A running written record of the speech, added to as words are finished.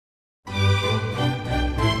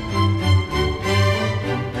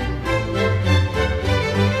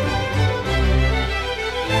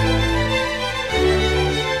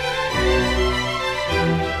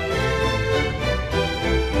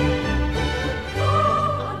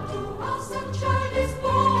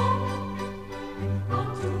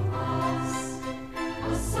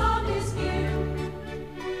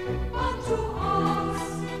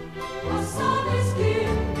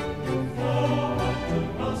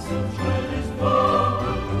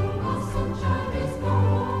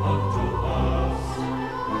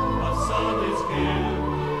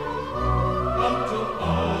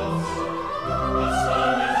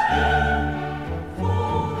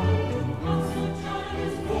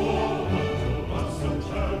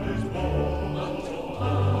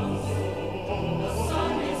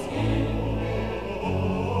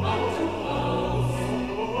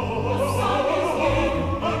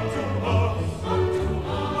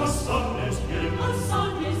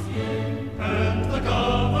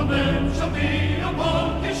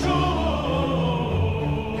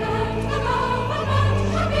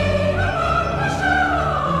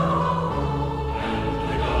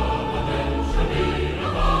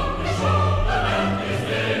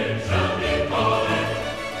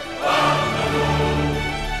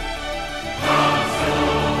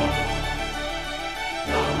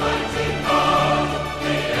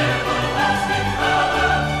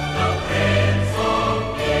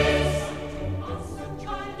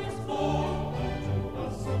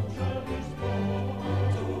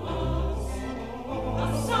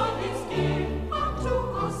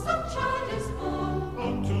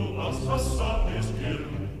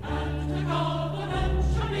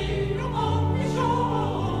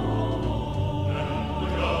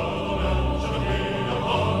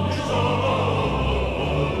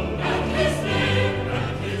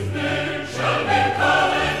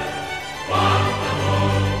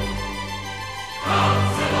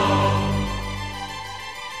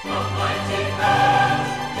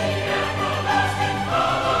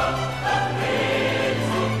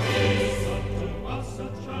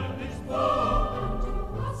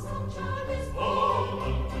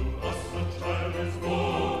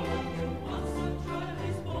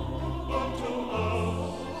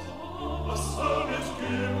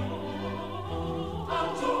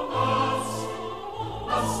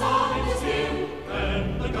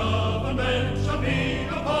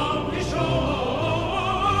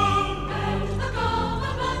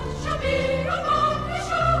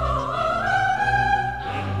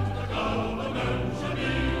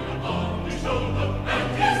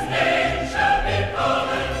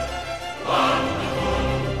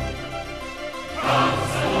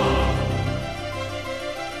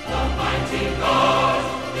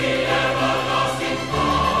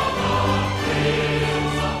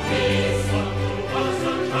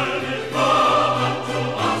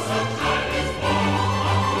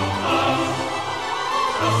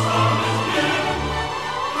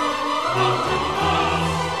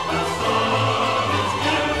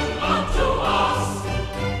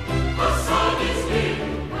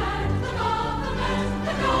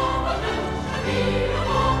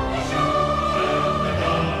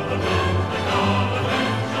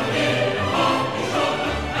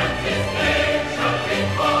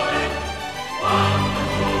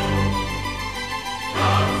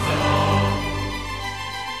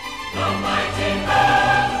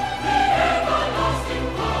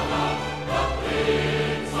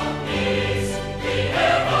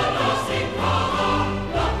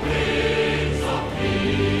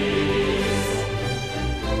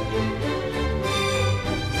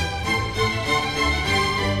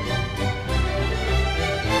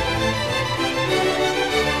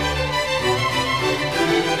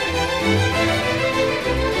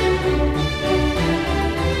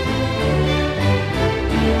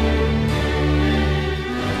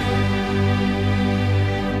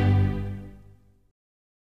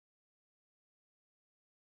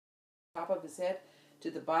of his head to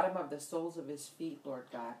the bottom of the soles of his feet, Lord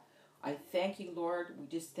God. I thank you, Lord. We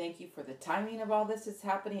just thank you for the timing of all this that's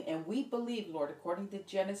happening. And we believe, Lord, according to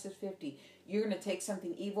Genesis 50, you're going to take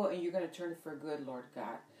something evil and you're going to turn it for good, Lord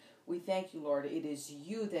God. We thank you, Lord. It is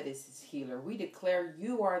you that is his healer. We declare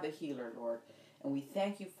you are the healer, Lord. And we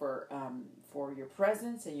thank you for your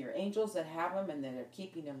presence and your angels that have him and that are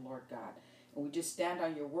keeping him, Lord God. And we just stand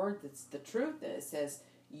on your word that's the truth. That it says,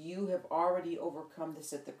 you have already overcome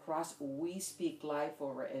this at the cross. We speak life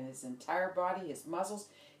over in his entire body, his muscles,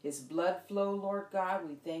 his blood flow, Lord God.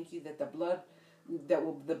 We thank you that the blood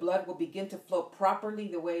will begin to flow properly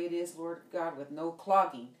the way it is, Lord God, with no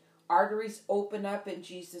clogging. Arteries open up in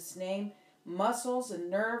Jesus' name. Muscles and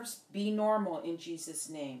nerves be normal in Jesus'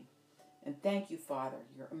 name. And thank you, Father.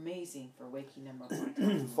 You're amazing for waking him up.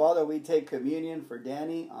 Father, we take communion for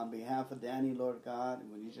Danny on behalf of Danny, Lord God.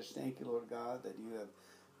 And we just thank you, Lord God, that you have,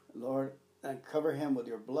 Lord, and cover him with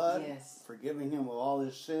your blood, Yes. forgiving him of all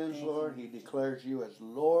his sins, Thank Lord. you. He declares you as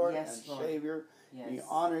Lord Yes, and Lord. Savior. Yes. He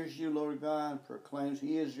honors you, Lord God, proclaims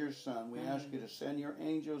he is your son. We ask you to send your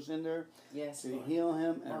angels in there Yes, to Lord. heal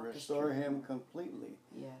him and Orchestrate restore him him. completely.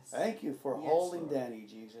 Yes. Thank you for Yes, holding Lord. Danny,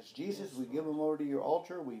 Jesus. Jesus, Yes, we give Lord. him over to your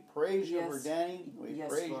altar. We praise you for Yes. Danny. We Yes,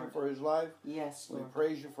 praise you Lord. for his life. Yes, We Lord.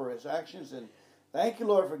 praise you for his actions. And thank you,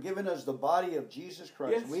 Lord, for giving us the body of Jesus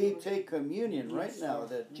Christ. Yes, We Lord. take communion Yes, right now Lord.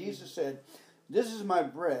 that Jesus said, "This is my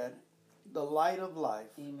bread, the light of life,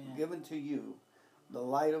 Amen. given to you, the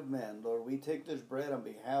light of men." Lord, we take this bread on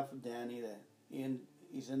behalf of Danny that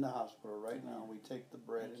he's in the hospital right now. We take the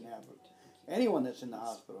bread Thank and you. have it. Anyone that's in the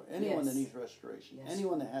hospital, anyone that Yes. needs restoration, Yes.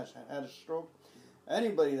 anyone that has had a stroke,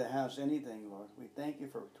 anybody that has anything, Lord, we thank you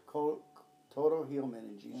for total healment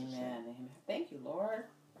in Jesus' name. Amen. Amen. Thank you, Lord.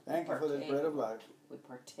 Thank you for this bread of life. We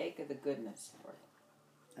partake of the goodness, Lord.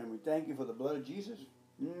 And we thank you for the blood of Jesus.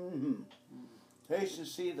 Taste and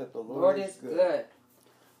see that the Lord is good.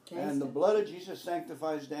 And the blood of Jesus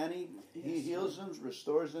sanctifies Danny. He Yes, heals him,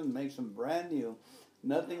 restores him, makes him brand new.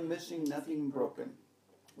 Nothing missing, nothing broken.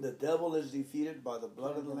 The devil is defeated by the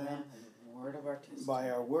blood of the Lamb, and the word of our testimony. by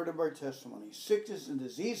our word of our testimony. Sickness and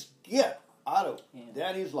disease, get out of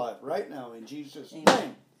Danny's life right now in Jesus'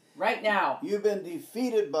 name. Right now. You've been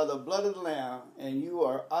defeated by the blood of the Lamb, and you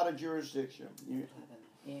are out of jurisdiction.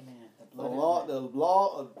 Amen. The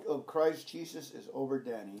law of Christ Jesus is over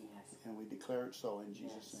Danny, and we declare it so in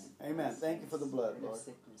Jesus' name. Amen. Thank you for the blood, Lord.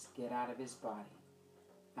 Sickness, get out of his body.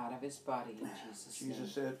 Out of his body in Jesus' name.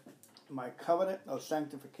 Jesus said, "My covenant of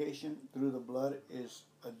sanctification through the blood is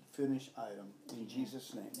a finished item." In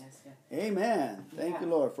Jesus' name. Yes, Amen. Thank you,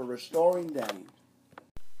 Lord, for restoring Danny.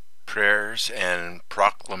 Prayers and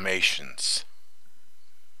Proclamations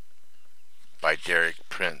by Derek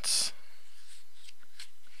Prince.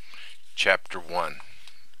 Chapter 1.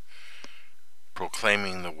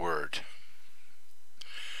 Proclaiming the Word.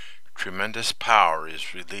 Tremendous power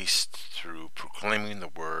is released through proclaiming the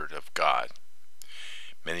Word of God.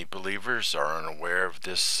 Many believers are unaware of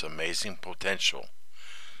this amazing potential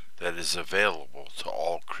that is available to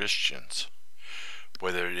all Christians.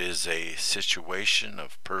 Whether it is a situation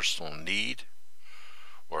of personal need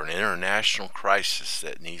or an international crisis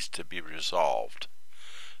that needs to be resolved,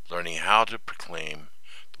 learning how to proclaim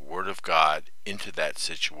the Word of God into that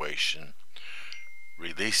situation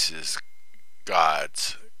releases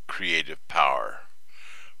God's creative power,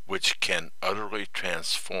 which can utterly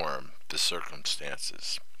transform the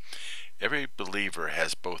circumstances. Every believer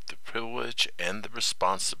has both the privilege and the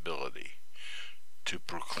responsibility to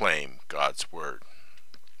proclaim God's Word.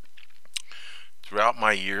 Throughout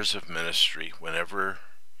my years of ministry, whenever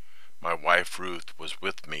my wife Ruth was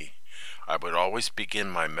with me, I would always begin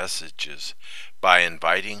my messages by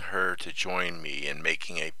inviting her to join me in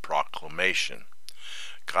making a proclamation.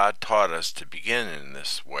 God taught us to begin in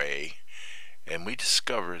this way, and we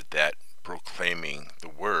discovered that proclaiming the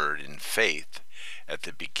Word in faith at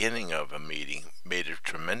the beginning of a meeting made a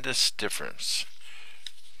tremendous difference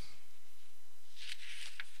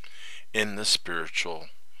in the spiritual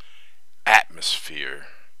atmosphere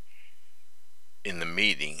in the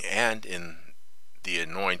meeting and in the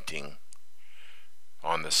anointing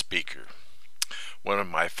on the speaker. One of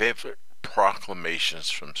my favorite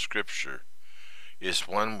proclamations from Scripture is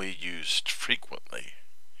one we used frequently,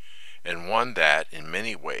 and one that, in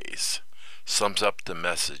many ways, sums up the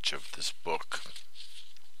message of this book.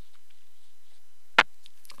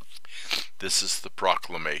 This is the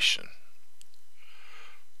proclamation.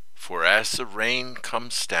 For as the rain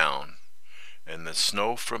comes down and the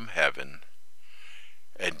snow from heaven,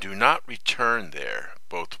 and do not return there,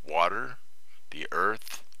 both water, the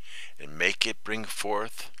earth, and make it bring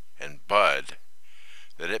forth and bud,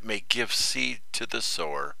 that it may give seed to the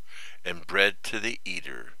sower and bread to the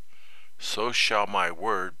eater, so shall my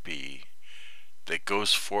word be that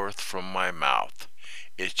goes forth from my mouth.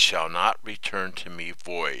 It shall not return to me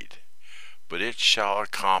void, but it shall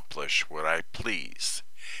accomplish what I please,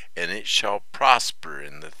 and it shall prosper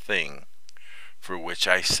in the thing for which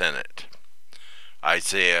I sent it.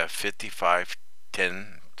 Isaiah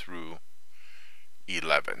 55:10 through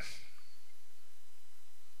 11.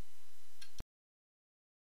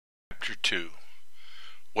 Chapter 2.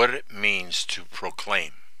 What it means to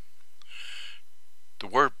proclaim. The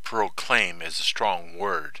word proclaim is a strong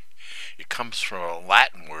word. It comes from a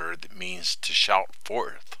Latin word that means to shout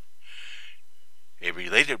forth. A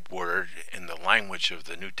related word in the language of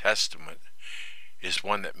the New Testament is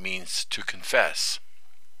one that means to confess.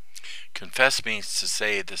 Confess means to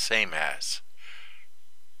say the same as.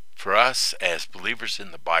 For us, as believers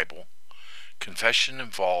in the Bible, confession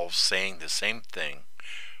involves saying the same thing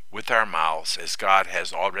with our mouths as God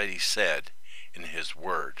has already said in His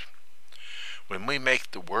Word. When we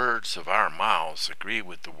make the words of our mouths agree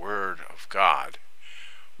with the Word of God,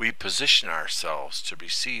 we position ourselves to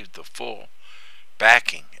receive the full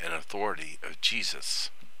backing and authority of Jesus.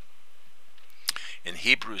 In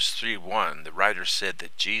Hebrews 3:1, the writer said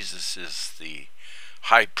that Jesus is the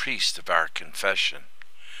high priest of our confession.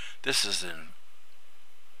 This is an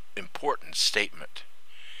important statement.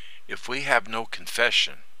 If we have no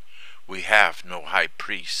confession, we have no high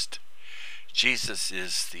priest. Jesus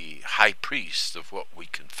is the high priest of what we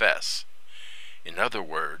confess. In other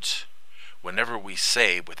words, whenever we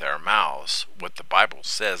say with our mouths what the Bible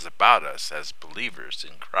says about us as believers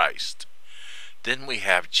in Christ, then we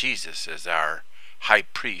have Jesus as our high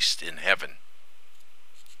priest in heaven.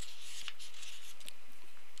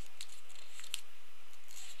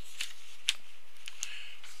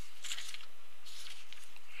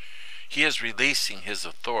 He is releasing His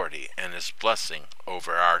authority and His blessing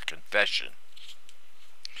over our confession.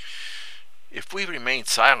 If we remain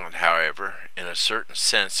silent, however, in a certain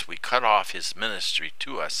sense, we cut off His ministry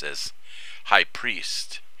to us as high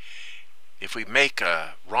priest. If we make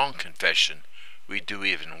a wrong confession, we do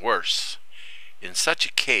even worse. In such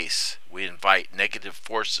a case, we invite negative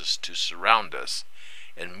forces to surround us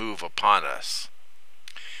and move upon us.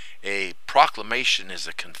 A proclamation is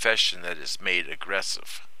a confession that is made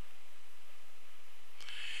aggressive.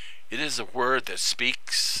 It is a word that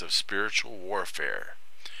speaks of spiritual warfare.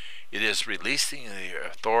 It is releasing the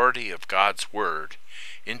authority of God's Word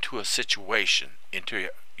into a situation, into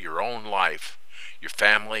your own life, your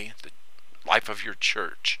family, the life of your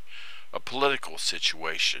church, a political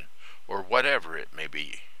situation, or whatever it may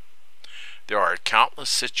be. There are countless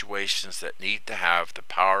situations that need to have the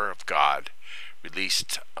power of God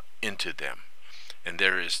released into them, and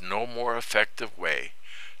there is no more effective way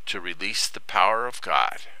to release the power of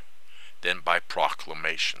God than by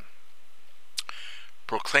proclamation.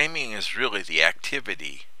 Proclaiming is really the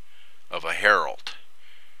activity of a herald.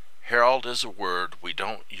 Herald is a word we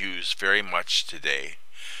don't use very much today,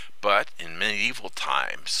 but in medieval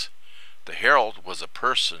times, the herald was a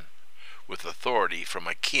person with authority from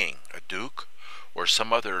a king, a duke, or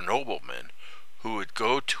some other nobleman who would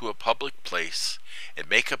go to a public place and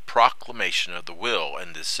make a proclamation of the will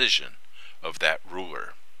and decision of that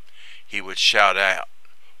ruler. He would shout out,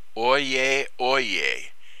 "Oyez,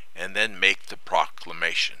 oyez," and then make the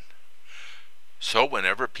proclamation. So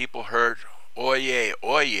whenever people heard "Oyez,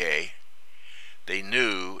 oyez," they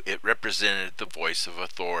knew it represented the voice of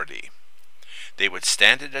authority. They would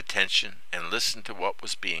stand at attention and listen to what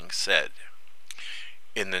was being said.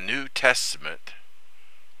 In the New Testament,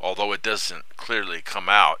 although it doesn't clearly come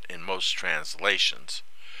out in most translations,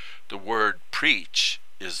 the word preach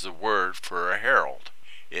is the word for a herald.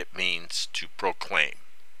 It means to proclaim.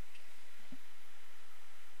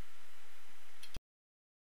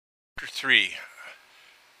 Chapter 3.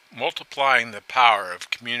 Multiplying the power of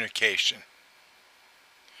communication.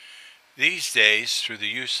 These days, through the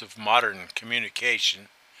use of modern communication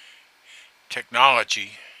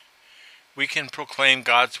technology, we can proclaim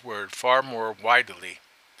God's Word far more widely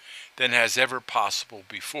than has ever possible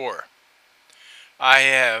before. I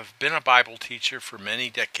have been a Bible teacher for many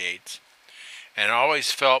decades, and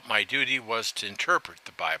always felt my duty was to interpret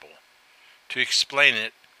the Bible, to explain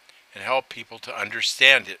it, and help people to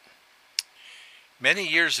understand it. Many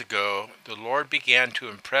years ago, the Lord began to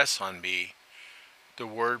impress on me the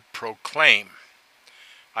word proclaim.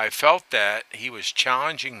 I felt that He was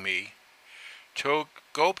challenging me to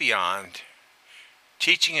go beyond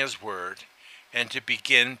teaching His Word and to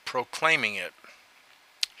begin proclaiming it.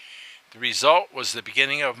 The result was the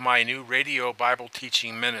beginning of my new radio Bible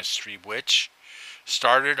teaching ministry, which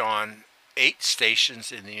started on 8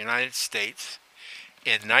 stations in the United States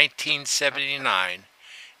in 1979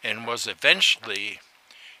 and was eventually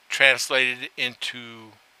translated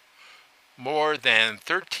into more than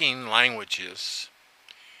 13 languages,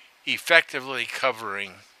 effectively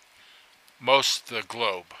covering most of the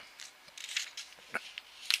globe.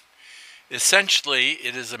 Essentially,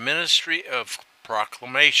 it is a ministry of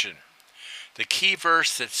proclamation. The key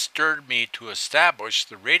verse that stirred me to establish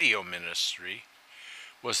the radio ministry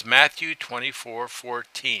was Matthew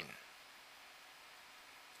 24:14.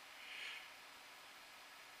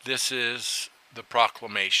 This is the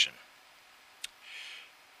proclamation.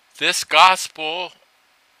 This gospel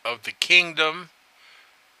of the kingdom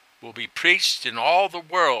will be preached in all the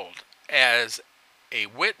world as a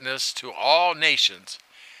witness to all nations,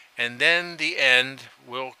 and then the end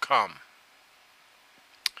will come.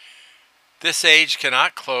 This age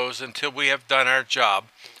cannot close until we have done our job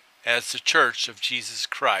as the Church of Jesus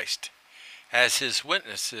Christ, as his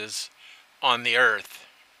witnesses on the earth.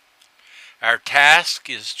 Our task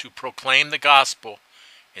is to proclaim the gospel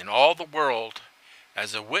in all the world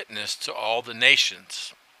as a witness to all the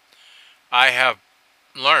nations. I have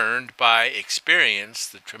learned by experience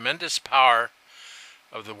the tremendous power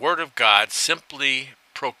of the Word of God simply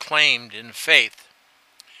proclaimed in faith.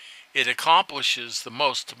 It accomplishes the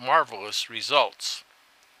most marvelous results.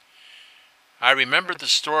 I remember the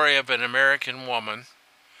story of an American woman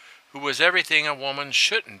who was everything a woman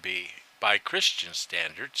shouldn't be by Christian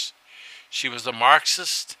standards. She was a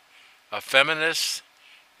Marxist, a feminist,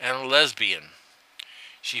 and a lesbian.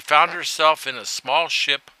 She found herself in a small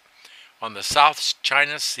ship on the South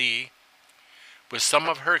China Sea with some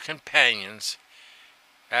of her companions.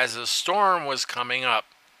 As a storm was coming up,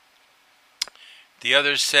 the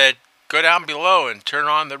others said, "Go down below and turn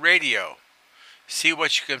on the radio. See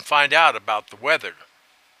what you can find out about the weather."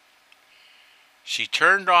 She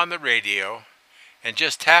turned on the radio and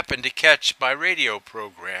just happened to catch my radio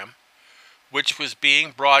program, which was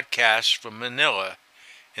being broadcast from Manila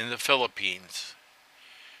in the Philippines.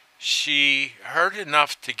 She heard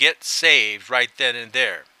enough to get saved right then and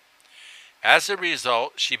there. As a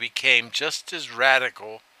result, she became just as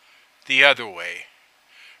radical the other way,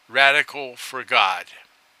 radical for God.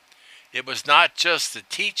 It was not just the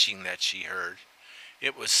teaching that she heard,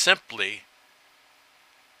 it was simply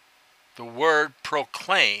the word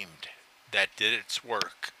proclaimed that did its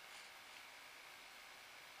work.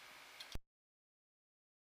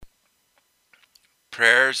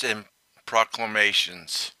 Prayers and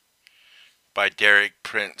Proclamations by Derek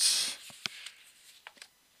Prince.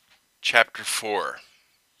 Chapter 4.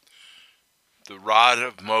 The Rod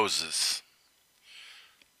of Moses.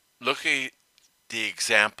 Look at the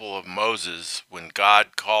example of Moses when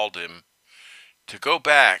God called him to go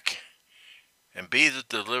back and be the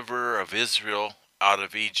deliverer of Israel out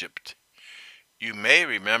of Egypt. You may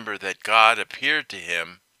remember that God appeared to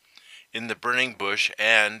him in the burning bush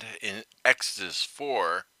and in Exodus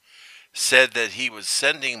 4 said that he was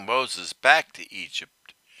sending Moses back to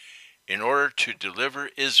Egypt in order to deliver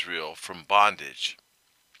Israel from bondage.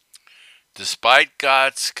 Despite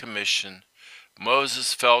God's commission,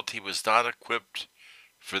 Moses felt he was not equipped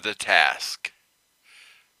for the task.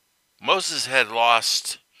 Moses had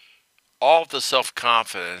lost all the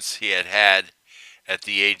self-confidence he had had at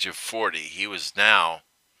the age of 40. He was now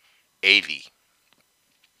 80.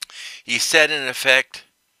 He said in effect,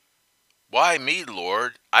 "Why me,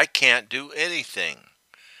 Lord? I can't do anything.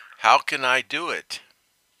 How can I do it?"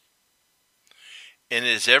 In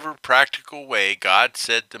his ever practical way, God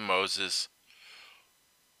said to Moses,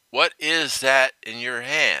 "What is that in your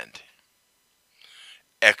hand?"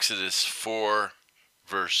 Exodus 4,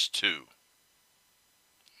 verse 2.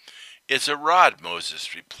 "It's a rod,"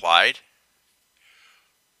 Moses replied.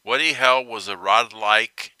 What he held was a rod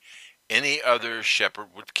like any other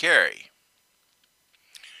shepherd would carry.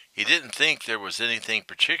 He didn't think there was anything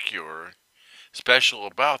particular special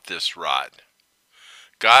about this rod.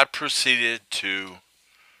 God proceeded to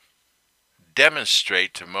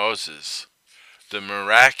demonstrate to Moses the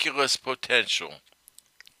miraculous potential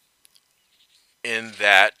in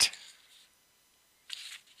that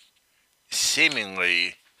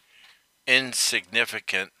seemingly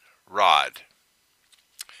insignificant rod.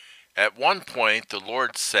 At one point, the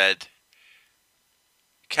Lord said,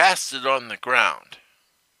 "Cast it on the ground."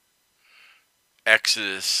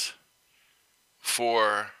 Exodus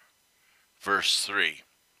 4, verse 3.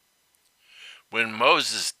 When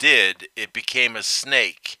Moses did, it became a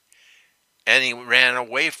snake, and he ran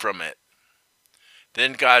away from it.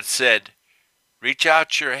 Then God said, "Reach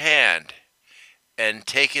out your hand and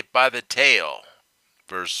take it by the tail."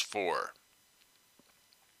 Verse 4.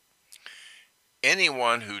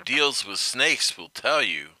 Anyone who deals with snakes will tell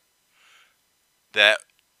you that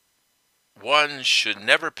one should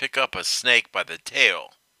never pick up a snake by the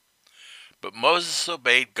tail. But Moses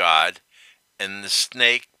obeyed God, and the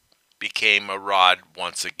snake became a rod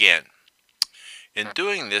once again. In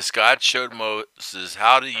doing this, God showed Moses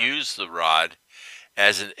how to use the rod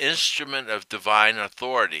as an instrument of divine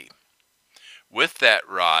authority. With that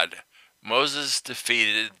rod, Moses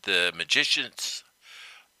defeated the magicians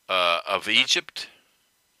of Egypt,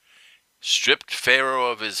 stripped Pharaoh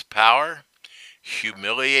of his power,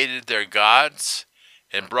 humiliated their gods,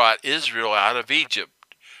 and brought Israel out of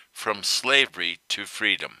Egypt from slavery to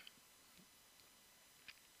freedom.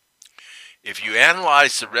 If you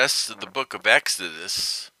analyze the rest of the book of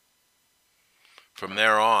Exodus, from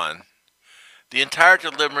there on, the entire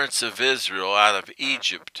deliverance of Israel out of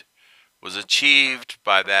Egypt was achieved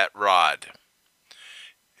by that rod.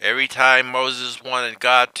 Every time Moses wanted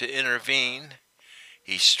God to intervene,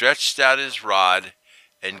 He stretched out his rod,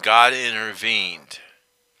 and God intervened.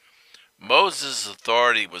 Moses'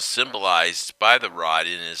 authority was symbolized by the rod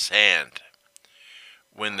in his hand.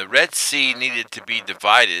 When the Red Sea needed to be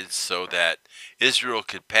divided so that Israel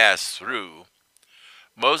could pass through,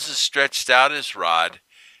 Moses stretched out his rod,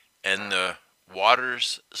 and the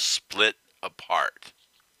waters split apart.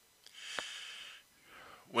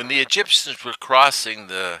 When the Egyptians were crossing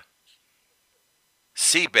the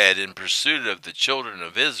seabed in pursuit of the children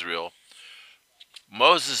of Israel,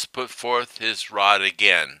 Moses put forth his rod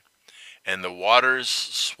again, and the waters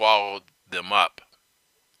swallowed them up.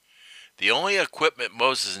 The only equipment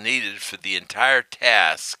Moses needed for the entire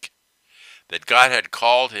task that God had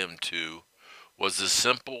called him to was a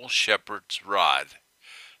simple shepherd's rod,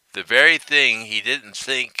 the very thing he didn't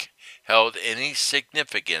think held any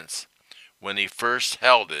significance when he first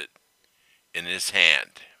held it in his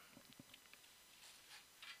hand.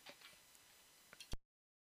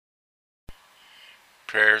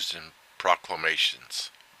 Prayers and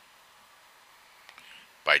Proclamations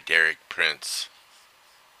by Derek Prince.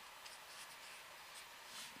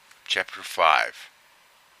 Chapter 5.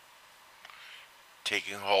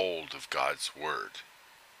 Taking hold of God's Word.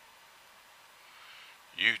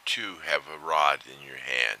 You too have a rod in your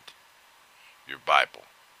hand, your Bible.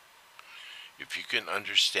 If you can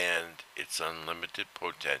understand its unlimited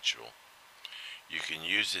potential, you can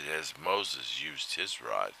use it as Moses used his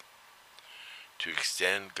rod to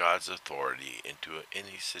extend God's authority into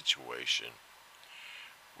any situation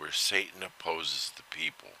where Satan opposes the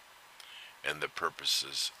people and the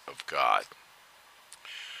purposes of God.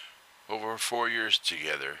 Over 4 years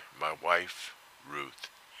together, my wife, Ruth,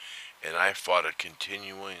 and I fought a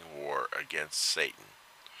continuing war against Satan,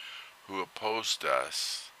 who opposed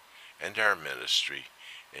us and our ministry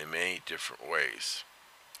in many different ways.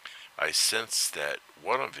 I sensed that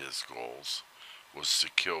one of his goals was to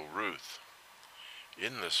kill Ruth.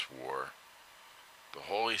 In this war, the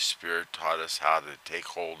Holy Spirit taught us how to take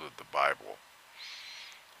hold of the Bible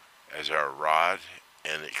as our rod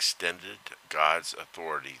and extended God's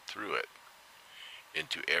authority through it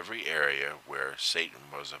into every area where Satan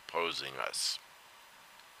was opposing us.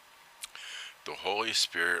 The Holy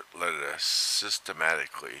Spirit led us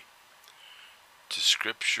systematically to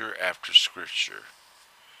Scripture after Scripture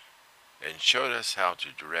and showed us how to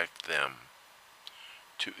direct them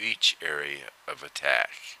to each area of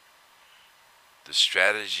attack. The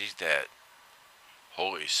strategy that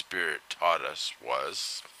Holy Spirit taught us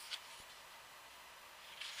was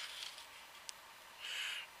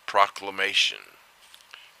proclamation,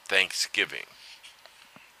 thanksgiving,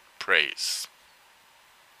 praise.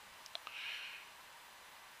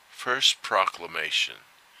 First, proclamation.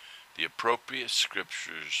 The appropriate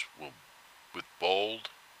scriptures will, with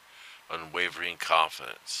bold, unwavering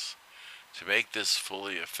confidence. To make this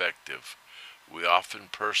fully effective, we often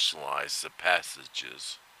personalize the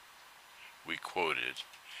passages we quoted,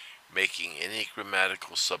 making any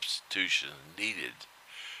grammatical substitution needed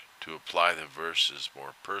to apply the verses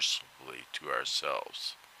more personally to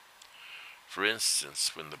ourselves. For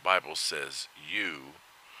instance, when the Bible says you,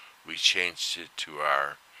 we changed it to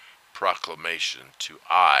our proclamation to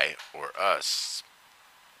I or us.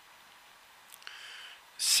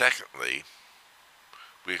 Secondly,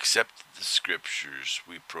 we accepted the scriptures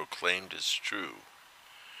we proclaimed as true,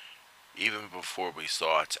 even before we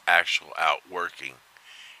saw its actual outworking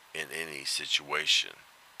in any situation.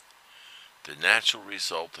 The natural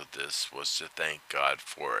result of this was to thank God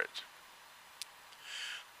for it.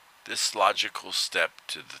 This logical step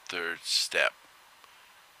to the third step,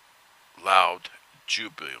 loud,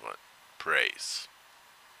 jubilant praise.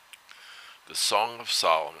 The Song of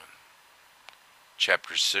Solomon,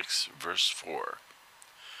 chapter 6, verse 4.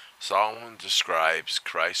 Solomon describes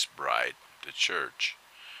Christ's bride, the church,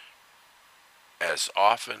 as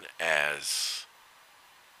often as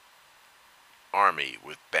army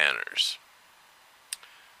with banners.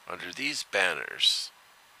 Under these banners,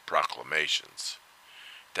 proclamations,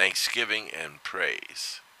 thanksgiving and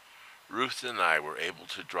praise, Ruth and I were able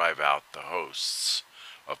to drive out the hosts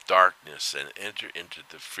of darkness and enter into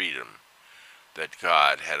the freedom that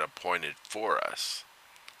God had appointed for us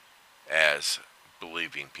as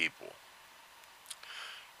believing people.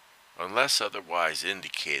 Unless otherwise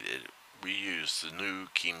indicated, we use the New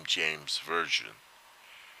King James Version,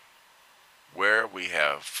 where we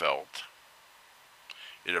have felt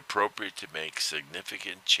it appropriate to make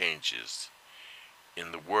significant changes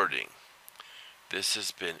in the wording. This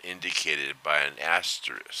has been indicated by an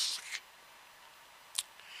asterisk.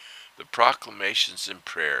 The proclamations and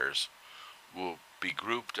prayers will be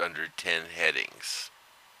grouped under 10 headings.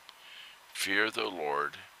 Fear the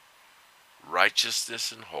Lord,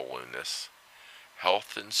 righteousness and holiness,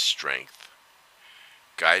 health and strength,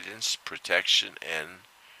 guidance, protection, and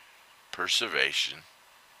preservation,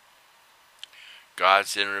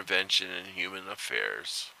 God's intervention in human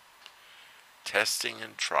affairs, testing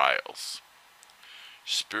and trials,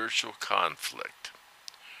 spiritual conflict,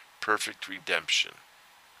 perfect redemption,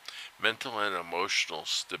 mental and emotional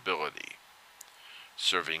stability,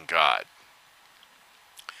 serving God.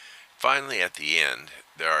 Finally, at the end,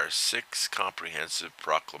 there are 6 comprehensive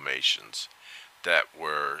proclamations that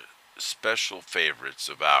were special favorites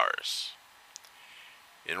of ours.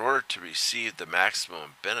 In order to receive the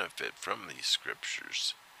maximum benefit from these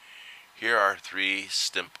scriptures, here are 3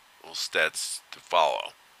 simple steps to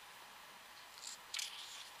follow.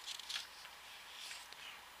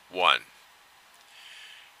 1.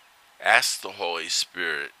 Ask the Holy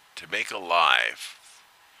Spirit to make alive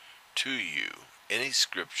to you any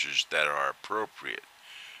scriptures that are appropriate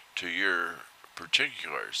to your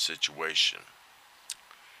particular situation.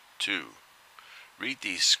 2. Read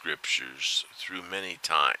these scriptures through many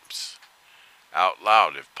times, out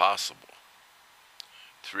loud if possible.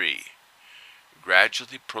 3.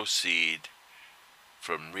 Gradually proceed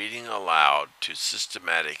from reading aloud to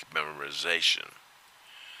systematic memorization.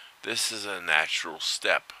 This is a natural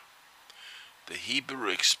step. The Hebrew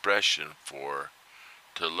expression for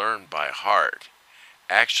to learn by heart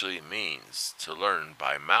actually means to learn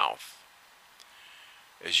by mouth.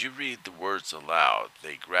 As you read the words aloud,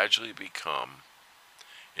 they gradually become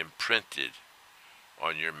imprinted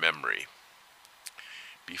on your memory.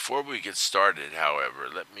 Before we get started, however,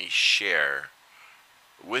 let me share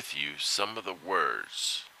with you some of the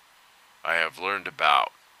words I have learned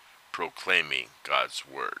about proclaiming God's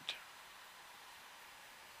Word.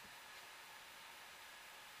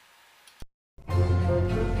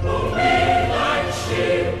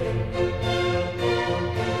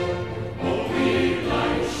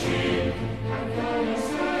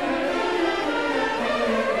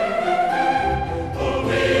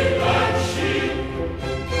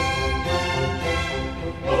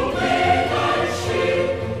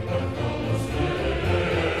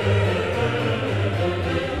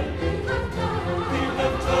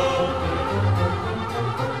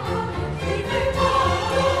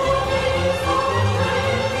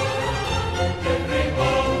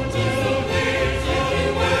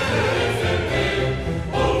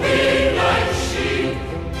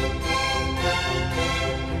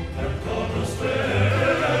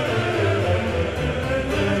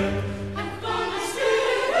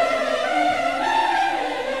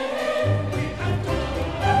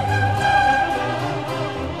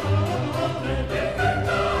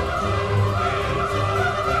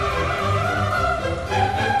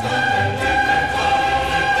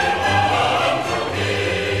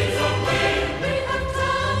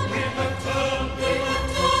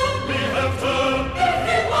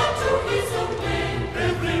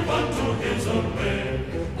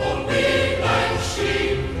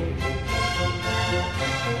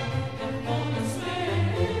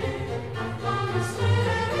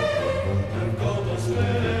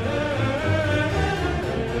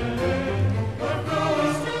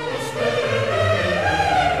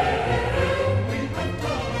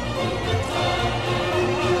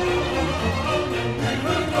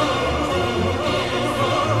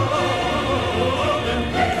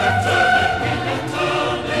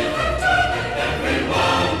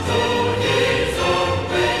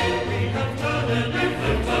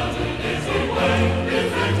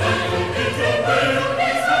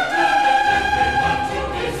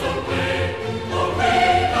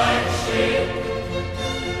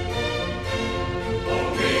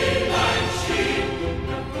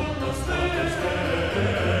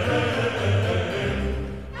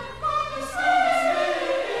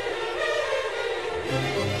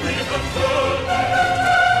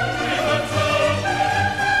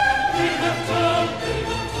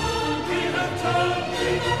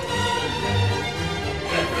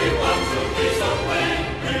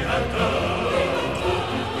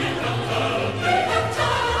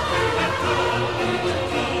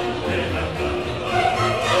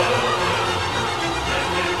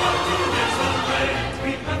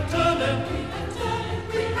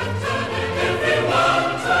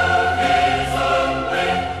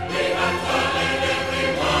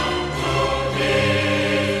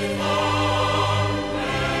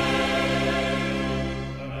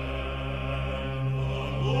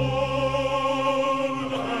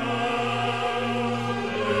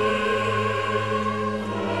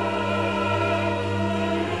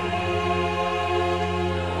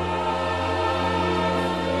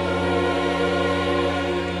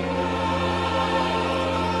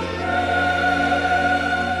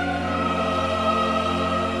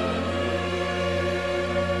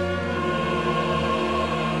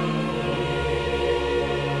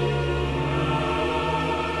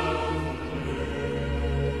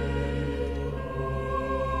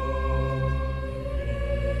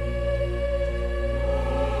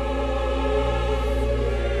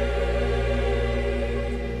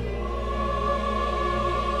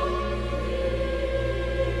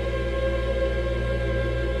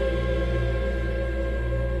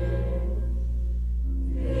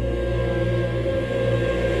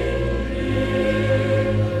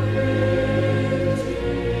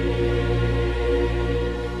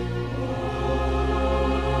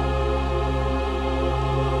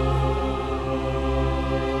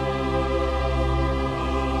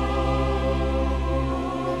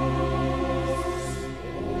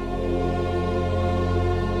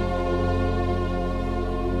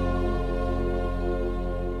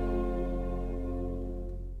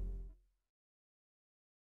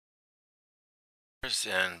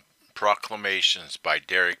 And Proclamations by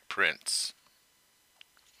Derek Prince.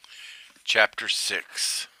 Chapter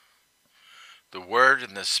 6. The Word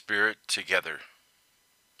and the Spirit Together.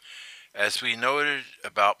 As we noted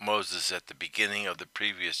about Moses at the beginning of the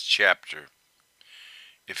previous chapter,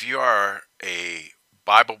 if you are a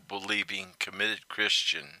Bible-believing, committed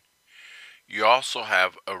Christian, you also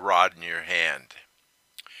have a rod in your hand.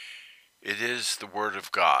 It is the Word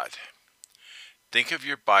of God. Think of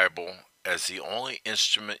your Bible as the only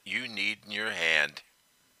instrument you need in your hand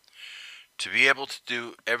to be able to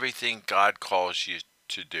do everything God calls you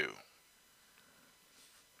to do.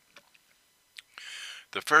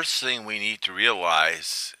 The first thing we need to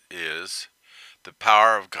realize is the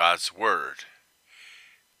power of God's Word.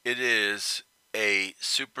 It is a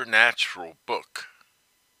supernatural book.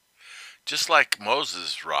 Just like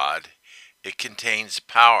Moses' rod, it contains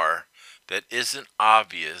power that isn't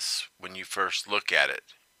obvious when you first look at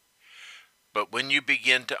it. But when you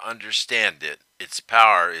begin to understand it, its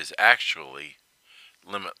power is actually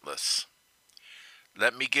limitless.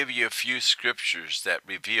 Let me give you a few scriptures that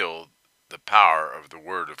reveal the power of the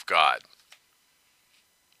Word of God.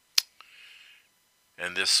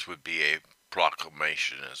 And this would be a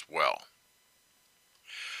proclamation as well.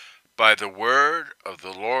 By the word of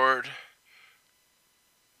the Lord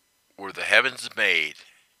were the heavens made,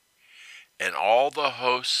 and all the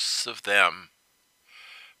hosts of them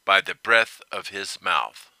by the breath of his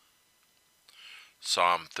mouth.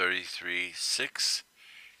 Psalm 33:6,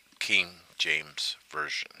 King James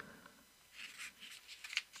Version.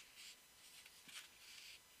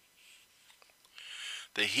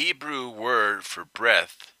 The Hebrew word for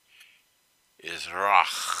breath is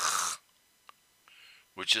rach,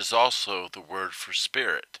 which is also the word for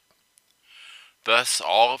spirit. Thus,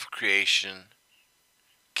 all of creation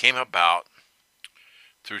came about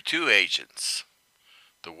through two agents,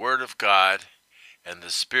 the Word of God and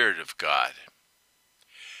the Spirit of God.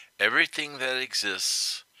 Everything that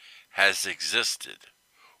exists, has existed,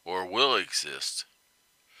 or will exist,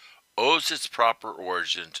 owes its proper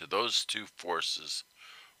origin to those two forces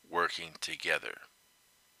working together.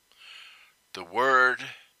 The Word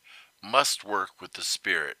must work with the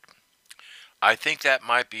Spirit. I think that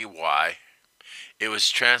might be why it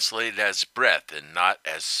was translated as breath and not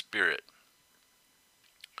as spirit.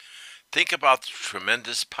 Think about the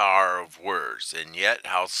tremendous power of words, and yet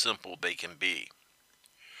how simple they can be.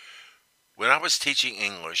 When I was teaching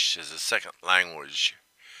English as a second language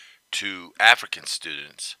to African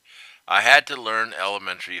students, I had to learn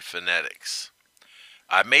elementary phonetics.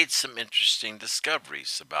 I made some interesting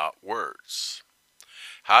discoveries about words.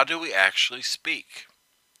 How do we actually speak?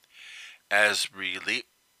 As release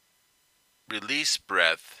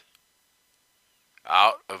breath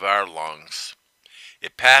out of our lungs,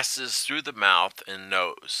 it passes through the mouth and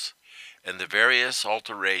nose, and the various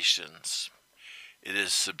alterations it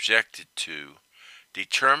is subjected to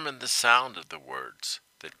determine the sound of the words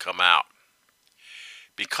that come out.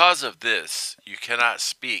 Because of this, you cannot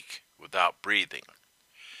speak without breathing.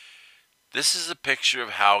 This is a picture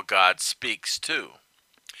of how God speaks too.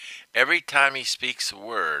 Every time he speaks a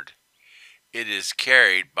word, it is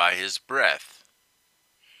carried by his breath,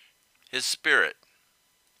 his spirit.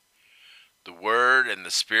 The Word and the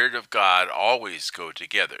Spirit of God always go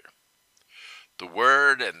together. The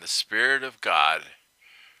Word and the Spirit of God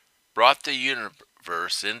brought the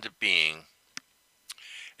universe into being,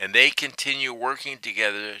 and they continue working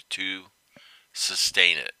together to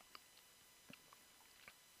sustain it.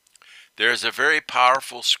 There is a very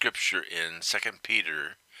powerful scripture in 2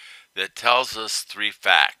 Peter that tells us three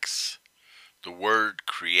facts. The Word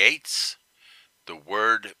creates, the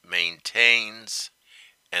Word maintains,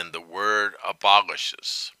 and the Word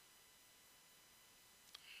abolishes.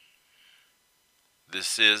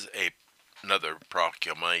 This is another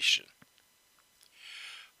proclamation.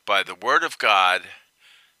 By the word of God,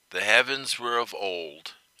 the heavens were of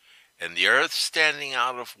old, and the earth standing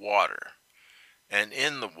out of water, and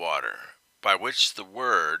in the water, by which the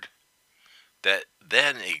word that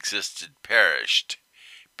then existed perished,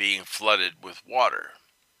 being flooded with water.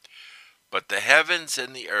 But the heavens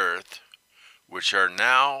and the earth, which are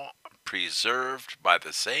now preserved by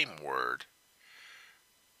the same word,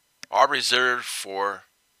 are reserved for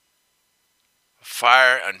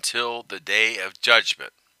fire until the day of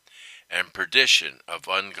judgment and perdition of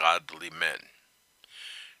ungodly men.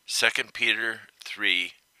 2 Peter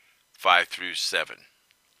 3:5-7.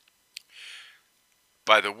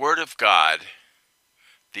 By the word of God,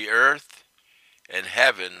 the earth and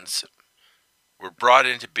heavens were brought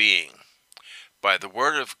into being. By the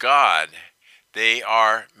word of God, they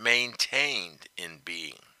are maintained in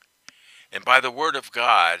being. And by the word of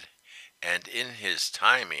God, and in His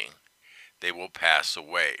timing they will pass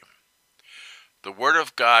away. The Word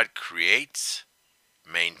of God creates,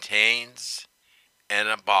 maintains, and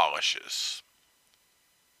abolishes.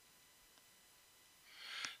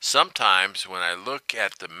 Sometimes when I look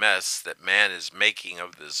at the mess that man is making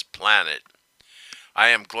of this planet, I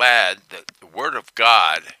am glad that the Word of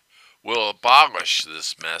God will abolish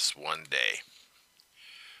this mess one day.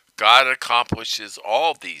 God accomplishes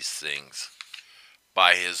all these things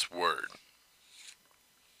by His Word.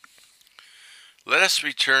 Let us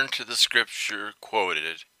return to the scripture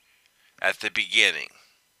quoted at the beginning,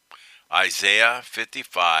 Isaiah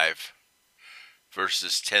 55,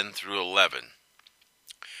 verses 10 through 11.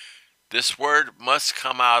 This word must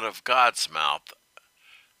come out of God's mouth,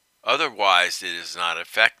 otherwise it is not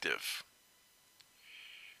effective.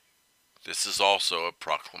 This is also a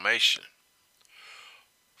proclamation.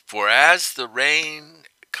 For as the rain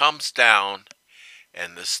comes down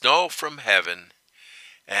and the snow from heaven,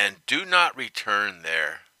 and do not return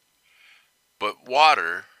there, but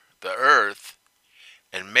water the earth,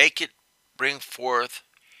 and make it bring forth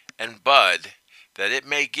and bud, that it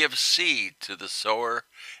may give seed to the sower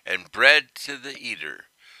and bread to the eater,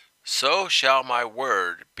 so shall my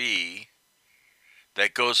word be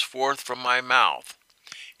that goes forth from my mouth.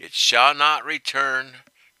 It shall not return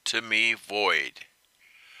to me void,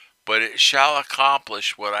 but it shall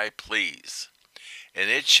accomplish what I please, and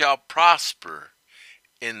it shall prosper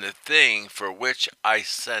in the thing for which I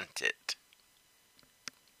sent it.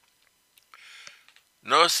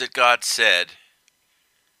 Notice that God said,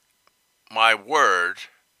 my word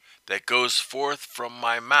that goes forth from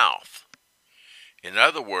my mouth. In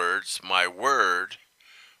other words, my word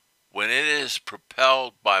when it is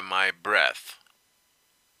propelled by my breath.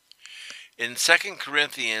 In 2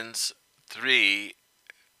 Corinthians 3,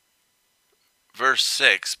 verse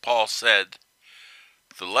 6, Paul said,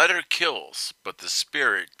 the letter kills, but the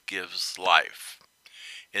Spirit gives life.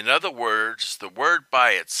 In other words, the word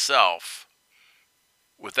by itself,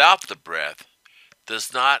 without the breath,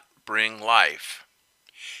 does not bring life.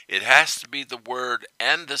 It has to be the Word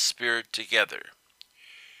and the Spirit together.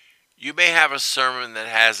 You may have a sermon that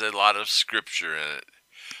has a lot of scripture in it,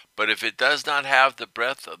 but if it does not have the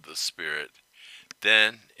breath of the Spirit,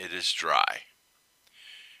 then it is dry.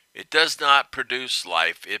 It does not produce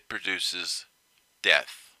life, it produces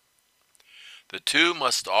death. The two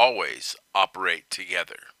must always operate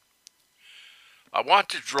together. I want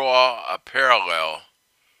to draw a parallel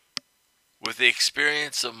with the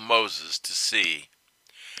experience of Moses to see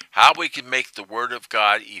how we can make the Word of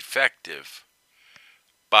God effective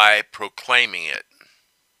by proclaiming it.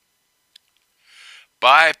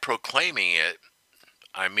 By proclaiming it,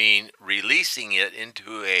 I mean releasing it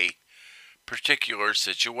into a particular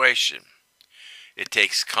situation. It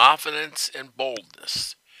takes confidence and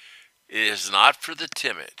boldness. It is not for the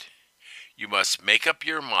timid. You must make up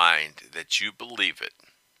your mind that you believe it.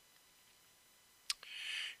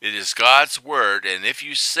 It is God's word, and if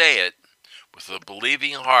you say it with a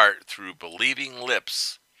believing heart through believing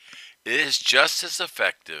lips, it is just as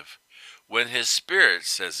effective when His Spirit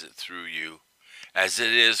says it through you as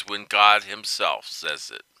it is when God Himself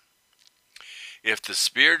says it. If the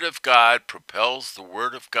Spirit of God propels the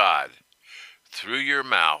Word of God through your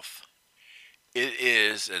mouth, it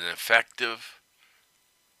is as effective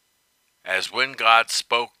as when God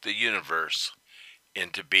spoke the universe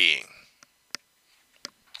into being.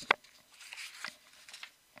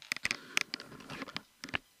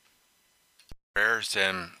 Prayers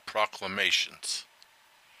and Proclamations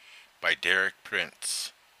by Derek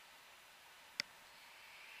Prince.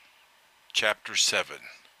 Chapter 7.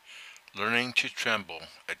 Learning to Tremble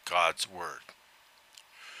at God's Word.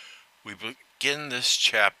 We begin this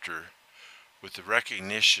chapter with the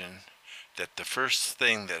recognition that the first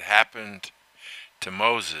thing that happened to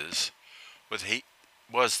Moses was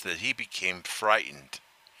that he became frightened.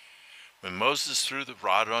 When Moses threw the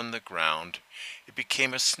rod on the ground, it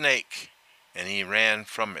became a snake, and he ran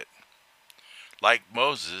from it. Like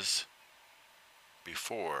Moses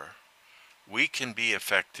before, we can be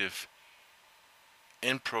effective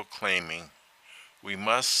in proclaiming. We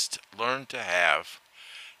must learn to have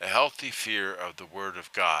a healthy fear of the Word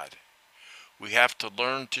of God. We have to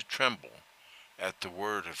learn to tremble at the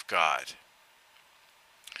Word of God.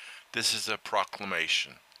 This is a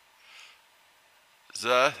proclamation.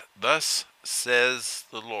 Thus says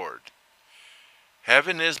the Lord,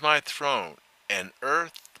 heaven is my throne, and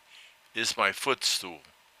earth is my footstool.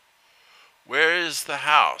 Where is the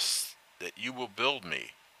house that you will build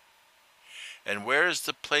me? And where is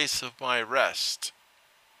the place of my rest?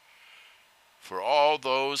 For all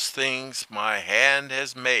those things my hand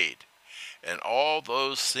has made, and all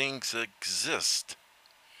those things exist,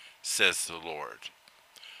 says the Lord.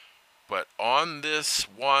 But on this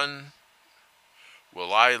one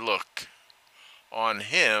will I look, on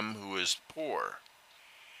him who is poor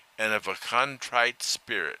and of a contrite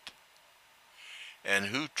spirit, and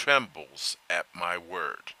who trembles at my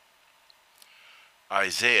word.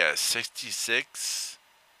 Isaiah 66,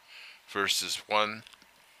 verses 1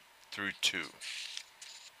 through 2.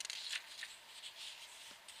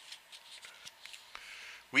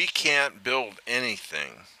 We can't build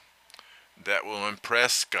anything that will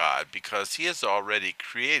impress God because He has already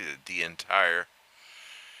created the entire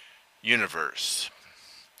universe.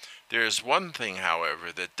 There is one thing,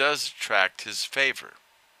 however, that does attract His favor.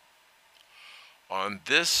 On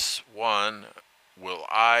this one will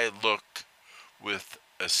I look with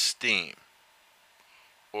esteem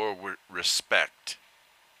or respect.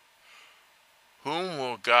 Whom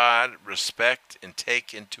will God respect and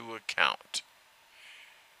take into account?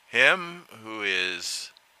 Him who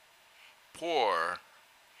is poor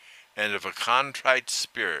and of a contrite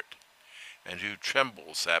spirit, and who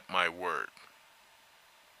trembles at my word.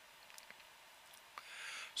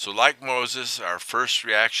 So like Moses, our first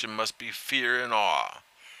reaction must be fear and awe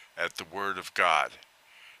at the word of God.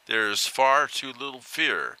 There is far too little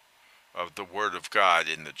fear of the word of God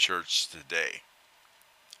in the church today.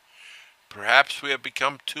 Perhaps we have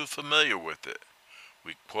become too familiar with it.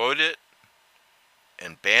 We quote it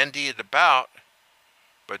and bandy it about,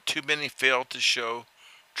 but too many fail to show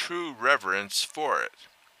true reverence for it.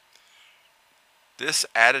 This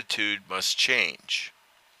attitude must change.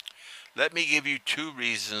 Let me give you 2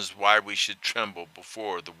 reasons why we should tremble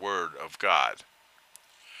before the word of God.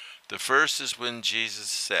 The first is when Jesus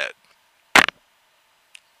said,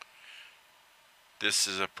 this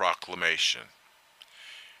is a proclamation.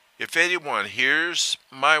 If anyone hears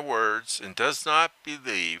my words and does not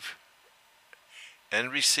believe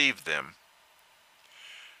and receive them,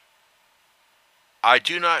 I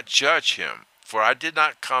do not judge him, for I did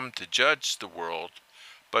not come to judge the world,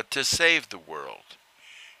 but to save the world.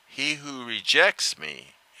 He who rejects me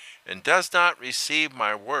and does not receive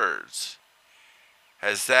my words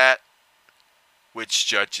has that which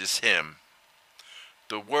judges him.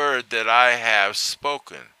 The word that I have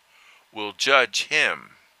spoken will judge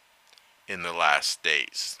him in the last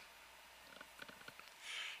days.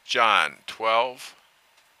 John 12,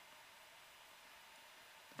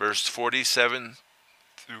 verse 47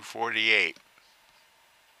 through 48.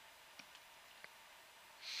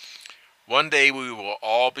 One day we will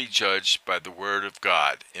all be judged by the word of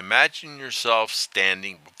God. Imagine yourself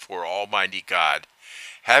standing before Almighty God,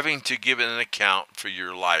 having to give an account for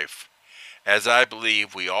your life, as I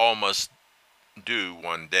believe we all must do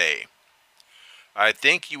one day. I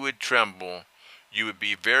think you would tremble, you would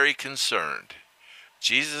be very concerned.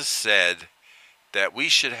 Jesus said that we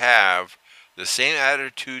should have the same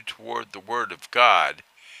attitude toward the Word of God,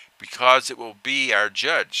 because it will be our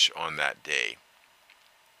judge on that day.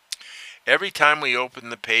 Every time we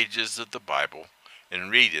open the pages of the Bible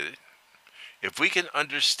and read it, if we can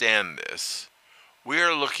understand this, we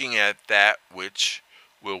are looking at that which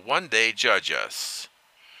will one day judge us.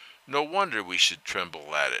 No wonder we should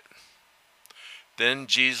tremble at it. Then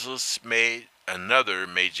Jesus made another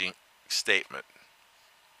amazing statement.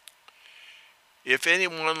 If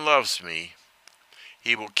anyone loves me,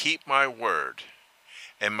 he will keep my word,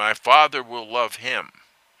 and my Father will love him,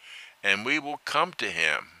 and we will come to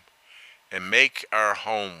him and make our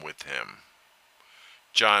home with him.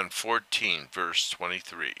 John 14, verse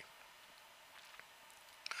 23.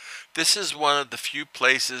 This is one of the few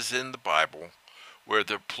places in the Bible where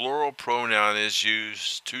the plural pronoun is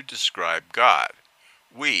used to describe God.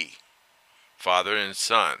 We, Father and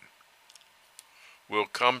Son, will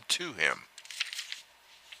come to him.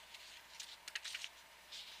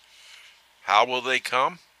 How will they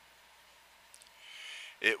come?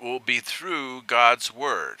 It will be through God's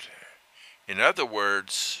Word. In other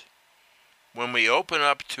words, when we open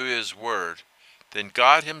up to His Word, then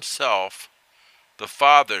God Himself, the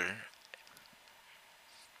Father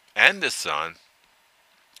and the Son,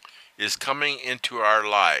 is coming into our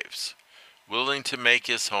lives, willing to make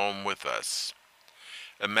His home with us.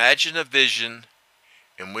 Imagine a vision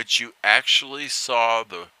in which you actually saw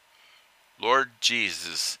the Lord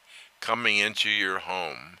Jesus coming into your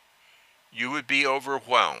home. You would be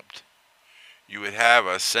overwhelmed. You would have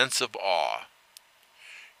a sense of awe.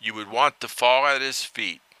 You would want to fall at His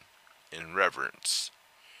feet in reverence.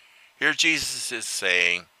 Here Jesus is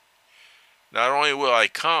saying, not only will I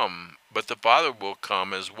come, but the Father will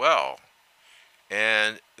come as well.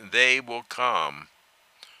 And they will come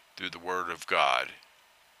through the Word of God.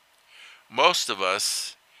 Most of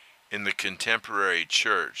us in the contemporary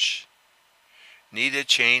church need a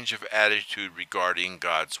change of attitude regarding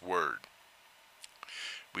God's Word.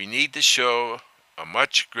 We need to show a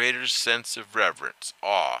much greater sense of reverence,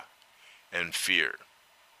 awe, and fear.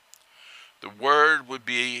 The Word would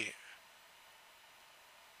be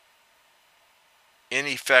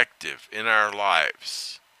ineffective in our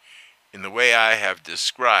lives in the way I have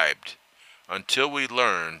described until we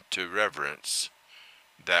learn to reverence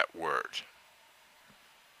that Word.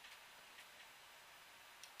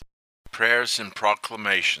 Prayers and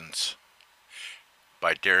Proclamations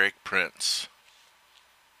by Derek Prince.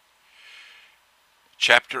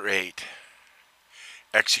 Chapter 8,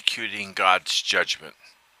 Executing God's Judgment.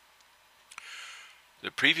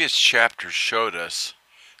 The previous chapter showed us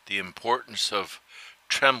the importance of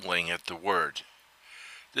trembling at the Word.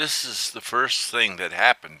 This is the first thing that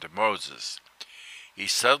happened to Moses. He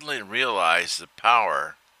suddenly realized the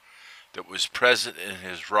power that was present in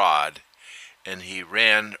his rod, and he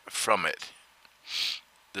ran from it.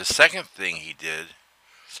 The second thing he did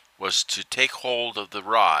was to take hold of the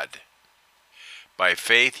rod. By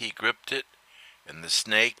faith he gripped it, and the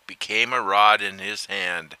snake became a rod in his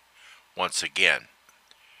hand once again.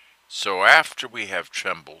 So after we have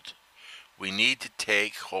trembled, we need to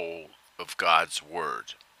take hold of God's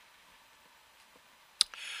Word.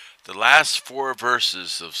 The last 4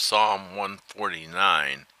 verses of Psalm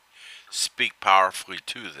 149 speak powerfully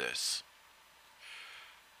to this.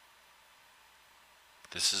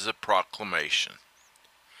 This is a proclamation.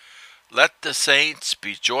 Let the saints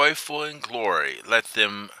be joyful in glory. Let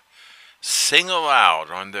them sing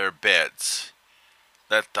aloud on their beds.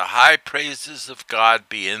 Let the high praises of God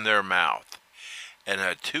be in their mouth, and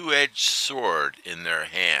a two-edged sword in their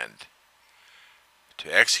hand,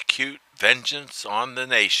 to execute vengeance on the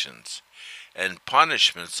nations, and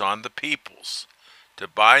punishments on the peoples, to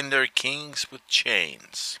bind their kings with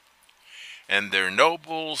chains, and their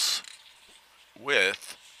nobles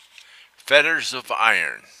with fetters of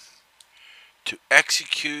iron, to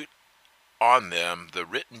execute on them the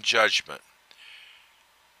written judgment.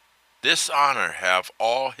 This honor have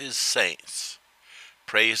all his saints.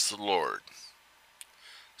 Praise the Lord.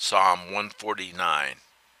 Psalm 149,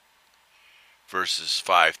 verses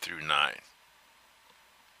 5 through 9.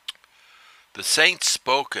 The saints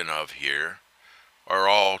spoken of here are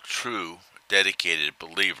all true, dedicated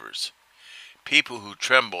believers, people who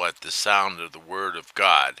tremble at the sound of the Word of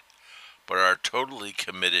God, but are totally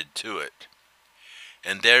committed to it.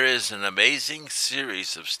 And there is an amazing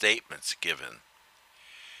series of statements given.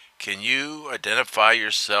 Can you identify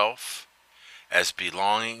yourself as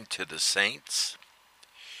belonging to the saints?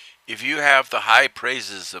 If you have the high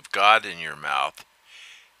praises of God in your mouth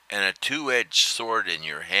and a two-edged sword in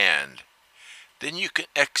your hand, then you can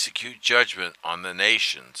execute judgment on the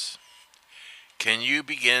nations. Can you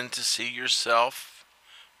begin to see yourself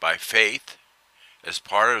by faith as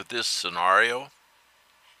part of this scenario?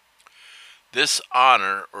 This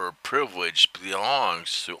honor or privilege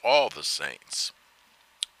belongs to all the saints.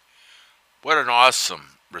 What an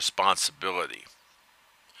awesome responsibility.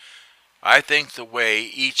 I think the way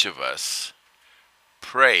each of us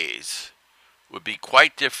prays would be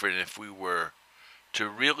quite different if we were to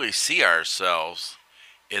really see ourselves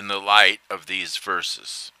in the light of these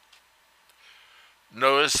verses.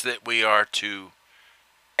 Notice that we are to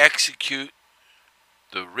execute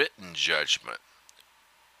the written judgment.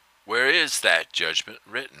 Where is that judgment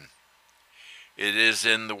written? It is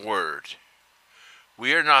in the Word.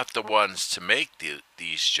 We are not the ones to make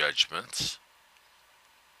these judgments.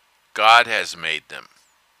 God has made them.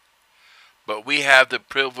 But we have the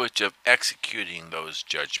privilege of executing those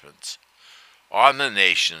judgments on the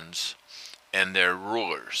nations and their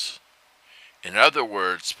rulers. In other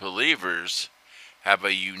words, believers have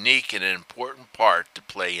a unique and important part to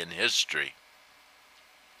play in history.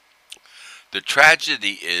 The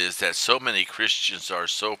tragedy is that so many Christians are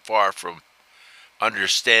so far from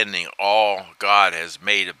understanding all God has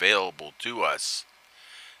made available to us,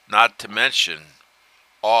 not to mention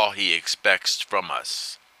all He expects from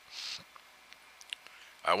us.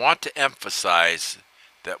 I want to emphasize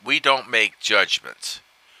that we don't make judgments.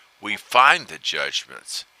 We find the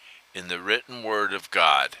judgments in the written Word of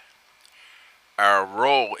God. Our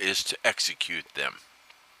role is to execute them.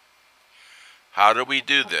 How do we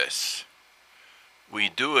do this? We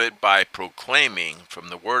do it by proclaiming from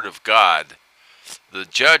the Word of God the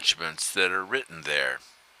judgments that are written there.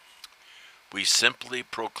 We simply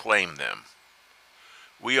proclaim them.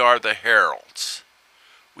 We are the heralds.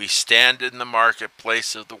 We stand in the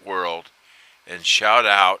marketplace of the world and shout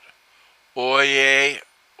out, Oyez,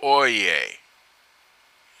 Oyez.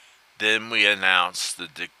 Then we announce the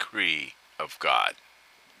decree of God.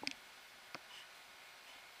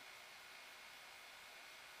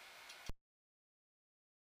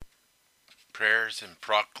 Prayers and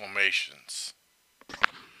Proclamations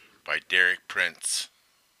by Derek Prince.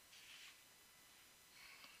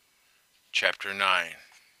 Chapter 9.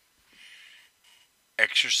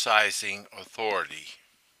 Exercising Authority.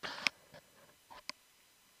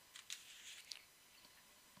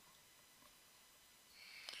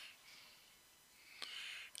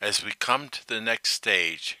 As we come to the next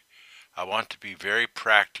stage, I want to be very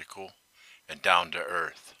practical and down to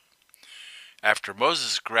earth. After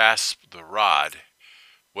Moses grasped the rod,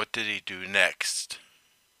 what did he do next?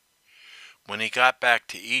 When he got back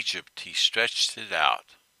to Egypt, he stretched it out.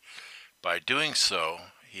 By doing so,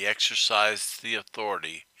 he exercised the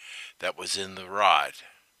authority that was in the rod.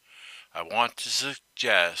 I want to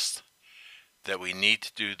suggest that we need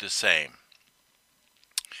to do the same.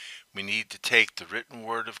 We need to take the written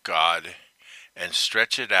word of God and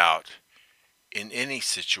stretch it out in any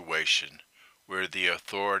situation where the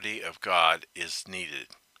authority of God is needed.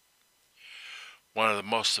 One of the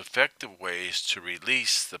most effective ways to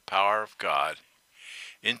release the power of God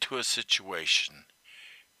into a situation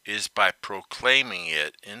is by proclaiming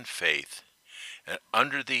it in faith and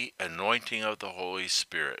under the anointing of the Holy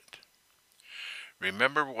Spirit.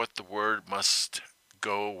 Remember what the word must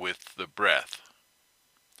go with the breath.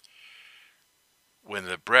 When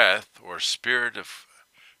the breath or Spirit of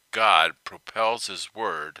God propels His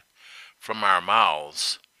word from our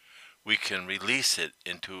mouths, we can release it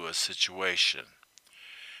into a situation.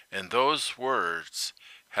 And those words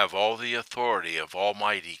have all the authority of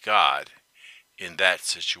Almighty God in that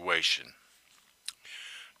situation.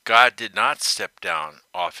 God did not step down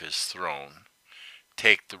off His throne,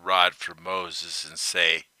 take the rod from Moses and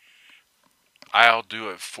say, "I'll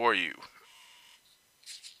do it for you."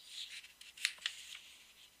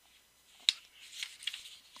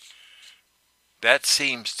 That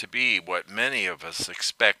seems to be what many of us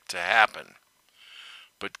expect to happen.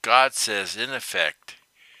 But God says, in effect,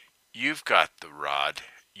 you've got the rod,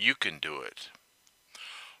 you can do it.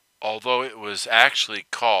 Although it was actually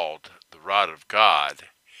called the rod of God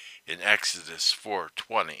in Exodus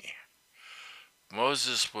 4:20,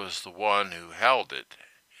 Moses was the one who held it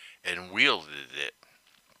and wielded it.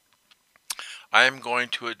 I am going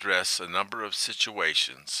to address a number of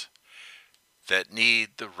situations that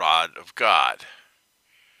need the rod of God.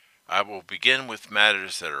 I will begin with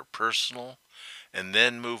matters that are personal and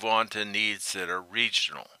then move on to needs that are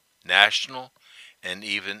regional, national, and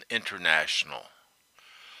even international.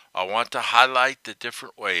 I want to highlight the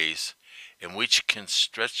different ways in which you can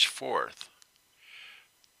stretch forth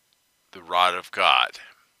the rod of God.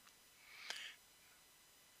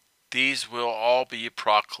 These will all be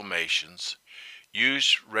proclamations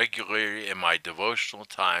used regularly in my devotional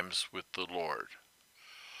times with the Lord.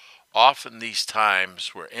 Often these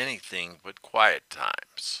times were anything but quiet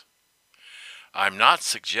times. I'm not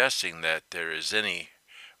suggesting that there is any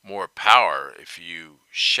more power if you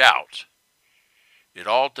shout. It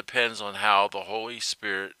all depends on how the Holy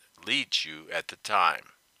Spirit leads you at the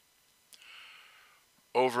time.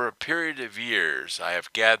 Over a period of years, I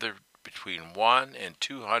have gathered between 1 and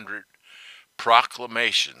 200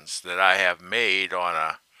 proclamations that I have made on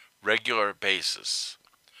a regular basis.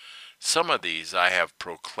 Some of these I have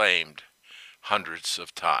proclaimed hundreds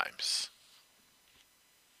of times.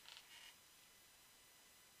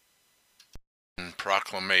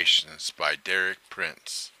 Proclamations by Derek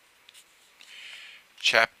Prince.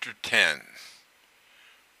 Chapter 10.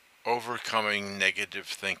 Overcoming Negative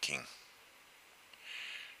Thinking.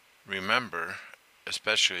 Remember,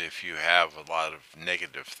 especially if you have a lot of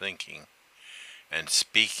negative thinking and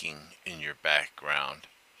speaking in your background,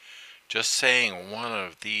 just saying one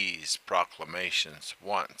of these proclamations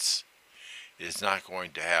once is not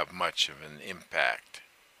going to have much of an impact.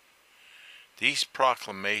 These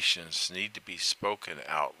proclamations need to be spoken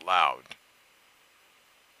out loud,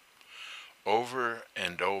 over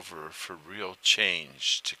and over, for real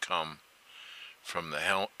change to come from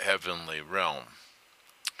the heavenly realm.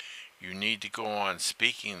 You need to go on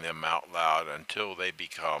speaking them out loud until they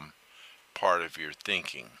become part of your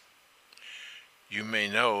thinking. You may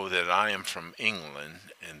know that I am from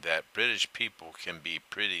England and that British people can be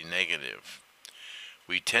pretty negative.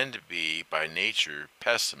 We tend to be, by nature,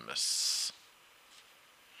 pessimists.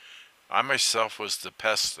 I myself was the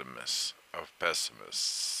pessimist of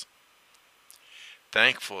pessimists.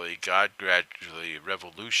 Thankfully, God gradually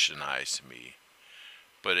revolutionized me,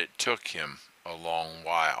 but it took Him a long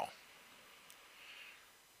while.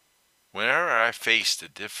 Whenever I faced a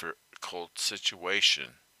difficult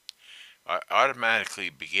situation, I automatically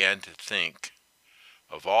began to think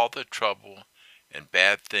of all the trouble and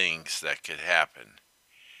bad things that could happen.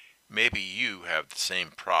 Maybe you have the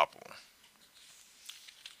same problem.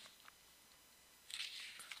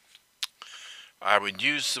 I would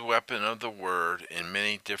use the weapon of the word in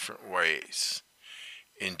many different ways.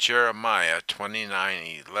 In Jeremiah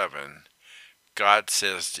 29:11, God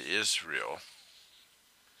says to Israel,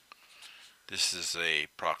 this is a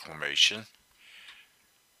proclamation,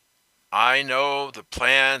 I know the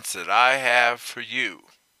plans that I have for you,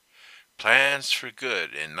 plans for good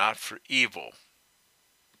and not for evil.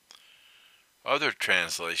 Other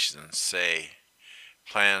translations say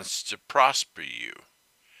plans to prosper you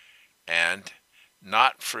and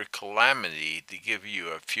not for calamity, to give you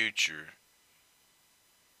a future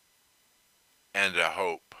and a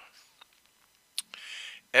hope.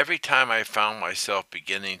 Every time I found myself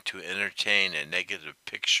beginning to entertain a negative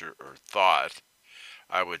picture or thought,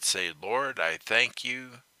 I would say, Lord, I thank you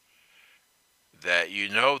that you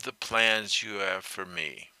know the plans you have for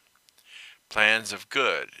me, plans of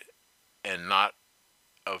good and not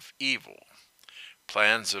of evil,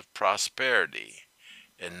 plans of prosperity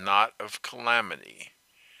and not of calamity,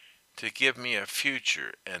 to give me a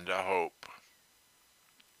future and a hope.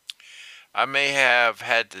 I may have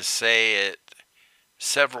had to say it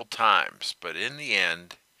several times, but in the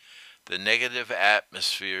end, the negative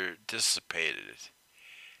atmosphere dissipated,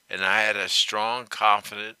 and I had a strong,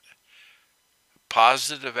 confident,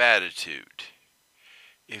 positive attitude.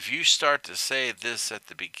 If you start to say this at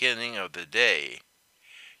the beginning of the day,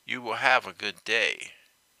 you will have a good day.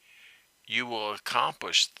 You will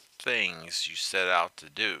accomplish things you set out to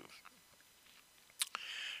do.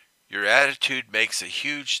 Your attitude makes a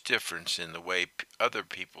huge difference in the way other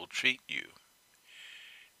people treat you.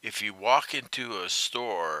 If you walk into a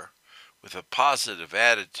store with a positive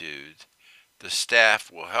attitude, the staff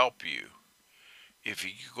will help you. If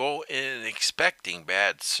you go in expecting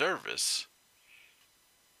bad service,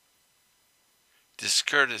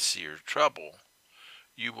 discourtesy, or trouble,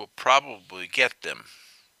 you will probably get them.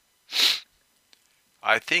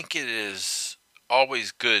 I think it is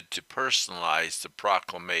always good to personalize the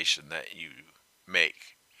proclamation that you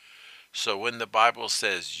make. So when the Bible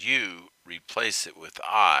says you, replace it with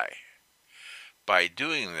I. By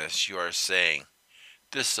doing this, you are saying,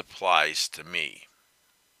 this applies to me.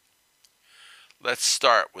 Let's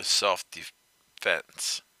start with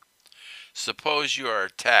self-defense. Suppose you are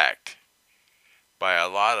attacked by a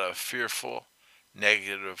lot of fearful,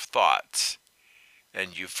 negative thoughts,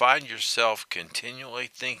 and you find yourself continually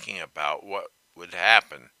thinking about what would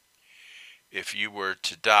happen if you were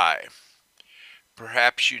to die.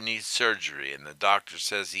 Perhaps you need surgery and the doctor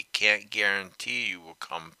says he can't guarantee you will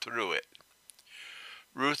come through it.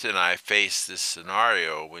 Ruth and I faced this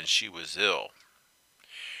scenario when she was ill.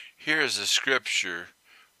 Here is a scripture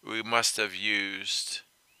we must have used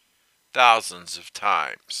thousands of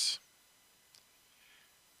times.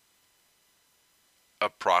 A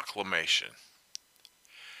proclamation.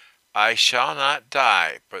 I shall not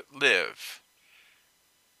die, but live,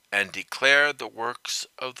 and declare the works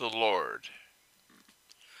of the Lord.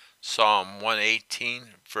 Psalm 118,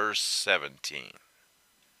 verse 17.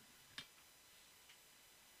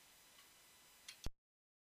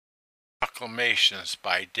 Proclamations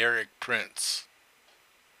by Derek Prince.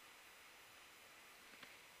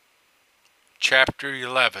 Chapter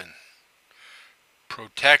 11.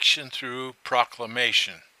 Protection through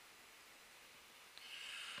proclamation.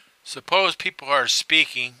 Suppose people are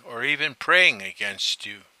speaking or even praying against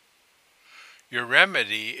you. Your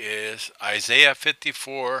remedy is Isaiah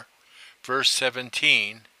 54, verse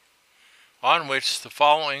 17, on which the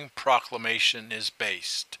following proclamation is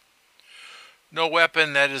based. No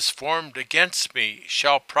weapon that is formed against me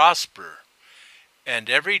shall prosper, and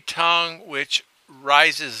every tongue which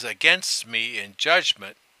rises against me in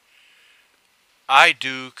judgment I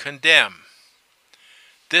do condemn.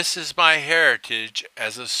 This is my heritage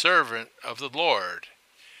as a servant of the Lord,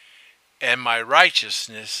 and my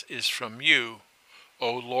righteousness is from you,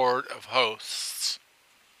 O Lord of hosts.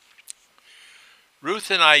 Ruth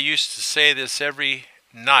and I used to say this every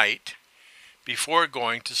night before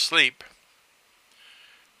going to sleep.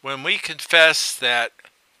 When we confess that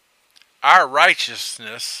our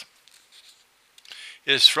righteousness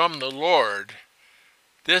is from the Lord,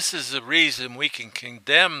 this is the reason we can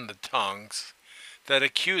condemn the tongues that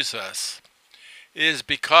accuse us. It is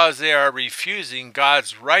because they are refusing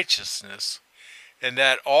God's righteousness, and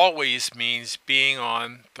that always means being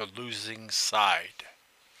on the losing side.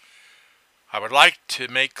 I would like to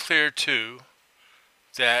make clear, too,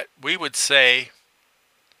 that we would say,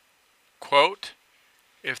 quote,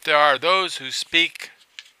 if there are those who speak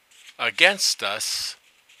against us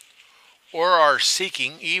or are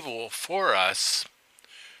seeking evil for us,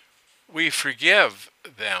 we forgive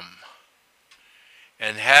them.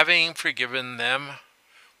 And having forgiven them,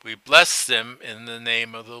 we bless them in the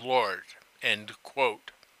name of the Lord. End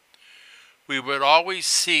quote. We would always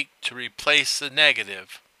seek to replace the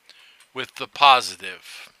negative with the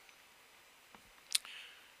positive.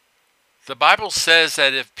 The Bible says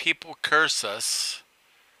that if people curse us,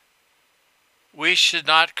 we should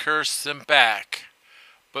not curse them back,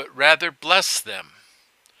 but rather bless them.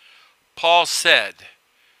 Paul said,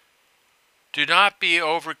 "Do not be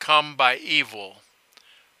overcome by evil,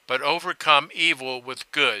 but overcome evil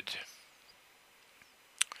with good."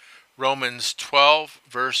 Romans 12,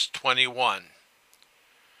 verse 21.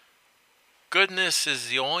 Goodness is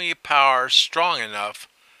the only power strong enough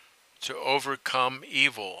to overcome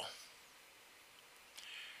evil.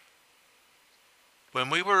 When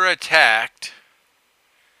we were attacked,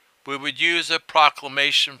 we would use a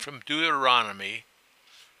proclamation from Deuteronomy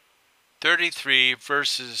 33,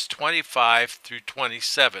 verses 25 through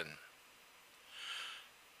 27.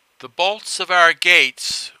 The bolts of our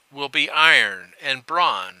gates will be iron and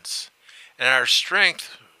bronze, and our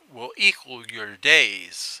strength will equal your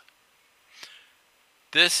days.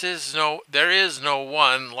 There is no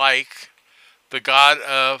one like the God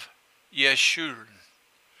of Yeshurun,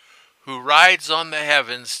 who rides on the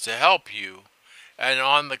heavens to help you, and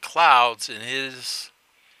on the clouds in his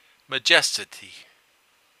majesty.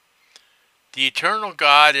 The eternal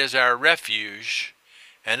God is our refuge,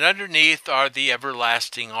 and underneath are the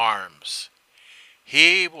everlasting arms.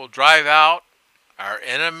 He will drive out our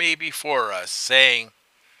enemy before us, saying,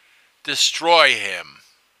 "Destroy him."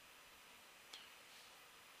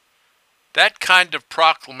 That kind of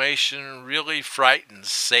proclamation really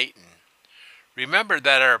frightens Satan. Remember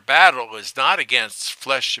that our battle is not against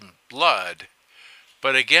flesh and blood,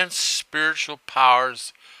 but against spiritual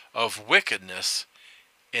powers of wickedness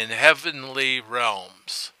in heavenly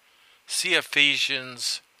realms. See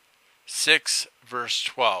Ephesians 6, verse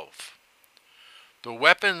 12. The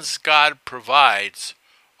weapons God provides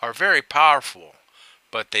are very powerful,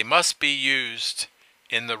 but they must be used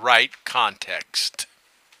in the right context.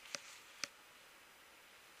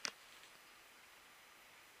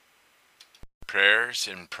 Prayers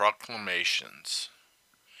and Proclamations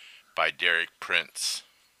by Derek Prince.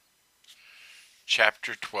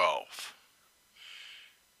 Chapter 12.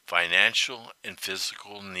 Financial and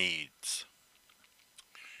Physical Needs.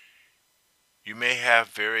 You may have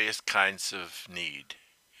various kinds of need,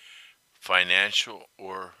 financial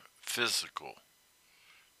or physical,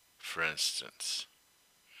 for instance.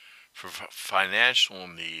 For financial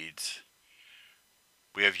needs,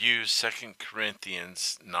 we have used 2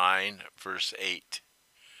 Corinthians 9, verse 8.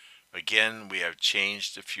 Again, we have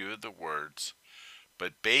changed a few of the words,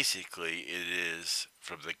 but basically it is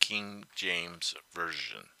from the King James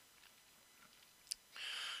Version.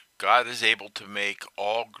 God is able to make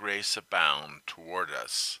all grace abound toward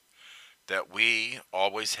us, that we,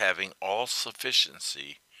 always having all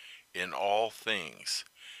sufficiency in all things,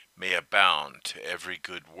 may abound to every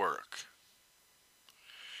good work.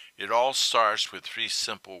 It all starts with 3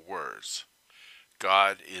 simple words.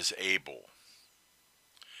 God is able.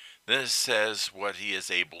 Then it says what he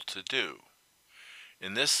is able to do.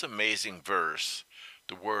 In this amazing verse,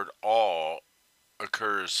 the word all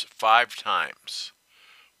occurs 5 times.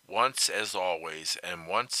 Once as always, and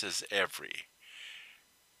once as every.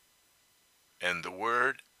 And the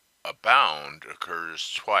word abound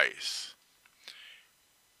occurs twice.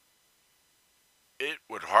 It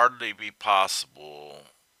would hardly be possible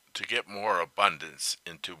to get more abundance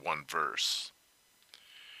into one verse.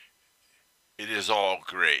 It is all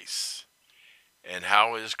grace. And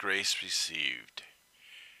how is grace received?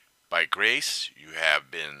 By grace you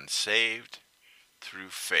have been saved through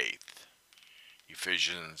faith.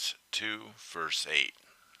 Ephesians 2, verse 8.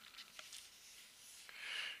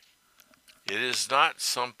 It is not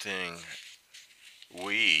something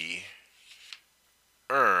we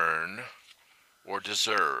earn or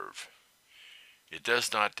deserve. It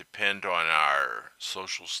does not depend on our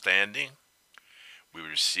social standing. We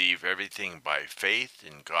receive everything by faith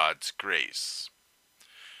in God's grace.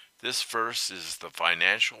 This verse is the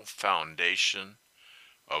financial foundation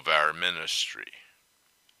of our ministry.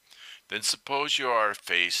 Then suppose you are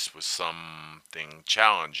faced with something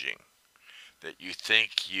challenging that you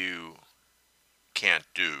think you can't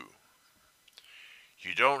do.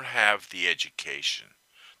 You don't have the education,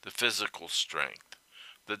 the physical strength,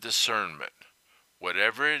 the discernment,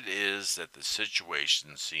 whatever it is that the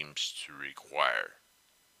situation seems to require.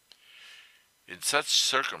 In such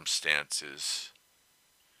circumstances,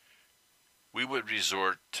 we would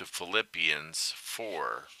resort to Philippians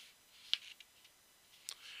 4,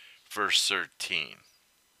 verse 13.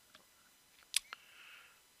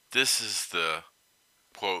 This is the,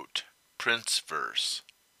 quote, Prince verse,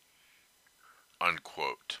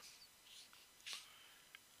 unquote.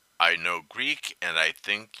 I know Greek, and I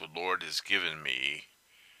think the Lord has given me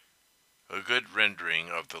a good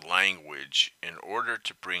rendering of the language in order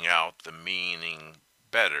to bring out the meaning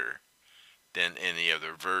better than any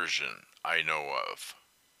other version I know of.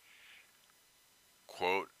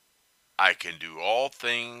 Quote, I can do all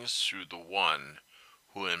things through the one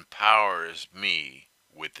who empowers me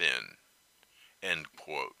within. End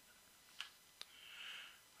quote.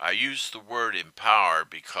 I use the word empower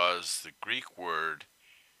because the Greek word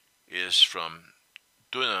is from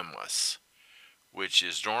dunamis, which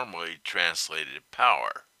is normally translated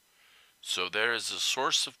power. So there is a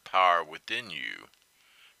source of power within you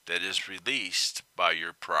that is released by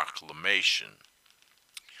your proclamation.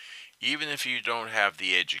 Even if you don't have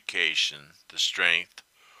the education, the strength,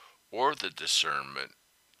 or the discernment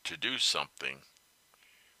to do something,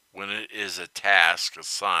 when it is a task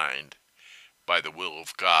assigned by the will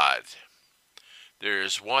of God, there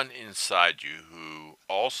is one inside you who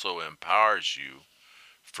also empowers you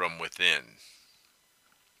from within.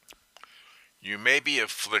 You may be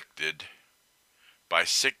afflicted by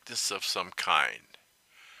sickness of some kind.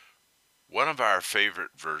 One of our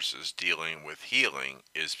favorite verses dealing with healing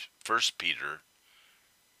is 1 Peter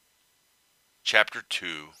chapter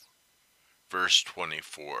 2, verse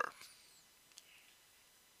 24.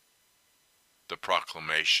 The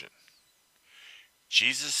proclamation.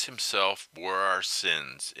 Jesus himself bore our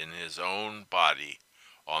sins in his own body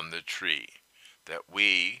on the tree, that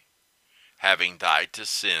we, having died to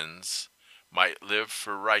sins, might live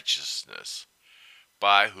for righteousness,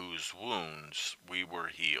 by whose wounds we were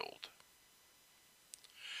healed.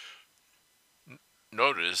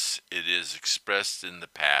 Notice it is expressed in the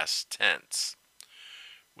past tense.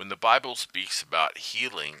 When the Bible speaks about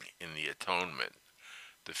healing in the atonement,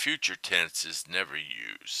 the future tense is never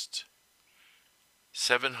used.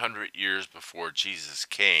 700 years before Jesus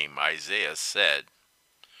came, Isaiah said,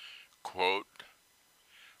 quote,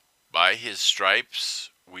 by his stripes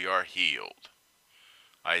we are healed.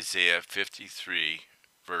 Isaiah 53,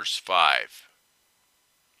 verse 5.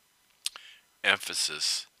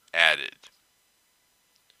 Emphasis added.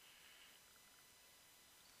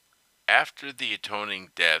 After the atoning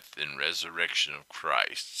death and resurrection of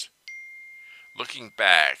Christ, looking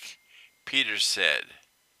back, Peter said,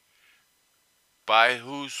 by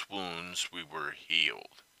whose wounds we were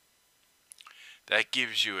healed. That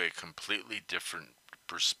gives you a completely different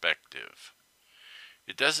perspective.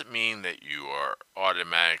 It doesn't mean that you are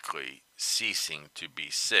automatically ceasing to be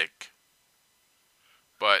sick,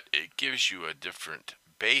 but it gives you a different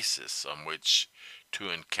basis on which to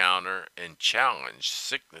encounter and challenge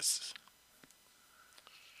sicknesses.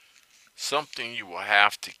 Something you will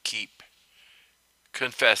have to keep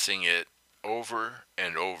confessing it over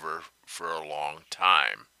and over for a long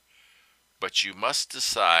time, but you must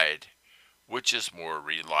decide which is more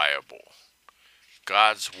reliable,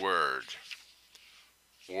 God's Word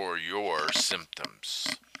or your symptoms.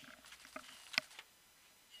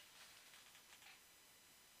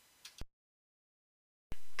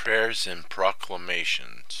 Prayers and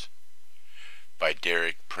Proclamations by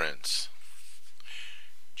Derek Prince.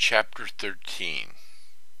 Chapter 13.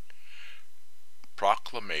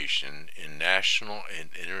 Proclamation in National and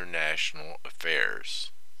International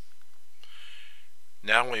Affairs.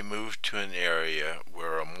 Now we move to an area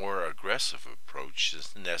where a more aggressive approach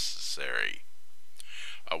is necessary.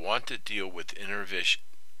 I want to deal with intervention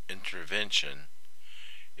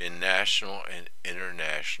in national and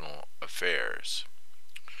international affairs.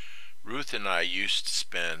 Ruth and I used to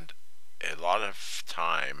spend a lot of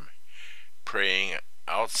time praying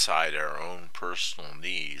outside our own personal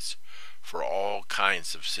needs for all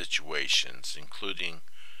kinds of situations, including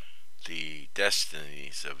the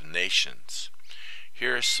destinies of nations.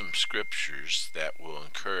 Here are some scriptures that will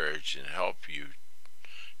encourage and help you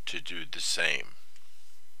to do the same.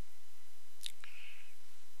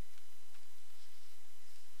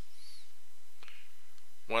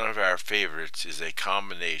 One of our favorites is a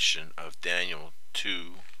combination of Daniel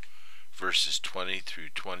 2 verses 20 through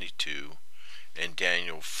 22 and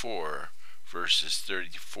Daniel 4 verses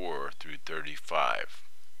 34 through 35.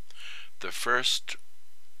 The first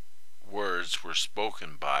words were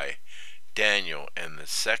spoken by Daniel and the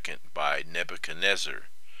second by Nebuchadnezzar,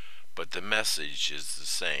 but the message is the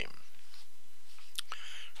same.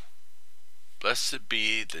 Blessed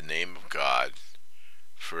be the name of God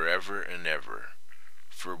forever and ever,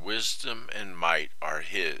 for wisdom and might are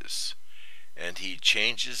his, and he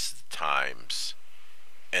changes the times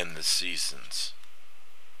and the seasons.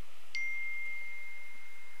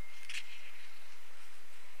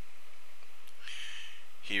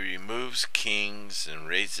 He removes kings and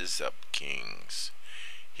raises up kings.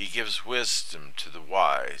 He gives wisdom to the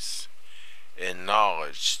wise, and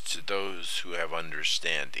knowledge to those who have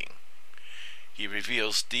understanding. He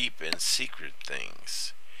reveals deep and secret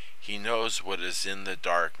things. He knows what is in the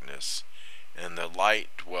darkness, and the light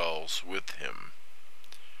dwells with him.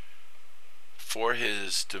 For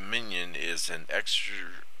his dominion is an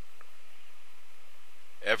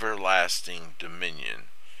everlasting dominion,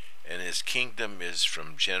 and his kingdom is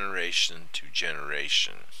from generation to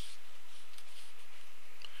generation.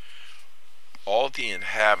 All the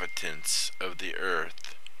inhabitants of the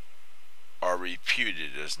earth are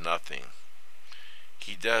reputed as nothing.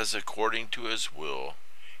 He does according to his will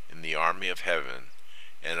in the army of heaven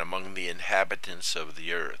and among the inhabitants of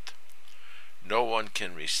the earth. No one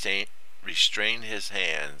can restrain his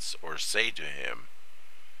hands or say to him,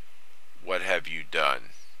 "What have you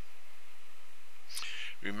done?"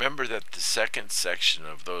 Remember that the second section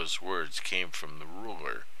of those words came from the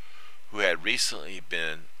ruler, who had recently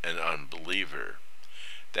been an unbeliever.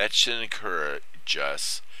 That should encourage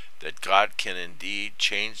us that God can indeed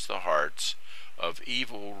change the hearts of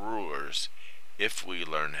evil rulers if we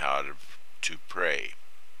learn how to pray.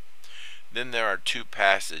 Then there are two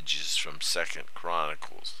passages from 2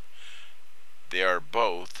 Chronicles. They are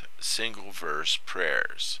both single verse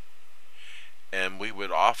prayers, and we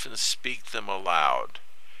would often speak them aloud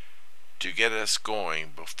to get us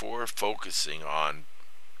going before focusing on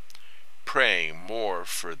praying more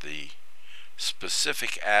for the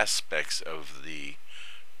specific aspects of the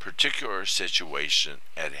particular situation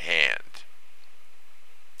at hand.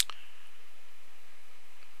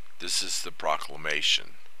 This is the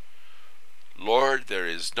proclamation. Lord, there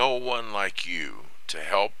is no one like you to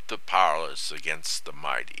help the powerless against the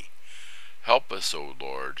mighty. Help us, O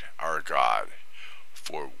Lord, our God,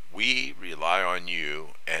 for we rely on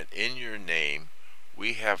you, and in your name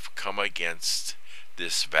we have come against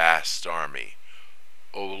this vast army.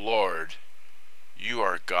 O Lord, you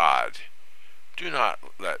are God. Do not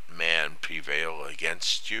let man prevail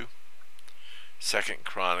against you. 2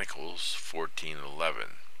 Chronicles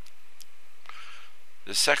 14:11.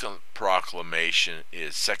 The second proclamation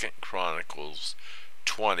is 2 Chronicles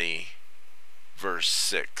 20, verse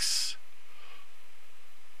 6.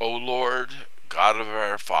 O Lord, God of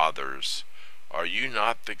our fathers, are you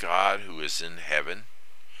not the God who is in heaven?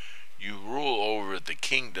 You rule over the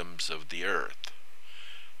kingdoms of the earth.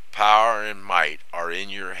 Power and might are in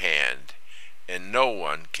your hand, and no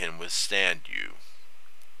one can withstand you.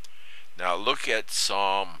 Now look at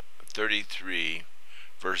Psalm 33,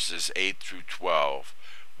 verses 8 through 12,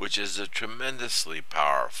 which is a tremendously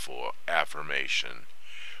powerful affirmation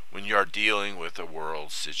when you are dealing with a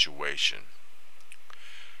world situation.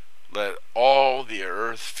 Let all the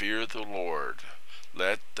earth fear the Lord.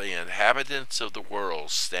 Let the inhabitants of the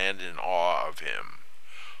world stand in awe of him.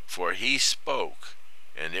 For he spoke,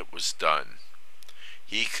 and it was done.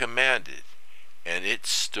 He commanded, and it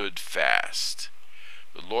stood fast.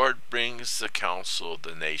 The Lord brings the counsel of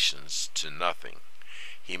the nations to nothing.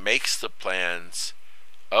 He makes the plans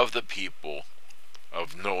of the people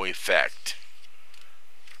of no effect.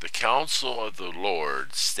 The counsel of the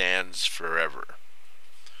Lord stands forever,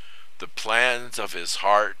 the plans of his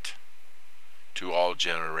heart to all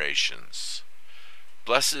generations.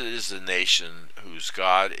 Blessed is the nation whose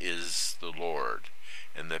God is the Lord,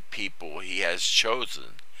 and the people he has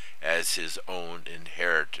chosen as his own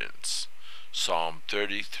inheritance. Psalm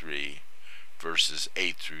 33, verses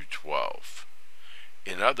 8 through 12.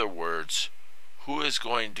 In other words, who is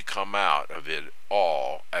going to come out of it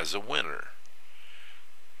all as a winner?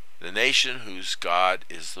 The nation whose God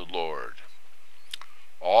is the Lord.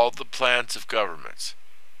 All the plans of governments,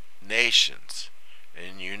 nations,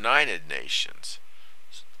 and United Nations,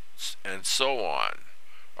 and so on,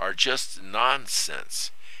 are just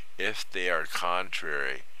nonsense if they are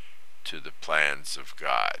contrary to the plans of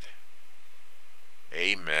God.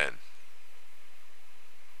 Amen.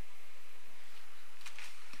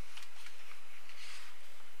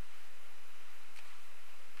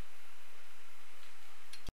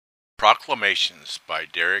 Proclamations by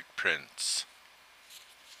Derek Prince.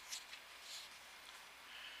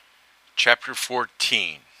 Chapter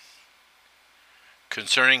 14.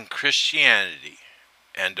 Concerning Christianity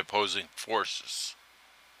and opposing forces.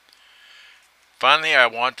 Finally, I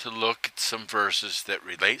want to look at some verses that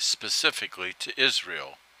relate specifically to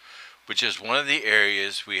Israel, which is one of the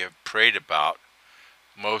areas we have prayed about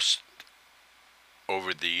most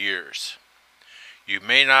over the years. You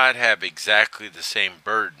may not have exactly the same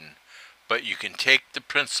burden, but you can take the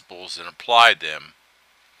principles and apply them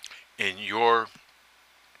in your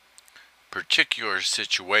particular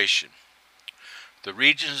situation. The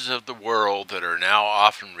regions of the world that are now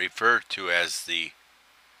often referred to as the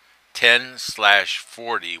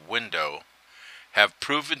 10/40 window have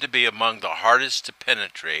proven to be among the hardest to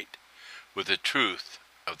penetrate with the truth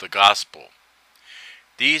of the gospel.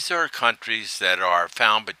 These are countries that are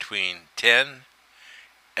found between 10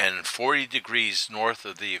 and 40 degrees north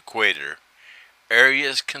of the equator,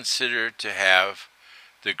 areas considered to have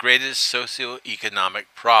the greatest socioeconomic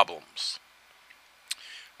problems.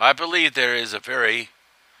 I believe there is a very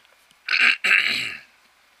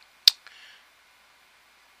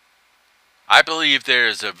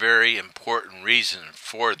important reason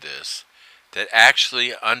for this that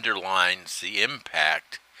actually underlines the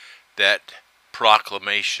impact that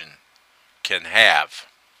proclamation can have.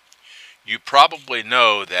 You probably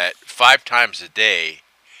know that 5 times a day,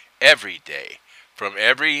 every day, from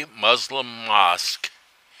every Muslim mosque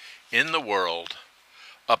in the world,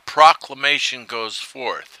 a proclamation goes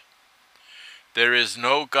forth. There is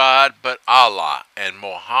no God but Allah, and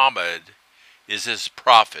Muhammad is his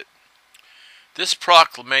prophet. This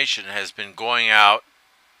proclamation has been going out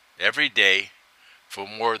every day for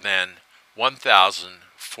more than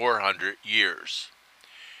 1,400 years.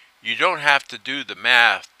 You don't have to do the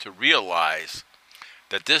math to realize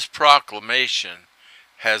that this proclamation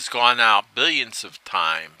has gone out billions of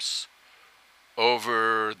times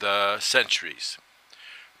over the centuries.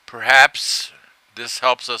 Perhaps this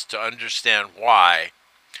helps us to understand why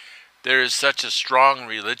there is such a strong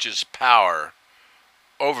religious power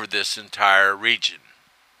over this entire region.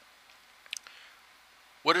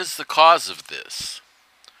 What is the cause of this?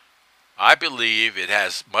 I believe it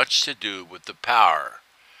has much to do with the power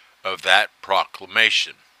of that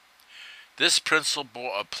proclamation. This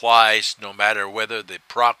principle applies no matter whether the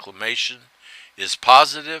proclamation is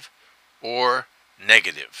positive or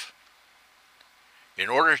negative. In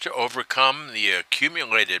order to overcome the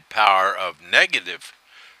accumulated power of negative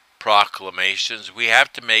proclamations, we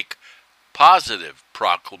have to make positive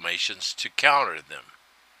proclamations to counter them.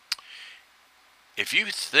 If you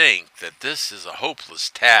think that this is a hopeless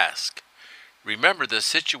task, remember the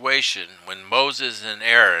situation when Moses and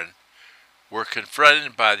Aaron were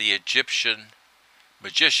confronted by the Egyptian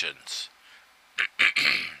magicians.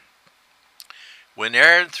 When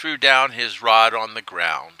Aaron threw down his rod on the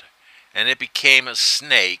ground and it became a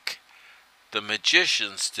snake, the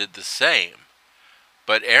magicians did the same.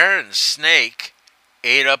 But Aaron's snake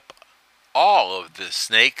ate up all of the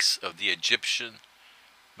snakes of the Egyptian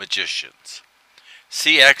magicians.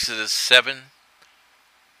 See Exodus 7,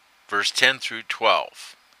 verse 10 through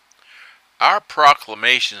 12. Our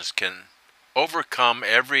proclamations can overcome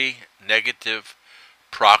every negative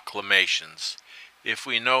proclamations if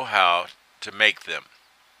we know how to make them.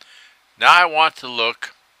 Now I want to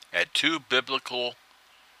look at 2 biblical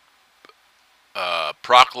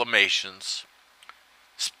proclamations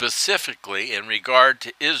specifically in regard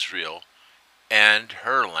to Israel and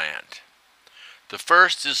her land. The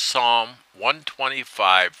first is Psalm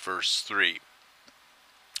 125, verse 3.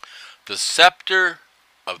 The scepter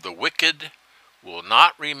of the wicked will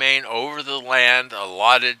not remain over the land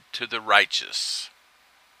allotted to the righteous.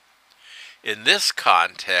 In this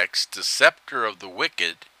context, the scepter of the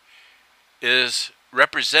wicked is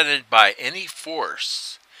represented by any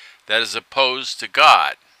force that is opposed to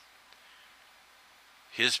God,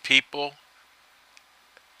 His people,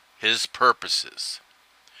 His purposes.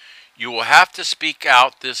 You will have to speak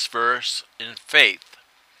out this verse in faith,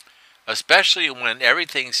 especially when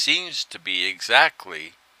everything seems to be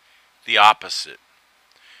exactly the opposite.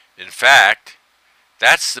 In fact,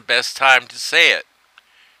 that's the best time to say it.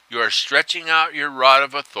 You are stretching out your rod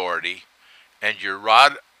of authority, and your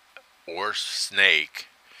rod or snake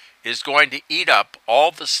is going to eat up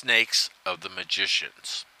all the snakes of the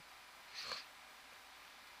magicians.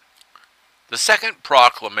 The second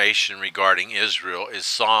proclamation regarding Israel is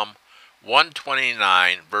Psalm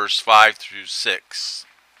 129, verse 5 through 6.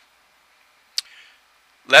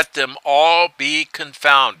 Let them all be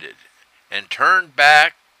confounded, and turn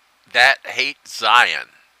back that hate Zion.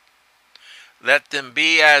 Let them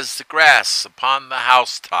be as the grass upon the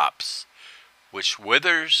housetops, which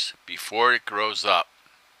withers before it grows up.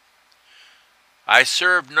 I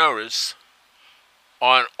serve notice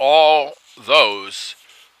on all those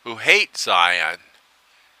who hate Zion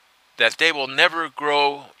that they will never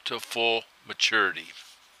grow to full maturity.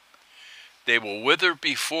 They will wither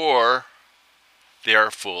before they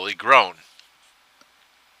are fully grown.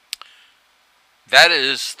 That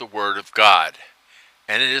is the word of God,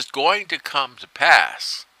 and it is going to come to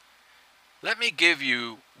pass. Let me give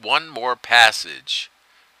you one more passage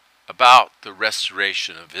about the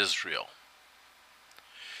restoration of Israel.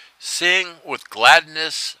 Sing with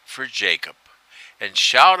gladness for Jacob, and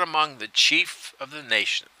shout among the chief of the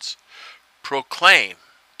nations. Proclaim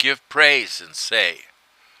Give praise and say,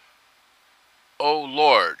 O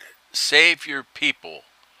Lord, save your people,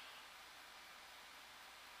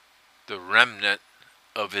 the remnant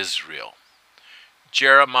of Israel.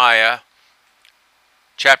 Jeremiah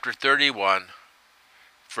chapter 31,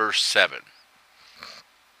 verse 7.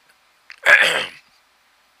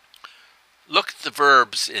 Look at the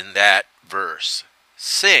verbs in that verse.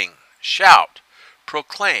 Sing, shout,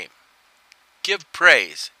 proclaim, give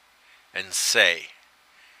praise, and say.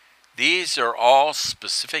 These are all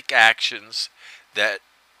specific actions that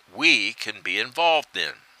we can be involved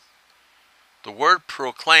in. The word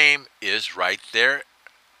proclaim is right there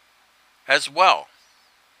as well.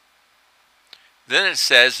 Then it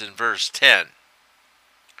says in verse 10,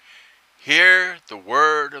 Hear the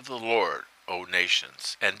word of the Lord, O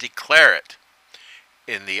nations, and declare it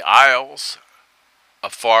in the isles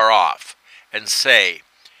afar off, and say,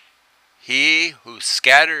 He who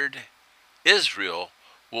scattered Israel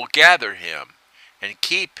will gather him and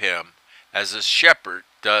keep him as a shepherd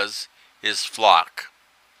does his flock.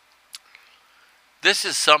 This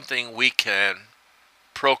is something we can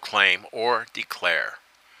proclaim or declare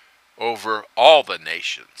over all the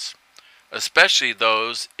nations, especially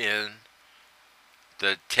those in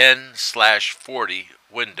the 10/40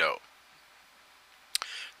 window.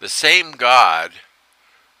 The same God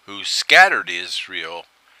who scattered Israel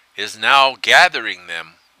is now gathering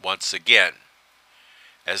them once again.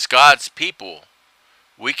 As God's people,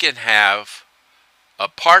 we can have a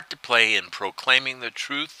part to play in proclaiming the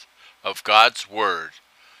truth of God's word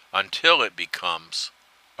until it becomes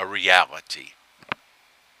a reality.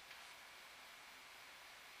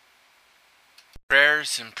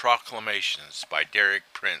 Prayers and Proclamations by Derek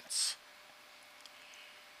Prince.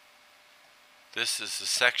 This is the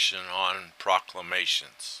section on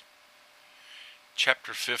proclamations.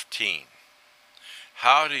 Chapter 15.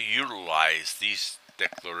 How to utilize these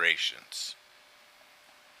declarations.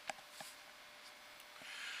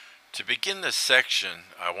 To begin this section,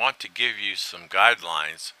 I want to give you some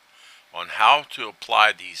guidelines on how to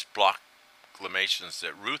apply these proclamations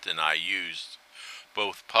that Ruth and I used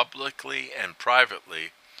both publicly and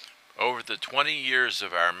privately over the 20 years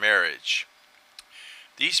of our marriage.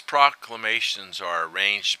 These proclamations are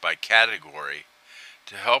arranged by category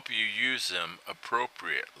to help you use them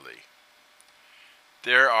appropriately.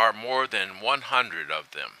 There are more than 100 of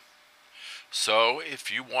them, so if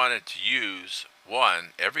you wanted to use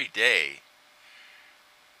one every day,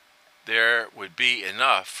 there would be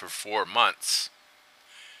enough for 4 months.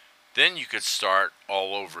 Then you could start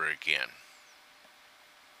all over again.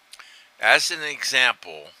 As an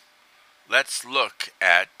example, let's look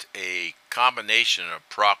at a combination of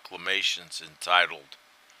proclamations entitled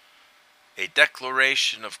A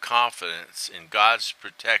Declaration of Confidence in God's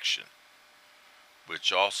Protection,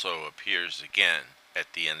 which also appears again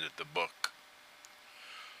at the end of the book.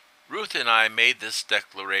 Ruth and I made this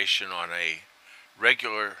declaration on a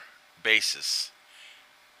regular basis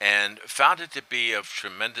and found it to be of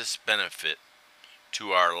tremendous benefit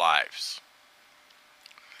to our lives.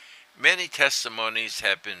 Many testimonies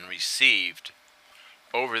have been received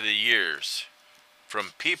over the years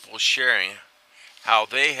from people sharing how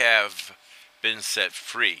they have been set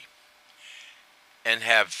free and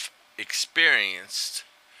have experienced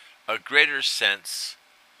a greater sense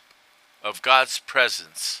of God's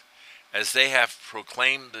presence as they have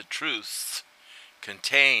proclaimed the truths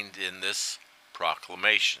contained in this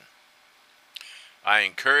proclamation. I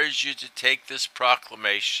encourage you to take this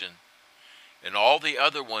proclamation and all the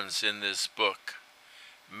other ones in this book,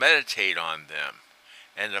 meditate on them,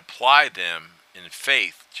 and apply them in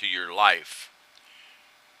faith to your life.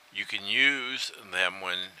 You can use them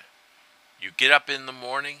when you get up in the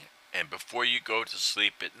morning and before you go to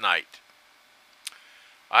sleep at night.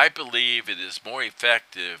 I believe it is more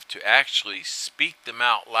effective to actually speak them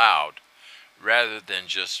out loud rather than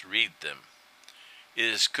just read them. It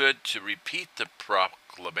is good to repeat the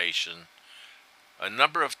proclamation a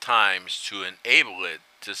number of times to enable it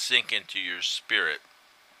to sink into your spirit.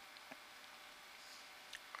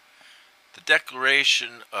 The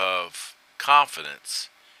declaration of confidence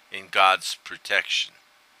in God's protection.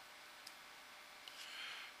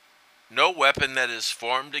 No weapon that is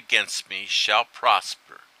formed against me shall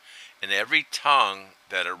prosper, and every tongue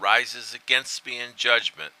that arises against me in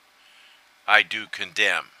judgment I do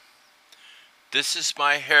condemn. This is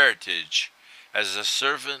my heritage as a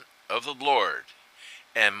servant of the Lord,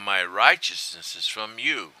 and my righteousness is from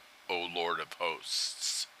you, O Lord of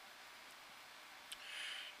hosts.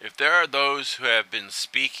 If there are those who have been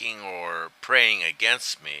speaking or praying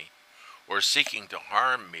against me, or seeking to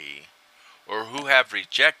harm me, or who have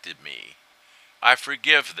rejected me, I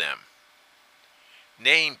forgive them.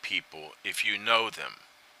 Name people if you know them.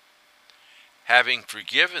 Having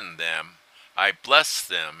forgiven them, I bless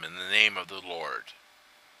them in the name of the Lord.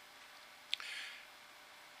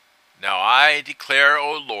 Now I declare,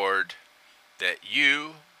 O Lord, that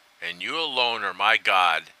you and you alone are my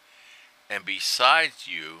God, and besides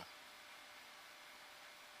you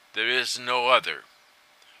there is no other,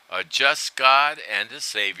 a just God and a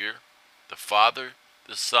Savior, the Father,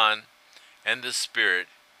 the Son, and the Spirit,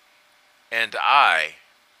 and I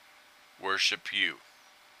worship you.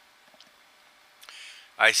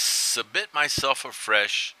 I submit myself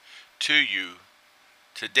afresh to you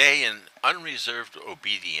today in unreserved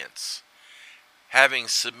obedience. Having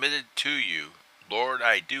submitted to you, Lord,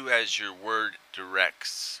 I do as your word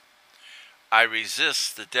directs. I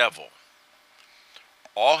resist the devil,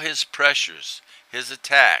 all his pressures, his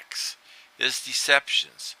attacks, his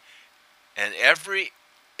deceptions, and every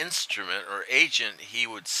instrument or agent he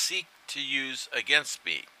would seek to use against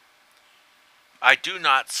me. I do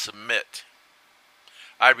not submit.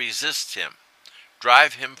 I resist him,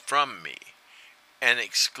 drive him from me, and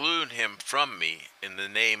exclude him from me in the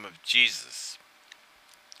name of Jesus.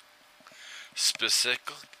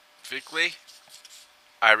 Specifically,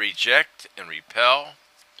 I reject and repel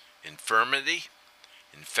infirmity,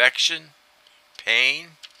 infection,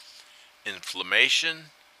 pain,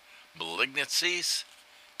 inflammation, malignancies,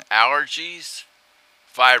 allergies,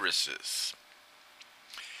 viruses,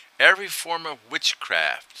 every form of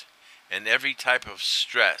witchcraft, and every type of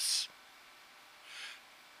stress.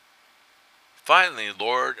 Finally,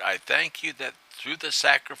 Lord, I thank you that through the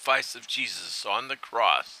sacrifice of Jesus on the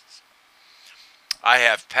cross, I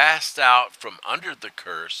have passed out from under the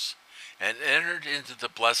curse and entered into the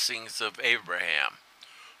blessings of Abraham,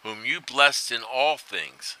 whom you blessed in all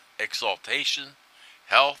things, exaltation,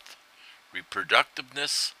 health,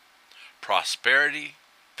 reproductiveness, prosperity,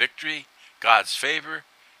 victory, God's favor,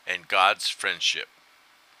 and God's friendship.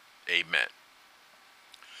 Amen.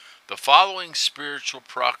 The following spiritual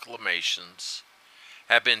proclamations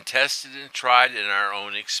have been tested and tried in our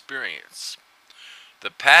own experience.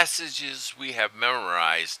 The passages we have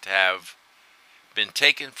memorized have been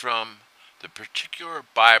taken from the particular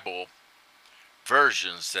Bible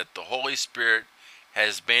versions that the Holy Spirit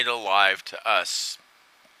has made alive to us.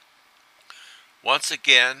 Once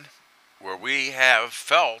again, where we have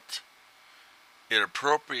felt it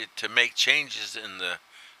appropriate to make changes in the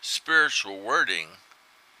spiritual wording,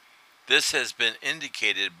 this has been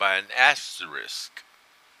indicated by an asterisk.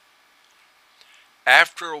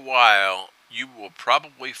 After a while, you will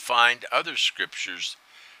probably find other scriptures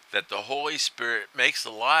that the Holy Spirit makes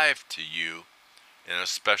alive to you in a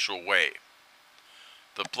special way.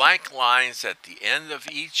 The blank lines at the end of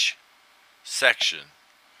each section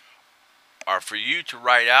are for you to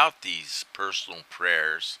write out these personal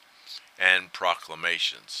prayers and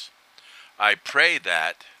proclamations. I pray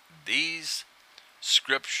that these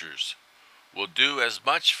scriptures will do as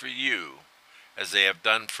much for you as they have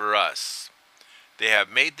done for us. They have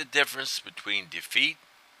made the difference between defeat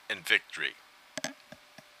and victory.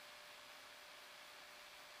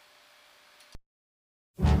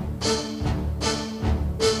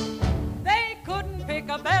 They couldn't pick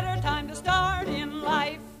a better time to start in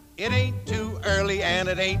life. It ain't too early and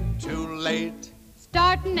it ain't too late.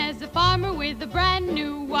 Starting as a farmer with a brand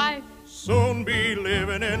new wife. Soon be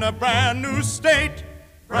living in a brand new state.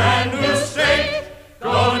 Brand new state,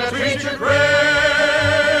 gonna treat you great.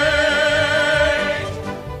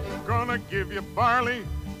 Gonna give you barley,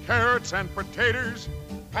 carrots and potatoes,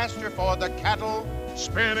 Pasture for the cattle,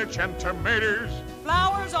 spinach and tomatoes.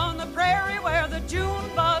 Flowers on the prairie where the June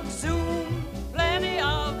bugs zoom. Plenty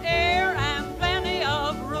of air and plenty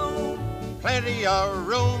of room. plenty of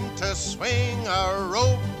room to swing a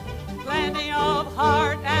rope. Plenty of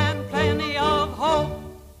heart and plenty of hope.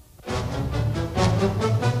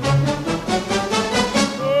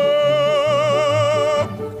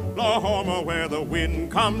 Oklahoma, where the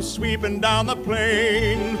wind comes sweeping down the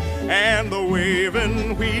plain, and the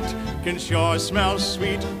waving wheat can sure smell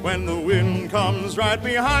sweet when the wind comes right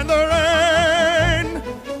behind the rain.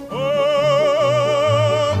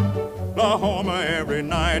 Oklahoma, every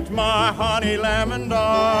night my honey lamb and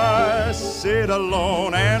I sit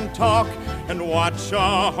alone and talk and watch a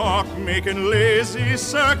hawk making lazy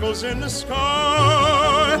circles in the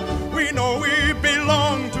sky. We know we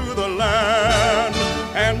belong to the land,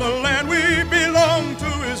 and the land we belong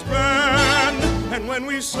to is grand. And when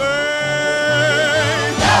we say,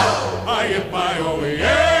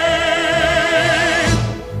 I-I-O-E-A,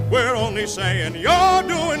 we're only saying you're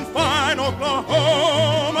doing fine,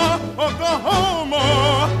 Oklahoma,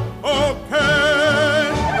 Oklahoma, okay.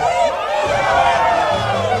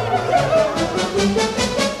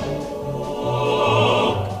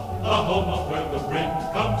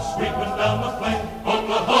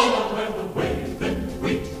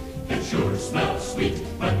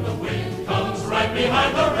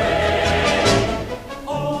 behind the rain.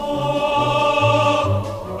 Oh,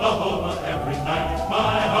 the home of every night,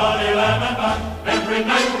 my honey lamb and I. Every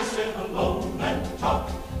night we sit alone and talk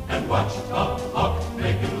and watch the hawk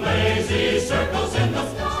making lazy circles in the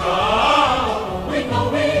sky. We know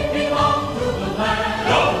we belong to the land.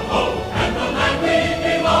 Yo-ho, and the land we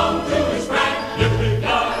belong to is grand.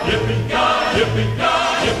 Yippee-ki, yippee-ki, yippee-ki,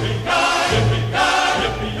 yippee-ki, yippee-ki,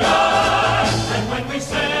 yippee-ki. And when we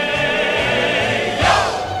say, yo,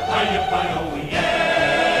 hi-yi-fi-oh,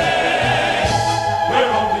 yeah,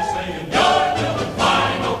 we're only saying, you're doing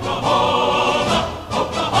fine, Oklahoma,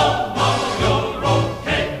 Oklahoma, you're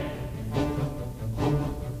okay.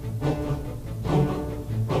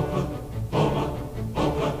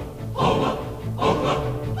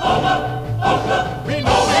 We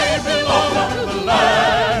know we belong to the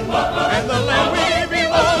land, and the land we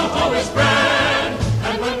belong to is grand.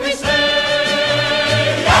 And when we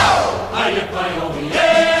say, yo, hi-yi-fi-oh,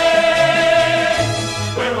 yeah,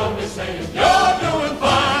 we're only saying, you're doing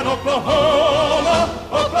fine, Oklahoma,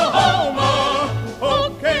 Oklahoma,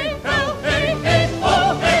 O-K-L-A-H-O-M-A,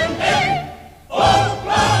 Oklahoma.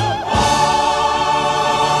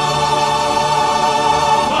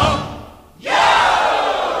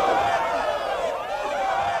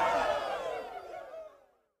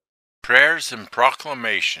 Prayers and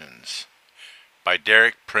Proclamations by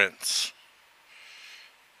Derek Prince.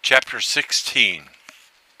 Chapter 16.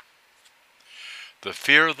 The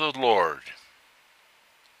Fear of the Lord.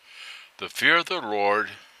 The fear of the Lord,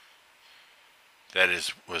 that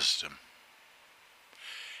is wisdom.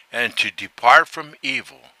 And to depart from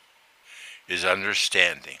evil is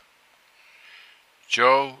understanding.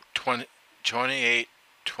 Job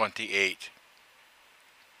 28:28.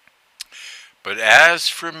 But as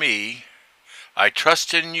for me, I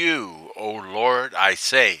trust in you, O Lord. I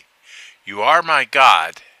say, you are my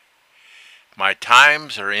God. My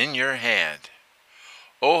times are in your hand.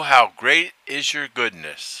 Oh, how great is your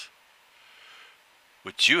goodness,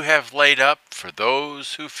 which you have laid up for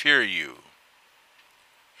those who fear you,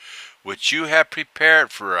 which you have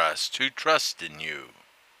prepared for us to trust in you.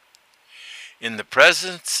 In the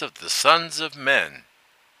presence of the sons of men,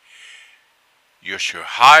 you shall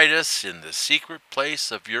hide us in the secret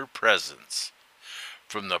place of your presence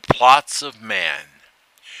from the plots of man.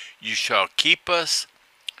 You shall keep us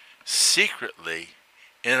secretly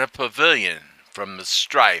in a pavilion from the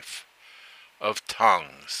strife of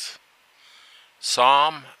tongues.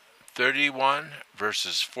 Psalm 31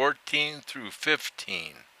 verses 14 through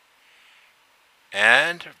 15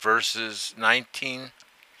 and verses 19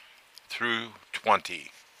 through 20.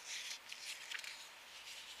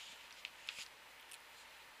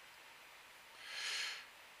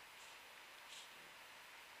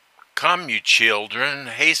 Come, you children,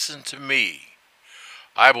 hasten to me.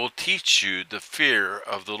 I will teach you the fear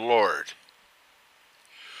of the Lord.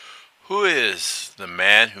 Who is the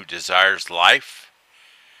man who desires life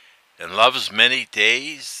and loves many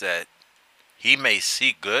days that he may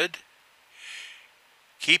see good?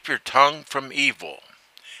 Keep your tongue from evil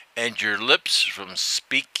and your lips from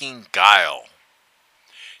speaking guile.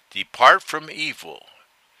 Depart from evil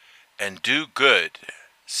and do good.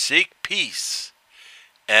 Seek peace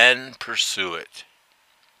and pursue it.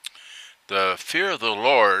 The fear of the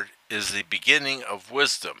Lord is the beginning of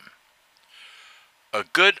wisdom. A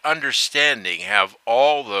good understanding have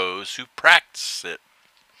all those who practice it.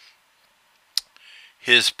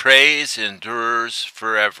 His praise endures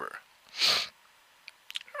forever.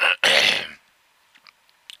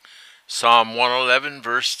 Psalm 111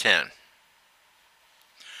 verse 10.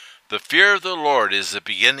 The fear of the Lord is the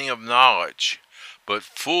beginning of knowledge, but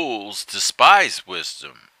fools despise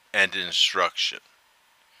wisdom and instruction.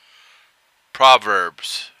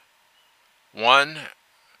 Proverbs 1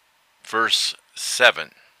 verse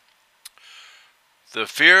 7. The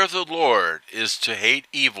fear of the Lord is to hate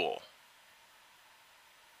evil.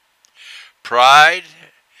 Pride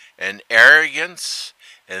and arrogance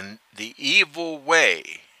and the evil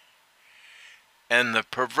way and the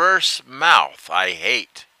perverse mouth I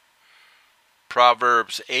hate.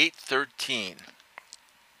 Proverbs 8:13.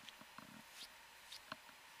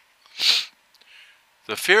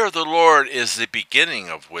 The fear of the Lord is the beginning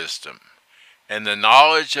of wisdom, and the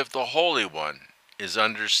knowledge of the Holy One is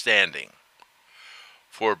understanding.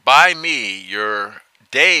 For by me your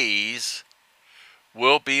days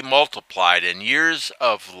will be multiplied, and years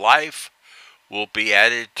of life will be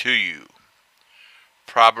added to you.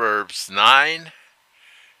 Proverbs 9,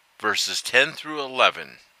 verses 10 through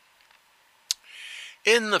 11.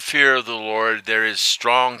 In the fear of the Lord there is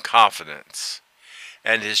strong confidence,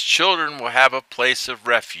 and his children will have a place of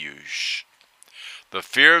refuge. The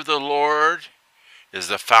fear of the Lord is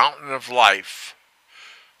the fountain of life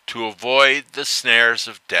to avoid the snares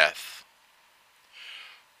of death.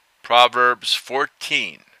 Proverbs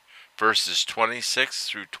 14, verses 26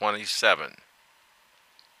 through 27.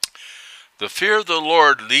 The fear of the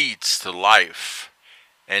Lord leads to life,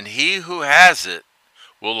 and he who has it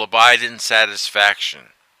will abide in satisfaction.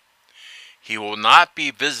 He will not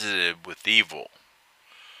be visited with evil.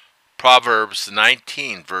 Proverbs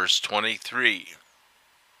 19, verse 23.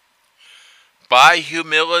 By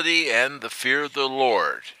humility and the fear of the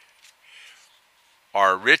Lord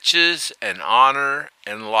are riches and honor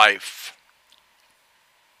and life.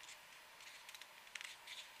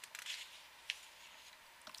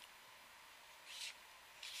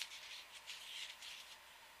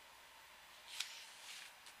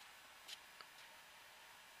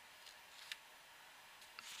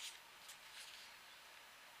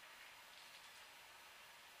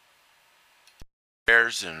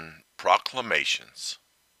 Prayers and Proclamations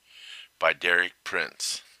by Derek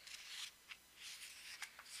Prince.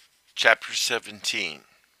 Chapter 17.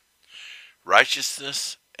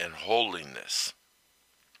 Righteousness and Holiness.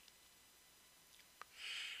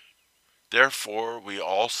 Therefore we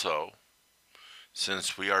also,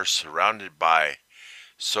 since we are surrounded by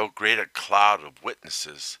so great a cloud of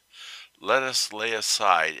witnesses, let us lay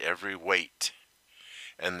aside every weight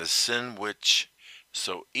and the sin which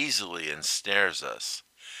so easily ensnares us,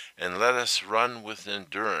 and let us run with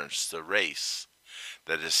endurance the race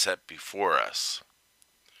that is set before us,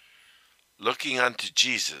 looking unto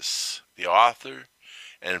Jesus, the author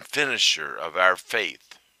and finisher of our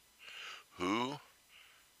faith, who,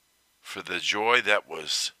 for the joy that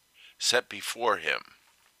was set before him,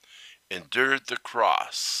 endured the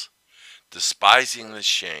cross, despising the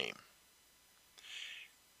shame,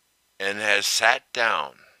 and has sat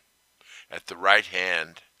down at the right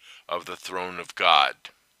hand of the throne of God.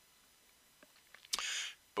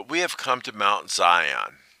 But we have come to Mount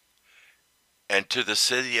Zion, and to the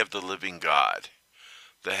city of the living God,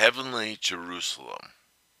 the heavenly Jerusalem,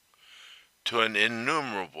 to an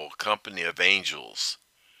innumerable company of angels,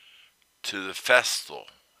 to the festal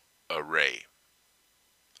array,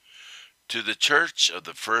 to the church of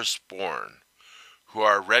the firstborn who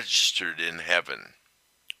are registered in heaven,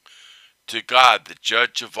 to God the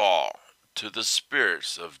judge of all, to the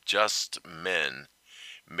spirits of just men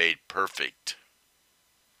made perfect,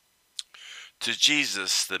 to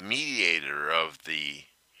Jesus the mediator of the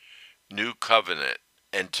new covenant,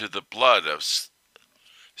 and to the blood of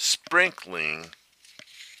sprinkling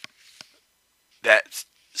that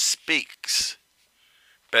speaks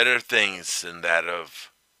better things than that of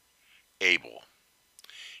Abel.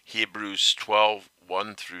 Hebrews 12,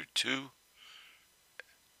 1 through 2,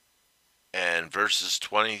 and verses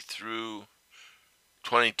 22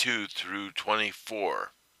 through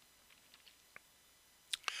 24.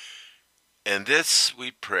 And this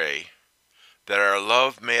we pray, that our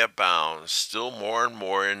love may abound still more and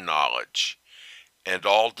more in knowledge and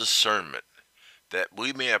all discernment, that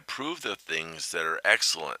we may approve the things that are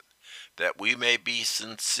excellent, that we may be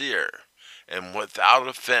sincere and without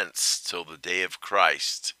offense till the day of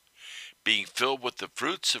Christ, being filled with the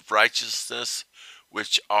fruits of righteousness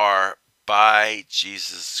which are by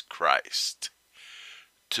Jesus Christ,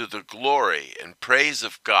 to the glory and praise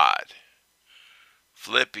of God.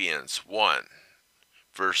 Philippians 1,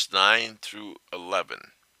 verse 9 through 11.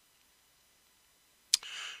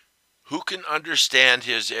 Who can understand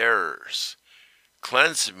his errors?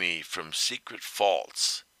 Cleanse me from secret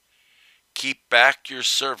faults. Keep back your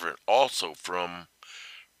servant also from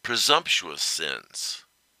presumptuous sins.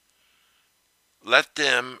 Let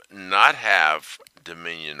them not have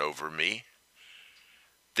dominion over me.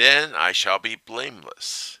 Then I shall be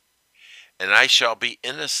blameless, and I shall be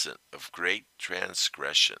innocent of great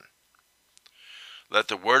transgression. Let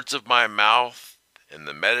the words of my mouth and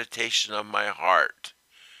the meditation of my heart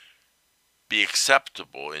be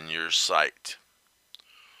acceptable in your sight,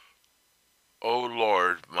 O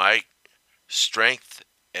Lord, my strength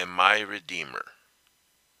and my Redeemer.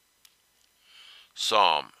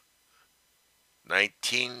 Psalm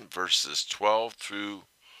 19, verses 12 through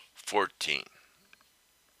 14.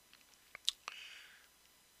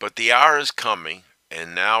 But the hour is coming,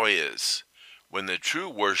 and now is, when the true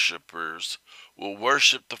worshipers will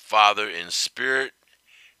worship the Father in spirit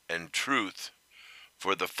and truth,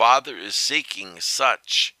 for the Father is seeking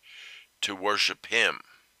such to worship him.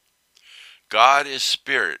 God is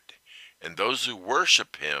spirit, and those who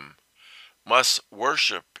worship him must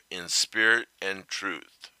worship in spirit and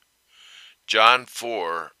truth. John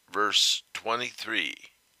 4, verse 23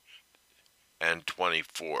 and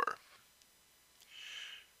 24.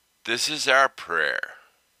 This is our prayer,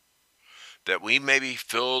 that we may be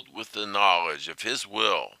filled with the knowledge of his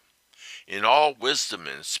will, in all wisdom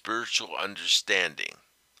and spiritual understanding,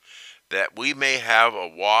 that we may have a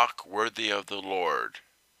walk worthy of the Lord,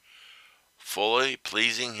 fully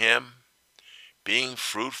pleasing him, being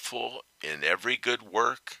fruitful in every good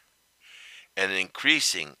work, and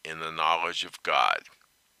increasing in the knowledge of God,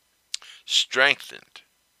 strengthened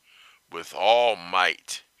with all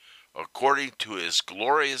might, according to his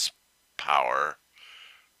glorious power,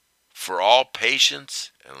 for all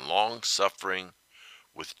patience and long-suffering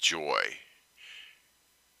with joy,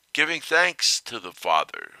 giving thanks to the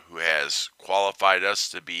Father who has qualified us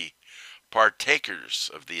to be partakers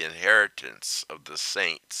of the inheritance of the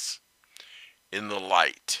saints in the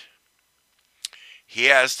light. He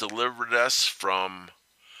has delivered us from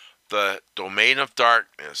the domain of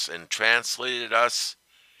darkness and translated us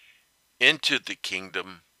into the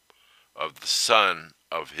kingdom of the Son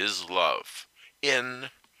of his love, in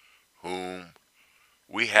whom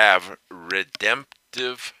we have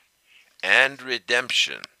redemptive and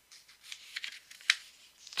redemption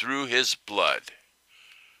through his blood,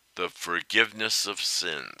 the forgiveness of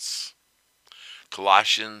sins.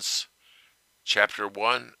 Colossians chapter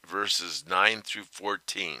 1, verses 9 through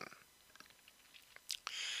 14.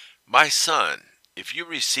 My son, if you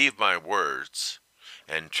receive my words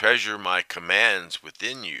and treasure my commands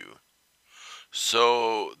within you,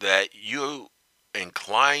 so that you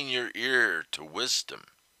incline your ear to wisdom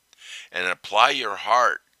and apply your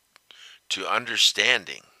heart to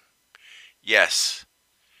understanding. Yes,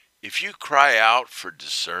 if you cry out for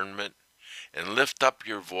discernment and lift up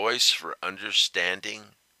your voice for understanding,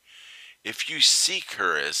 if you seek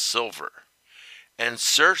her as silver and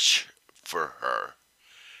search for her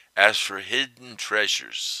as for hidden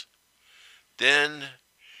treasures, then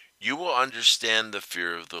you will understand the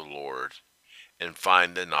fear of the Lord and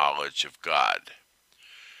find the knowledge of God.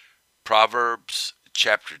 Proverbs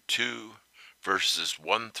chapter 2, verses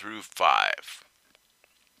 1 through 5.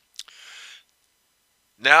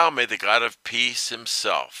 Now may the God of peace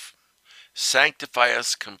himself sanctify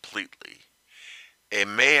us completely,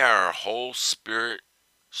 and may our whole spirit,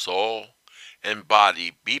 soul, and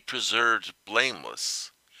body be preserved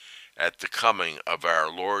blameless at the coming of our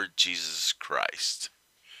Lord Jesus Christ.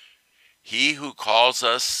 He who calls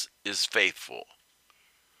us is faithful,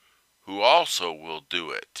 who also will do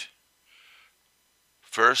it.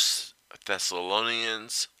 1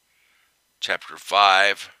 Thessalonians chapter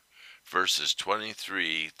 5, verses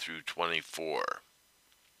 23 through 24.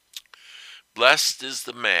 Blessed is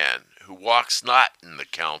the man who walks not in the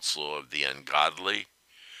counsel of the ungodly,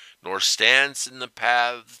 nor stands in the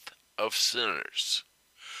path of sinners,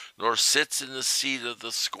 nor sits in the seat of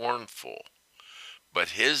the scornful, but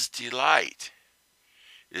his delight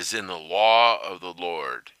is in the law of the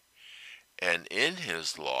Lord, and in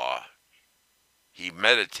his law he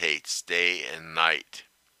meditates day and night.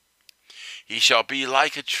 He shall be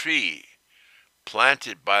like a tree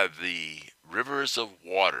planted by the rivers of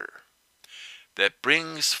water, that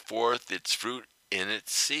brings forth its fruit in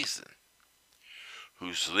its season,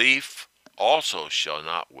 whose leaf also shall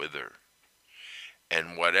not wither,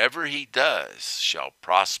 and whatever he does shall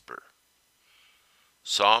prosper.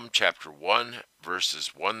 Psalm chapter 1,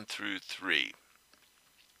 verses 1 through 3.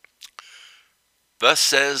 Thus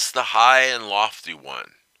says the high and lofty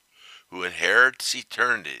one, who inherits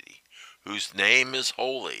eternity, whose name is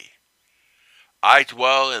holy. I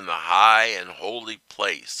dwell in the high and holy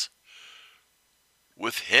place,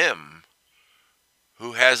 with him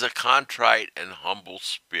who has a contrite and humble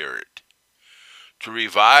spirit, to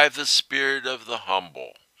revive the spirit of the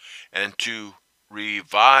humble, and to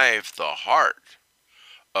revive the heart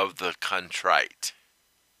of the contrite.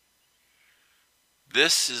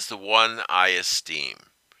 This is the one I esteem,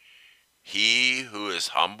 he who is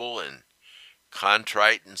humble and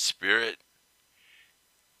contrite in spirit,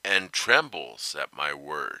 and trembles at my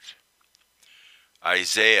word.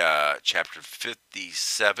 Isaiah chapter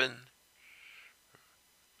 57,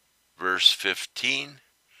 verse 15.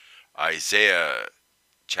 Isaiah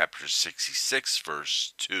chapter 66,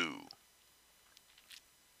 verse 2.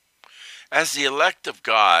 As the elect of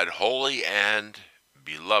God, holy and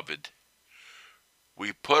beloved,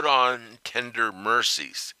 we put on tender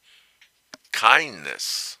mercies,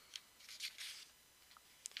 kindness,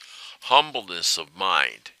 humbleness of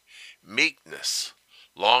mind, meekness,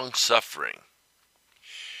 long-suffering,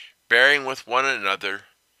 bearing with one another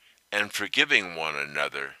and forgiving one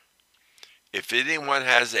another. If anyone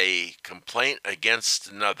has a complaint against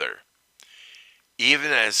another,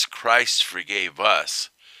 even as Christ forgave us,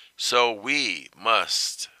 so we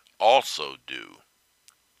must also do.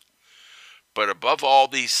 But above all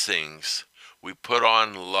these things, we put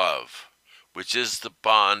on love, which is the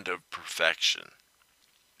bond of perfection.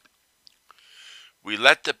 We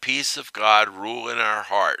let the peace of God rule in our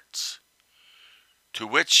hearts, to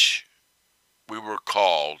which we were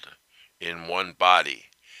called in one body,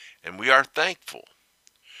 and we are thankful.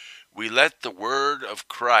 We let the word of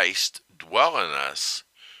Christ dwell in us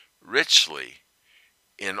richly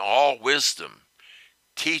in all wisdom,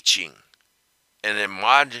 teaching and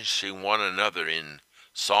admonishing one another in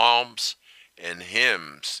psalms and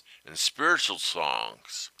hymns and spiritual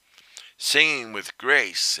songs, singing with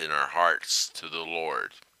grace in our hearts to the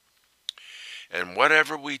Lord. And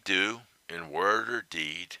whatever we do, in word or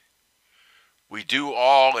deed, we do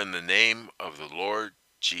all in the name of the Lord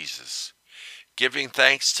Jesus, giving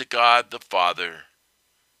thanks to God the Father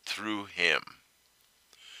through him.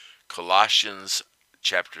 Colossians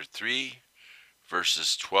chapter 3,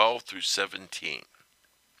 verses 12 through 17.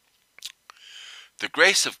 The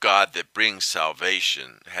grace of God that brings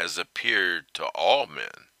salvation has appeared to all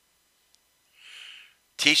men,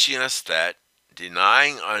 teaching us that,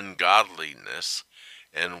 denying ungodliness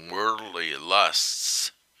and worldly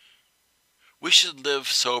lusts, we should live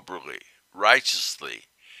soberly, righteously,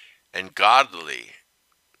 and godly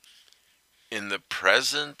in the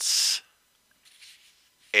present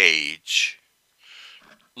age,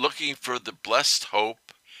 looking for the blessed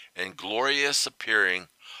hope and glorious appearing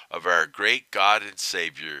of our great God and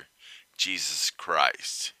Savior, Jesus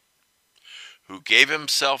Christ, who gave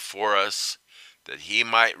himself for us that he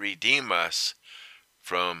might redeem us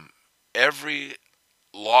from every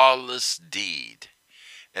lawless deed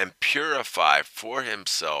and purify for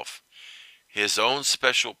himself his own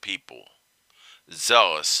special people,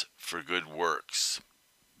 zealous for good works.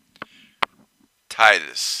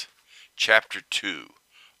 Titus chapter 2,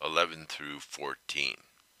 11 through 14.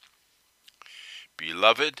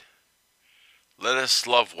 Beloved, let us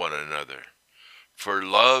love one another, for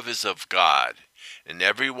love is of God, and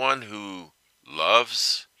everyone who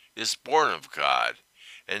loves is born of God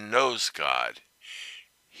and knows God.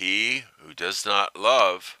 He who does not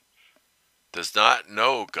love does not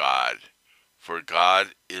know God, for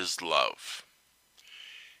God is love.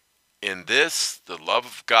 In this the love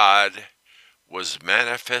of God was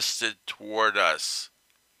manifested toward us,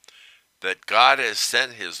 that God has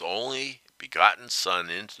sent his only begotten Son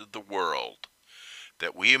into the world,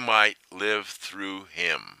 that we might live through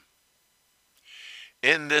him.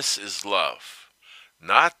 In this is love,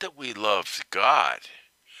 not that we loved God,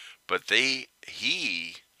 but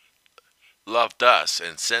he loved us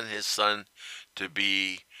and sent his Son to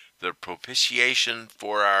be the propitiation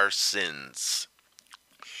for our sins.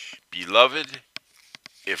 Beloved,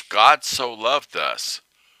 if God so loved us,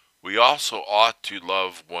 we also ought to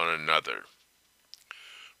love one another.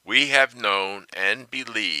 We have known and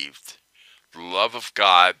believed the love of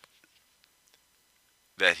God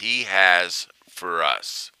that he has for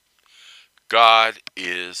us. God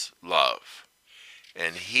is love,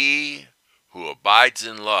 and he who abides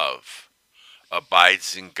in love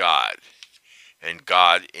abides in God, and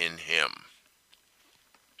God in him.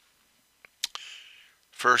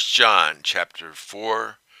 1 John chapter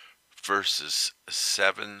 4, verses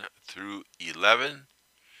 7 through 11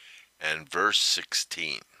 and verse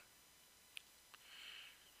 16.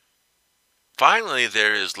 Finally,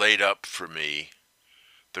 there is laid up for me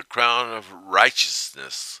the crown of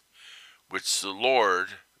righteousness, which the Lord,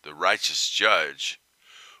 the righteous judge,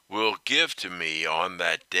 will give to me on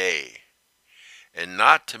that day, and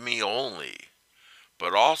not to me only,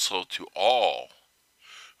 but also to all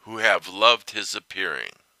who have loved his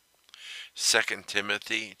appearing. 2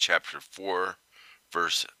 Timothy chapter 4,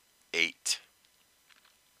 verse 8.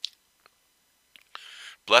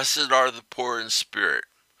 Blessed are the poor in spirit,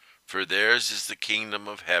 for theirs is the kingdom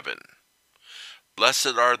of heaven.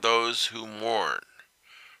 Blessed are those who mourn,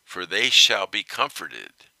 for they shall be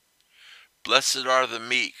comforted. Blessed are the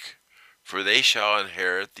meek, for they shall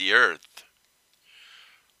inherit the earth.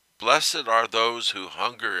 Blessed are those who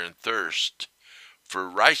hunger and thirst for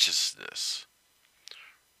righteousness,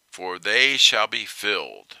 for they shall be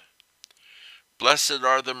filled. Blessed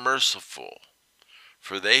are the merciful,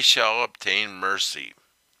 for they shall obtain mercy.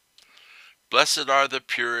 Blessed are the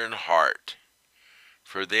pure in heart,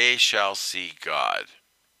 for they shall see God.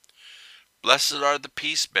 Blessed are the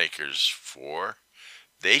peacemakers, for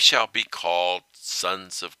they shall be called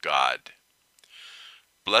sons of God.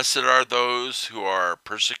 Blessed are those who are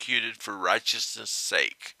persecuted for righteousness'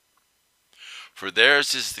 sake, for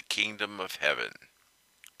theirs is the kingdom of heaven.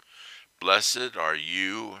 Blessed are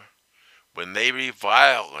you when they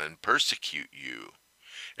revile and persecute you,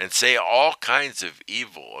 and say all kinds of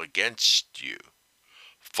evil against you,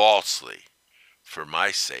 falsely, for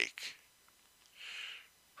my sake.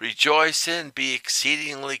 Rejoice and be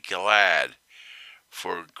exceedingly glad,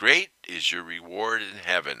 for great is your reward in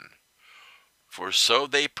heaven. For so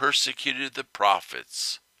they persecuted the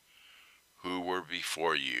prophets who were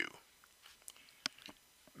before you.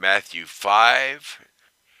 Matthew 5,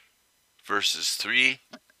 verses 3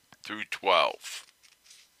 through 12.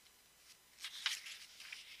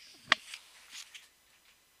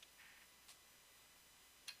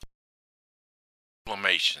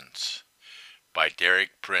 Proclamations by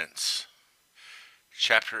Derek Prince.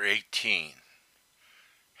 Chapter 18,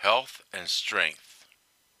 Health and Strength.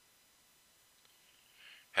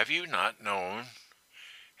 Have you not known?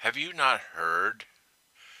 Have you not heard?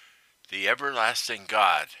 The everlasting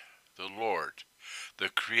God, the Lord, the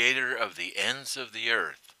Creator of the ends of the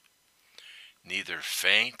earth, neither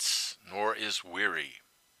faints nor is weary.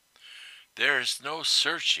 There is no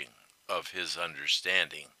searching of his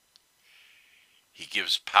understanding. He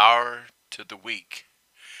gives power to the weak,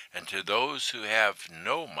 and to those who have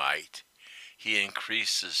no might, he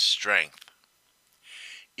increases strength.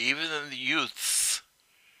 Even the youths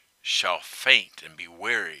shall faint and be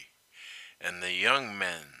weary, and the young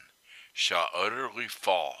men shall utterly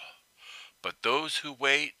fall. But those who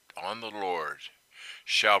wait on the Lord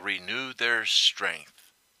shall renew their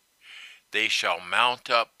strength. They shall mount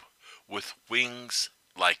up with wings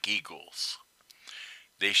like eagles.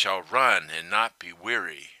 They shall run and not be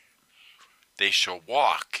weary. They shall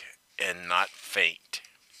walk and not faint.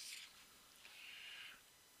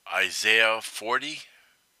 Isaiah 40,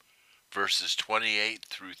 verses 28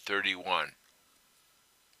 through 31.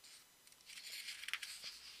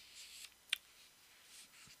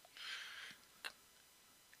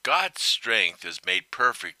 God's strength is made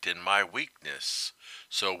perfect in my weakness.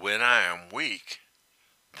 So when I am weak,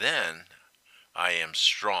 then I am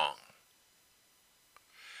strong.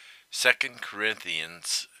 2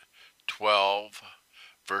 Corinthians 12,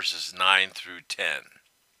 verses 9 through 10.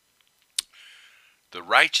 The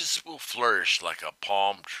righteous will flourish like a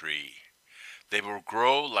palm tree. They will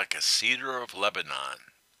grow like a cedar of Lebanon,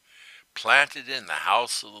 planted in the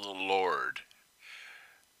house of the Lord.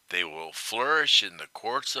 They will flourish in the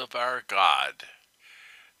courts of our God.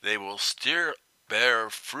 They will still bear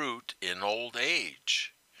fruit in old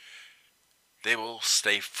age. They will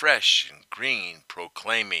stay fresh and green,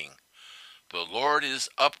 proclaiming, "The Lord is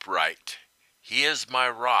upright. He is my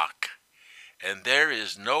rock, and there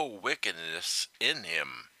is no wickedness in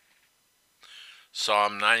him."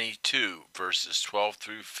 Psalm 92, verses 12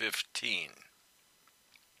 through 15.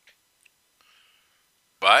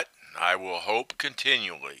 But I will hope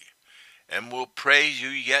continually, and will praise you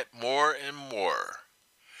yet more and more.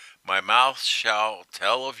 My mouth shall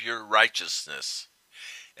tell of your righteousness,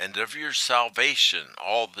 and of your salvation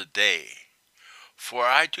all the day, for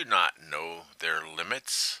I do not know their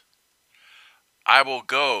limits. I will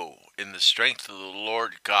go in the strength of the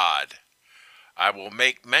Lord God. I will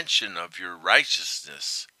make mention of your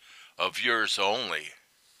righteousness, of yours only.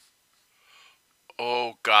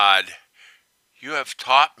 O God, you have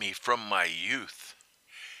taught me from my youth,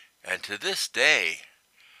 and to this day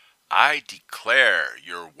I declare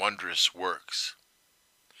your wondrous works.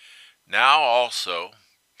 Now also,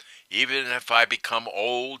 even if I become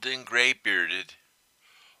old and gray-bearded,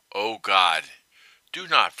 O God, do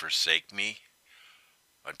not forsake me,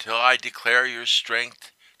 until I declare your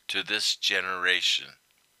strength to this generation,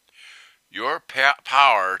 your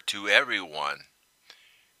power to everyone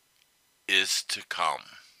is to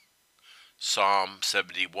come. Psalm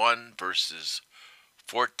 71, verses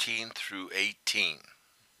 14 through 18.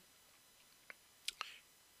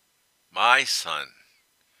 My son,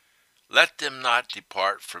 let them not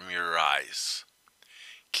depart from your eyes.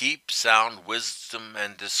 Keep sound wisdom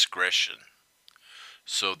and discretion,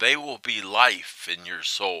 so they will be life in your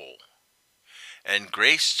soul, and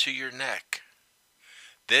grace to your neck.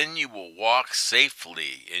 Then you will walk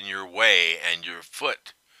safely in your way, and your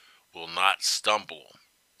foot will not stumble.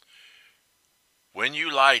 When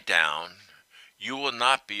you lie down, you will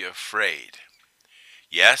not be afraid.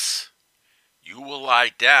 Yes, you will lie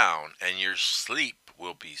down, and your sleep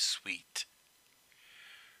will be sweet.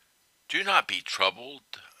 Do not be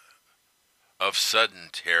troubled of sudden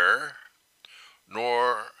terror,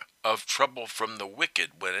 nor of trouble from the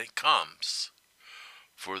wicked when it comes.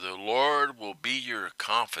 For the Lord will be your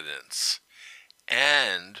confidence,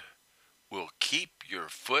 and will keep your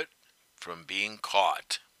foot from being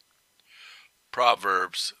caught.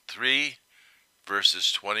 Proverbs 3,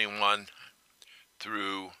 verses 21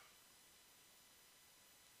 through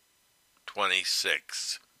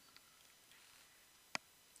 26.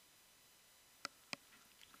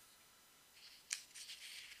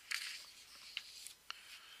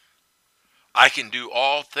 I can do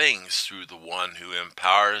all things through the one who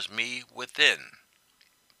empowers me within.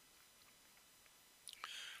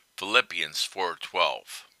 Philippians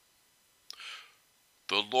 4:12.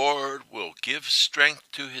 The Lord will give strength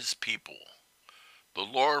to his people. The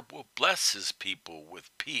Lord will bless his people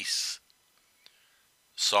with peace.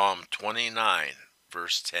 Psalm 29,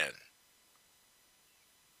 verse 10.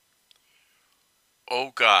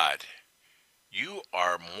 O God, you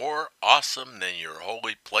are more awesome than your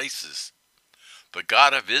holy places. The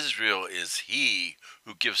God of Israel is he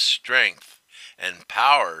who gives strength and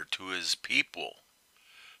power to his people.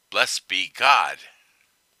 Blessed be God.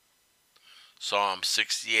 Psalm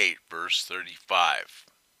 68, verse 35.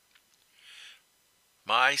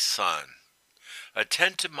 My son,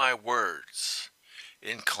 attend to my words.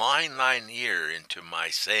 Incline thine ear into my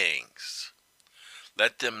sayings.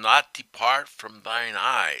 Let them not depart from thine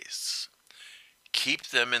eyes. Keep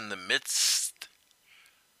them in the midst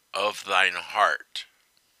of thine heart.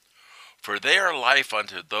 For they are life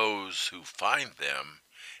unto those who find them,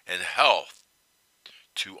 and health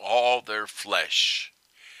to all their flesh.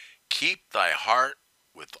 Keep thy heart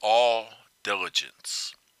with all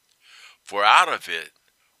diligence, for out of it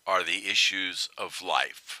are the issues of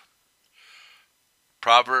life.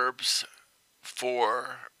 Proverbs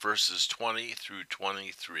 4, verses 20 through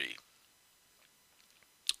 23.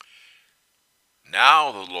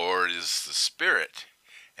 Now the Lord is the Spirit,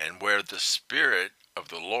 and where the Spirit of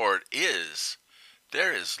the Lord is,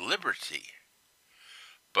 there is liberty.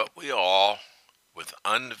 But we all, with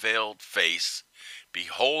unveiled face,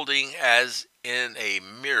 beholding as in a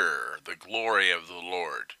mirror the glory of the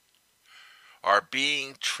Lord, are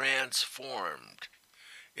being transformed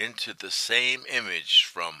into the same image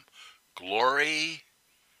from glory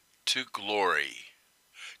to glory,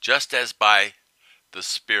 just as by the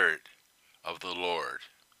Spirit of the Lord.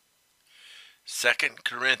 2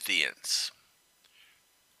 Corinthians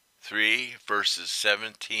 3, verses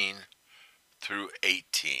 17 through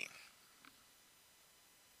 18.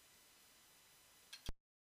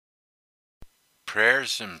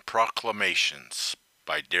 Prayers and Proclamations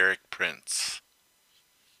by Derek Prince.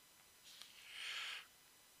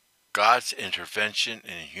 God's intervention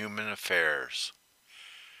in human affairs.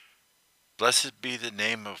 Blessed be the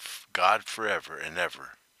name of God forever and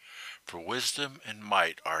ever, for wisdom and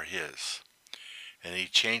might are his, and he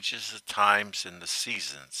changes the times and the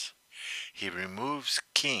seasons. He removes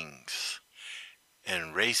kings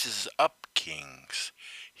and raises up kings.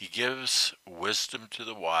 He gives wisdom to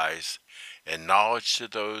the wise and knowledge to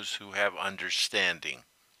those who have understanding.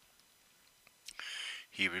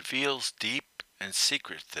 He reveals deep and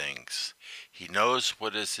secret things. He knows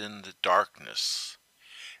what is in the darkness,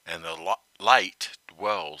 and the light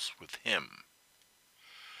dwells with him.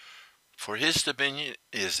 For his dominion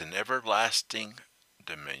is an everlasting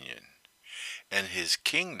dominion, and his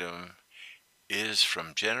kingdom is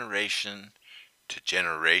from generation to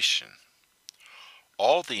generation.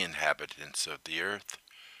 All the inhabitants of the earth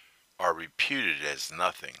are reputed as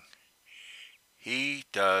nothing. He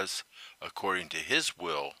does according to his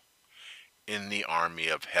will in the army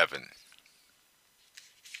of heaven.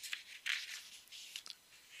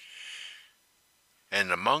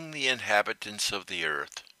 And among the inhabitants of the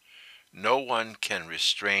earth, no one can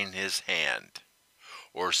restrain his hand,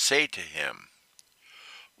 or say to him,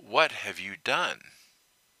 What have you done?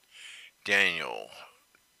 Daniel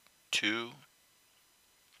 2,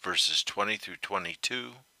 verses 20 through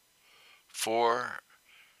 22, 4,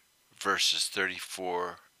 verses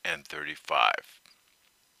 34 and 35.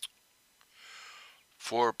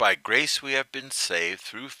 For by grace we have been saved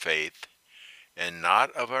through faith, and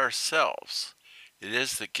not of ourselves. It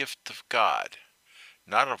is the gift of God,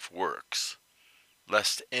 not of works,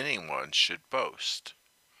 lest anyone should boast.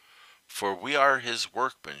 For we are his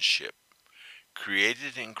workmanship,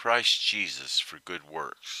 created in Christ Jesus for good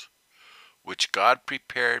works, which God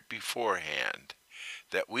prepared beforehand,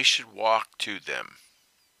 that we should walk to them.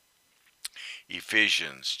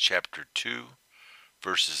 Ephesians chapter 2,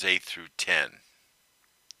 verses 8 through 10.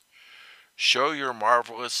 Show your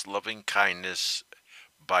marvelous loving kindness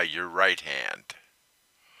by your right hand.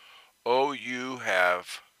 O you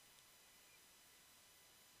have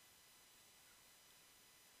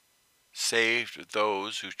saved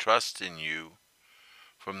those who trust in you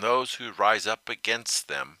from those who rise up against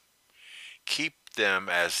them. Keep them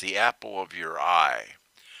as the apple of your eye.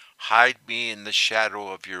 Hide me in the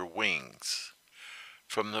shadow of your wings,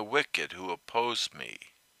 from the wicked who oppose me,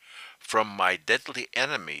 from my deadly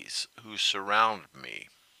enemies who surround me.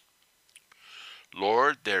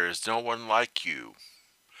 Lord, there is no one like you,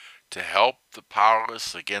 to help the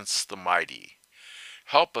powerless against the mighty.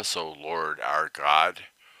 Help us, O Lord our God,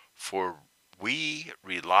 for We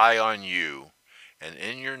rely on you, and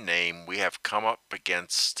in your name we have come up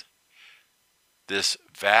against this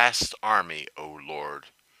vast army, O Lord.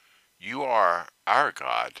 You are our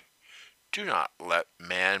God. Do not let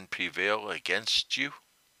man prevail against you.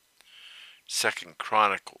 2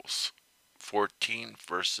 Chronicles 14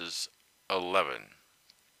 verses 11.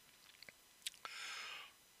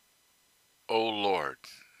 O Lord,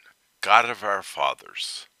 God of our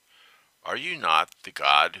fathers, are you not the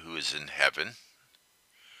God who is in heaven?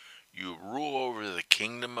 You rule over the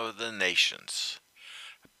kingdom of the nations.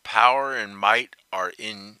 Power and might are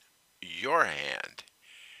in your hand,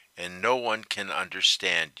 and no one can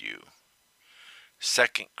understand you. 2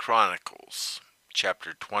 Chronicles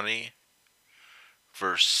chapter 20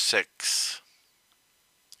 verse 6.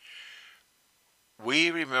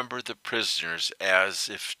 We remember the prisoners as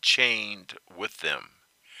if chained with them,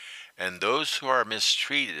 and those who are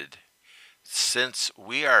mistreated, since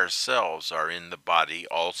we ourselves are in the body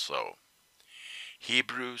also.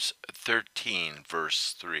 Hebrews 13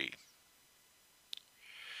 verse 3.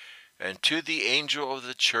 And to the angel of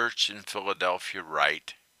the church in Philadelphia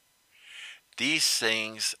write, these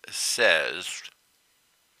things says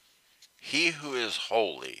he who is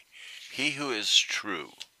holy, he who is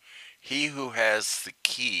true, he who has the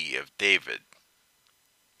key of David,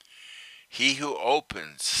 he who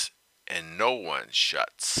opens and no one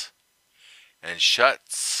shuts, and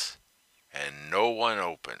shuts and no one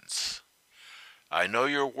opens. I know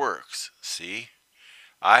your works, see,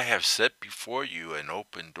 I have set before you an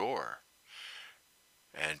open door,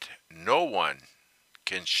 and no one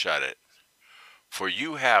can shut it. For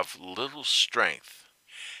you have little strength,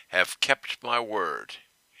 have kept my word,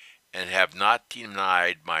 and have not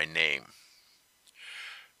denied my name.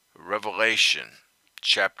 Revelation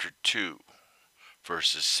chapter 2,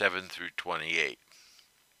 verses 7 through 28.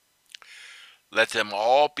 Let them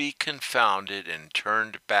all be confounded and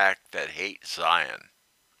turned back that hate Zion.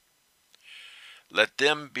 Let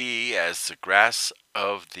them be as the grass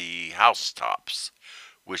of the housetops,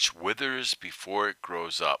 which withers before it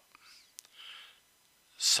grows up.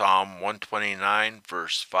 Psalm 129,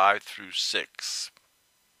 verse 5 through 6.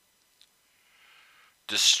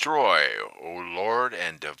 Destroy, O Lord,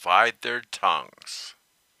 and divide their tongues.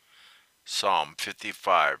 Psalm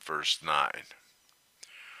 55, verse 9.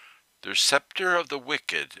 The scepter of the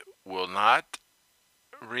wicked will not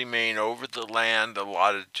remain over the land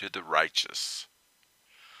allotted to the righteous.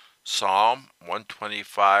 Psalm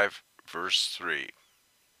 125, verse 3.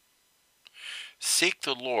 Seek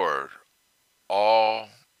the Lord, all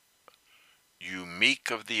you meek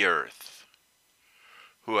of the earth,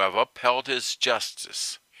 who have upheld his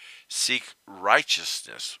justice. Seek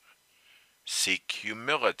righteousness, seek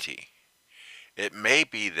humility. It may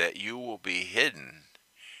be that you will be hidden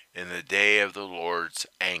in the day of the Lord's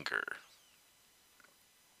anger.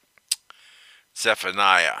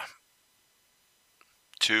 Zephaniah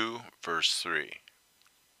 2, verse 3.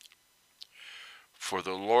 For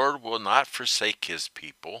the Lord will not forsake his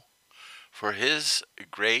people, for his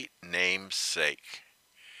great name's sake,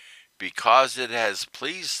 because it has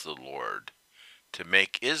pleased the Lord to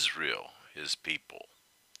make Israel his people.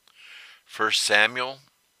 1 Samuel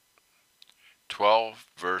 12,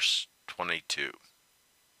 verse 22.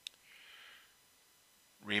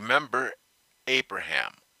 Remember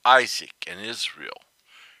Abraham, Isaac, and Israel,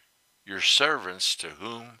 your servants, to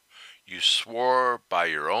whom you swore by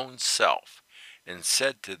your own self, and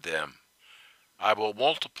said to them, I will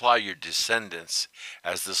multiply your descendants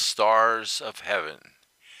as the stars of heaven,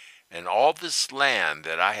 and all this land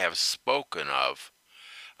that I have spoken of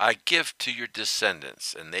I give to your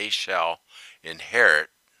descendants, and they shall inherit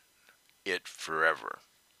it forever.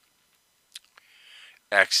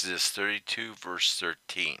 Exodus 32, verse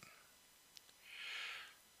 13.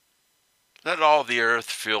 Let all the earth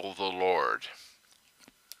fear the Lord.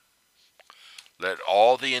 Let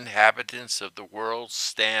all the inhabitants of the world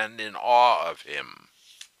stand in awe of him.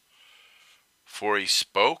 For he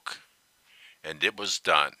spoke, and it was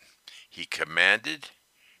done. He commanded,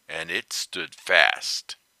 and it stood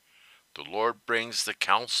fast. The Lord brings the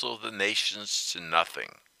counsel of the nations to nothing.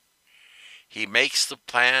 He makes the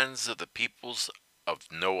plans of the peoples of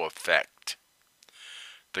no effect.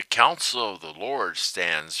 The counsel of the Lord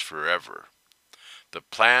stands forever, the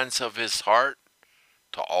plans of his heart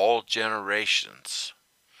to all generations.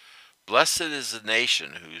 Blessed is the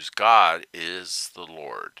nation whose God is the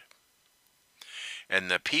Lord, and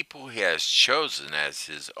the people he has chosen as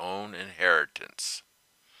his own inheritance.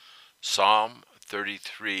 Psalm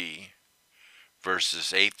 33,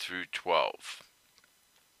 verses 8 through 12.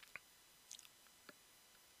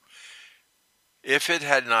 If it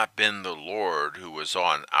had not been the Lord who was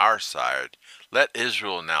on our side, let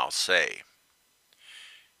Israel now say,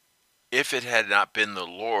 if it had not been the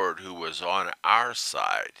Lord who was on our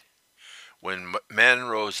side, when men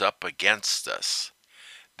rose up against us,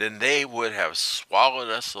 then they would have swallowed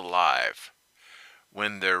us alive.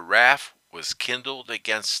 When their wrath was kindled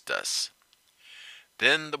against us,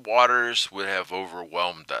 then the waters would have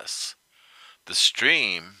overwhelmed us. The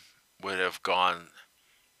stream would have gone,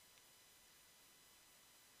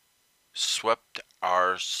 swept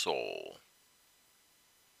our soul.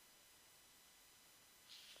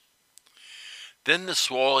 Then the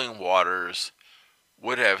swelling waters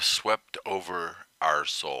would have swept over our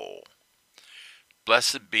soul.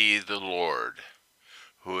 Blessed be the Lord,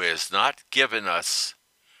 who has not given us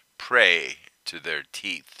prey to their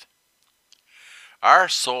teeth. Our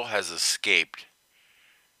soul has escaped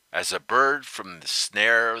as a bird from the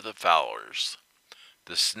snare of the fowlers.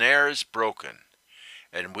 The snare is broken,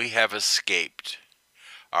 and we have escaped.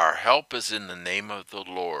 Our help is in the name of the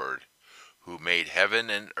Lord, who made heaven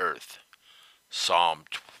and earth. Psalm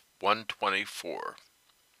 124.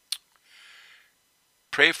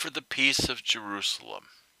 Pray for the peace of Jerusalem.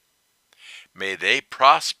 May they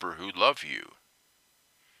prosper who love you.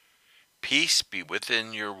 Peace be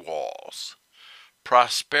within your walls,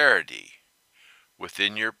 prosperity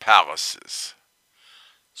within your palaces.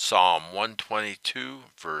 Psalm 122,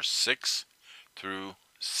 verse 6 through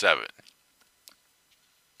 7.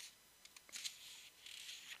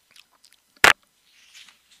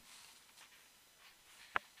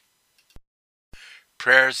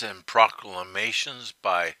 Prayers and Proclamations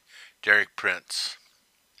by Derek Prince.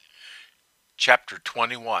 Chapter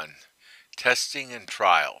 21, Testing and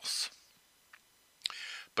Trials.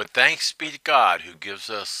 But thanks be to God who gives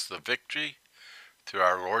us the victory through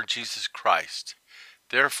our Lord Jesus Christ.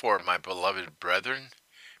 Therefore, my beloved brethren,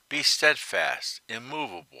 be steadfast,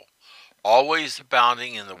 immovable, always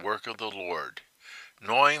abounding in the work of the Lord,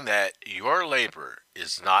 knowing that your labor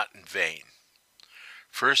is not in vain.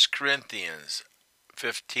 1 Corinthians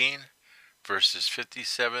 15, verses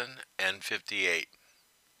 57 and 58.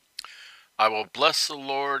 I will bless the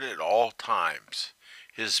Lord at all times.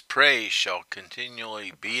 His praise shall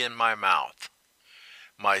continually be in my mouth.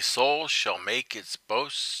 My soul shall make its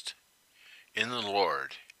boast in the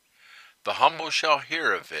Lord. The humble shall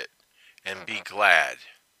hear of it and be glad.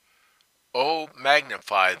 O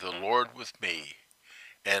magnify the Lord with me,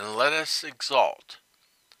 and let us exalt.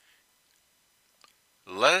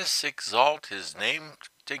 Let us exalt his name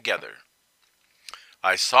together.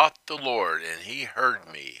 I sought the Lord, and he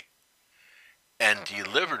heard me, and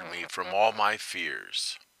delivered me from all my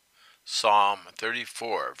fears. Psalm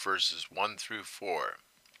 34, verses 1 through 4.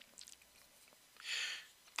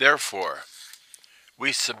 Therefore,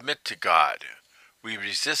 we submit to God. We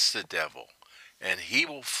resist the devil, and he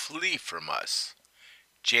will flee from us.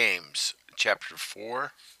 James chapter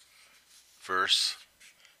 4, verse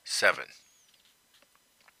 7.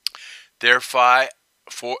 Therefore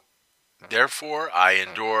I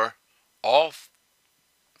endure all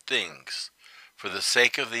things for the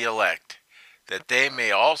sake of the elect, that they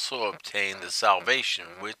may also obtain the salvation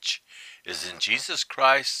which is in Jesus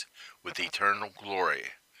Christ with eternal glory.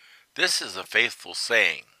 This is a faithful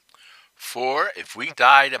saying, for if we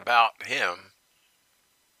died about him,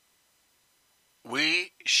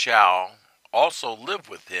 we shall also live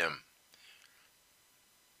with him.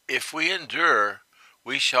 If we endure,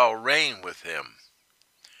 we shall reign with him.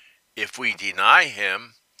 If we deny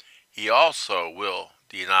him, he also will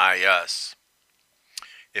deny us.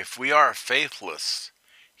 If we are faithless,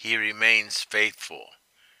 he remains faithful.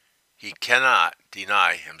 He cannot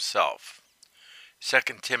deny himself. 2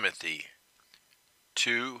 Timothy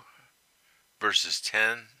 2, verses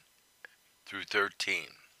 10 through 13.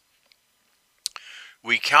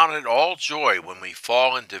 We count it all joy when we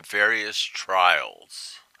fall into various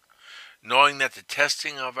trials, knowing that the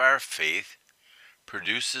testing of our faith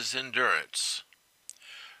produces endurance.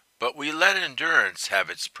 But we let endurance have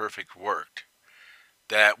its perfect work,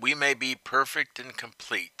 that we may be perfect and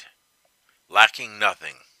complete, lacking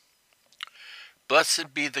nothing.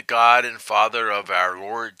 Blessed be the God and Father of our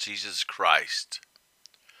Lord Jesus Christ,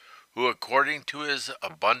 who according to his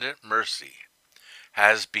abundant mercy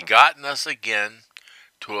has begotten us again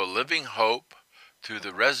to a living hope through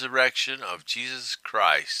the resurrection of Jesus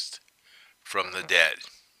Christ from the dead.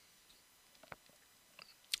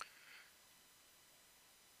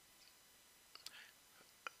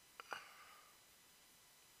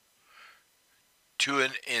 To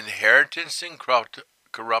an inheritance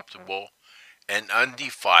incorruptible and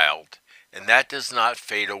undefiled, and that does not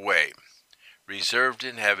fade away, reserved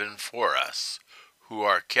in heaven for us, who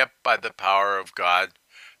are kept by the power of God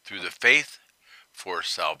through the faith for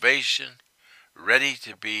salvation, ready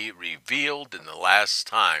to be revealed in the last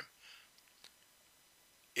time.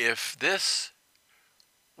 If this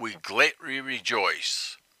we greatly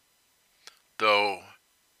rejoice, though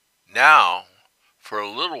now, for a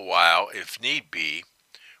little while, if need be,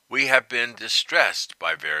 we have been distressed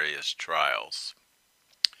by various trials,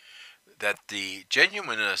 that the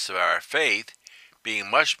genuineness of our faith, being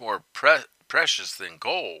much more precious than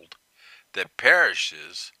gold that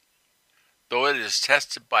perishes, though it is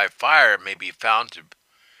tested by fire, may be found to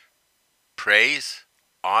praise,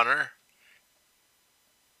 honor,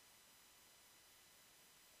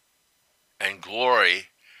 and glory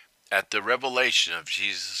at the revelation of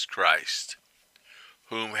Jesus Christ,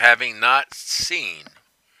 whom having not seen,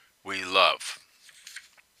 we love.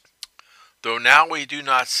 Though now we do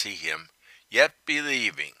not see him, yet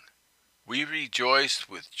believing, we rejoice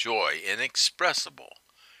with joy inexpressible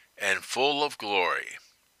and full of glory,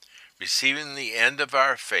 receiving the end of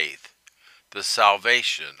our faith, the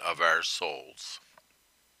salvation of our souls.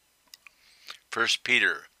 1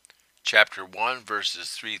 Peter chapter 1, verses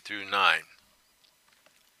 3 through 9.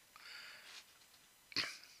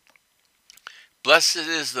 Blessed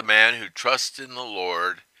is the man who trusts in the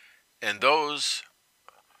Lord, and those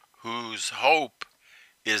whose hope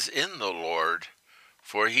is in the Lord,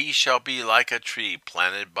 for he shall be like a tree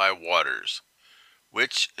planted by waters,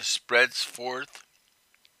 which spreads forth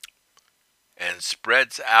and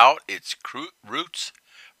spreads out its roots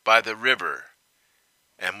by the river,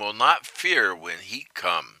 and will not fear when heat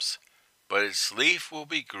comes, but its leaf will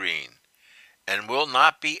be green, and will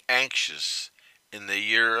not be anxious in the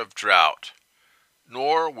year of drought,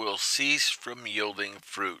 nor will cease from yielding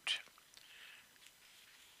fruit.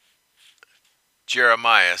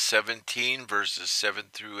 Jeremiah 17, verses 7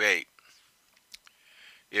 through 8.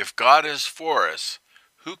 If God is for us,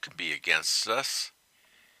 who can be against us?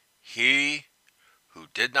 He who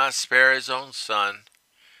did not spare his own son,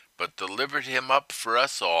 but delivered him up for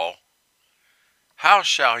us all, how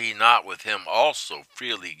shall he not with him also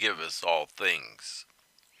freely give us all things?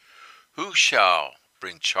 Who shall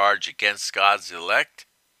bring charge against God's elect?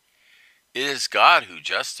 It is God who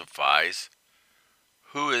justifies.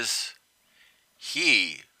 Who is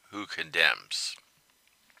he who condemns?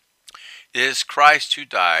 It is Christ who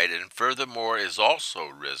died, and furthermore is also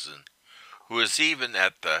risen, who is even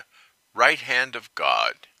at the right hand of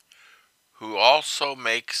God, who also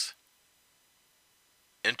makes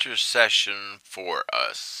intercession for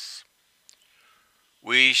us.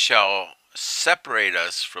 We shall separate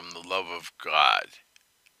us from the love of God.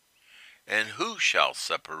 And who shall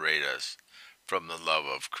separate us from the love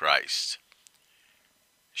of Christ?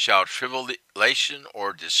 Shall tribulation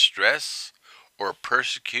or distress, or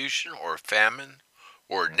persecution, or famine,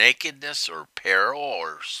 or nakedness, or peril,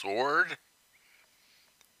 or sword?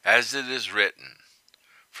 As it is written,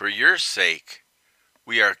 for your sake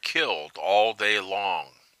we are killed all day long.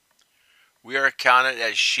 We are counted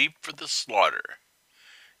as sheep for the slaughter.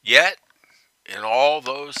 Yet, in all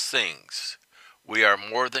those things, we are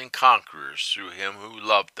more than conquerors through him who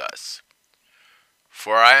loved us.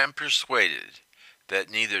 For I am persuaded that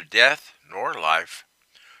neither death nor life,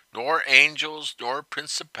 nor angels, nor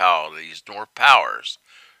principalities, nor powers,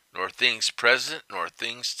 nor things present, nor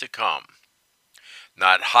things to come,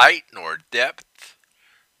 not height, nor depth,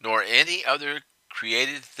 nor any other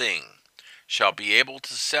created thing, shall be able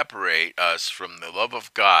to separate us from the love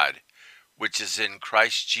of God, which is in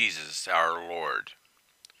Christ Jesus our Lord.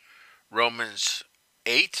 Romans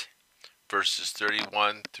 8, verses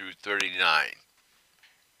 31 through 39.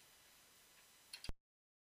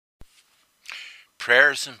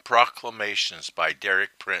 Prayers and Proclamations by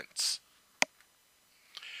Derek Prince.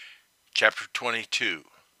 Chapter 22,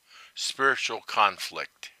 Spiritual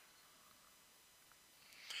Conflict.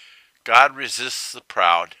 God resists the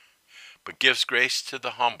proud, but gives grace to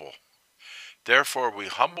the humble. Therefore we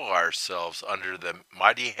humble ourselves under the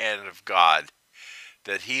mighty hand of God,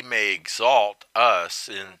 that he may exalt us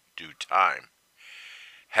in due time.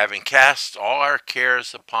 Having cast all our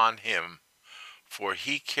cares upon him, for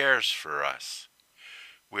he cares for us.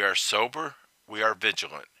 We are sober, we are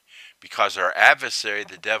vigilant, because our adversary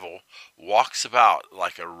the devil walks about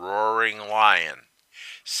like a roaring lion,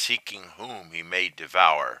 seeking whom he may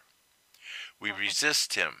devour. We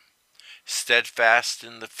resist him, steadfast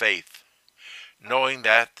in the faith, knowing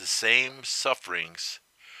that the same sufferings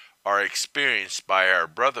are experienced by our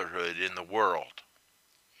brotherhood in the world.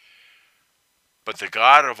 But the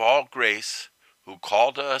God of all grace, who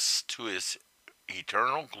called us to his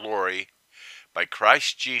eternal glory by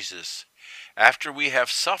Christ Jesus, after we have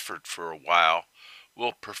suffered for a while,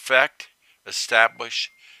 will perfect,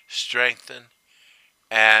 establish, strengthen,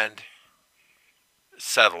 and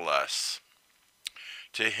settle us.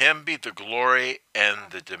 To him be the glory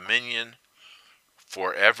and the dominion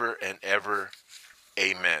forever and ever.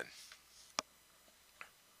 Amen.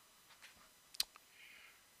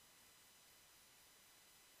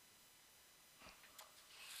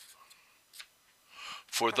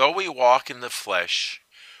 For though we walk in the flesh,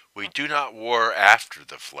 we do not war after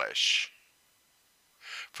the flesh.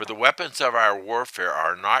 For the weapons of our warfare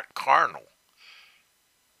are not carnal,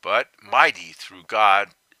 but mighty through God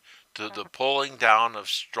to the pulling down of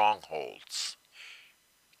strongholds,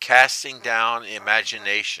 casting down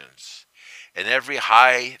imaginations, and every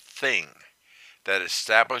high thing that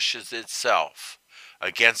establishes itself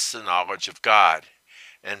against the knowledge of God,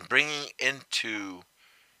 and bringing into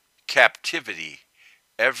captivity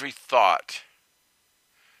every thought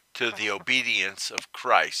to the obedience of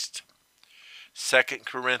Christ. 2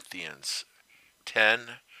 Corinthians 10,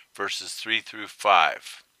 verses 3 through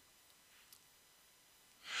 5.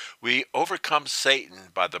 We overcome Satan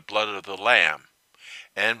by the blood of the Lamb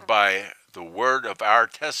and by the word of our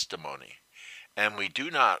testimony, and we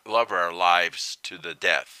do not love our lives to the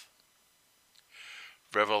death.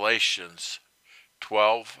 Revelations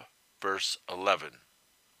 12, verse 11.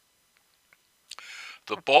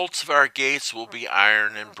 The bolts of our gates will be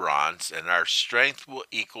iron and bronze, and our strength will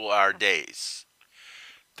equal our days.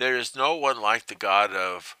 There is no one like the God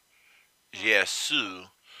of Jesu,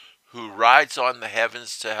 who rides on the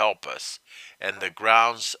heavens to help us, and the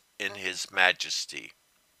grounds in his majesty.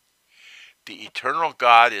 The eternal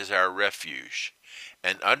God is our refuge,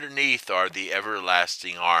 and underneath are the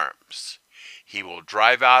everlasting arms. He will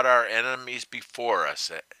drive out our enemies before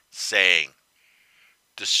us, saying,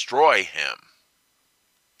 destroy him.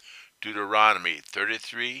 Deuteronomy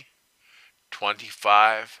 33,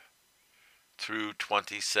 25 through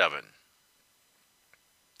 27.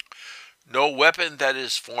 No weapon that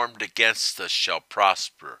is formed against us shall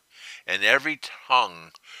prosper, and every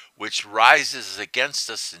tongue which rises against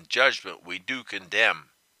us in judgment we do condemn.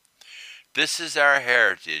 This is our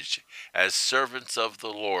heritage as servants of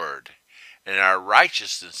the Lord, and our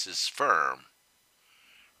righteousness is firm,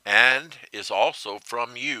 and is also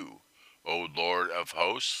from you, O Lord of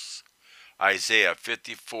hosts. Isaiah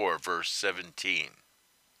 54, verse 17.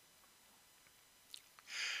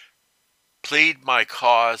 Plead my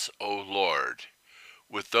cause, O Lord,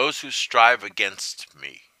 with those who strive against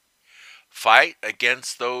me. Fight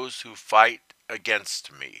against those who fight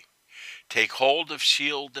against me. Take hold of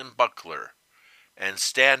shield and buckler, and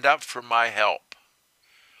stand up for my help.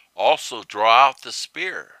 Also draw out the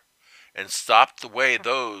spear, and stop the way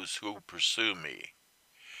those who pursue me.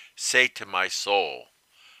 Say to my soul,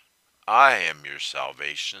 I am your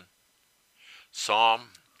salvation. Psalm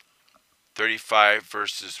 35,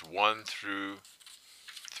 verses 1 through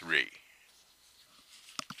 3.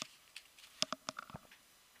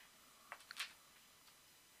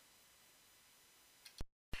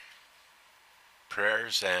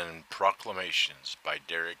 Prayers and Proclamations by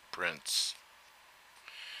Derek Prince.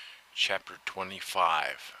 Chapter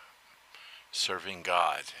 25, Serving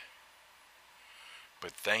God.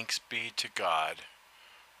 But thanks be to God,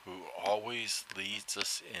 who always leads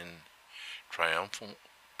us in triumphal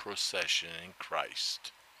procession in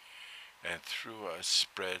Christ, and through us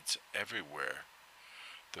spreads everywhere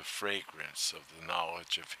the fragrance of the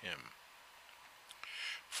knowledge of him.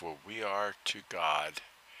 For we are to God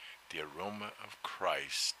the aroma of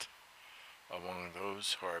Christ among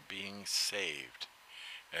those who are being saved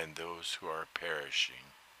and those who are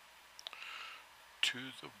perishing. To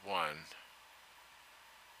the one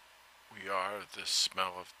we are the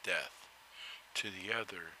smell of death, to the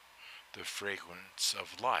other the fragrance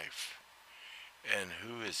of life. And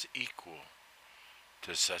who is equal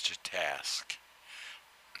to such a task?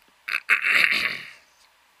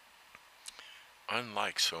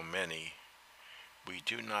 Unlike so many, we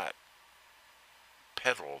do not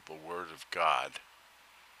peddle the word of God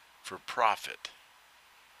for profit.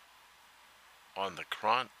 On the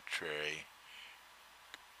contrary,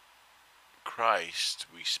 Christ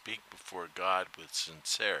we speak before God with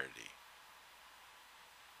sincerity,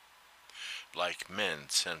 like men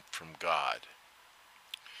sent from God.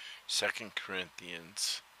 2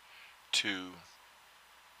 Corinthians 2,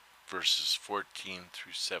 verses 14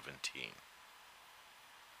 through 17.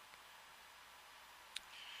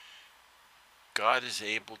 God is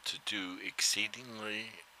able to do exceedingly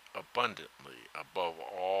abundantly above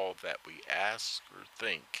all that we ask or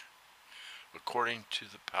think, according to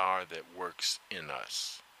the power that works in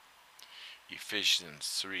us. Ephesians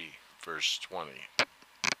 3, verse 20.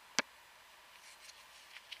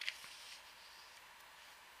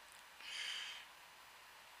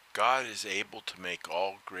 God is able to make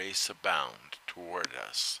all grace abound toward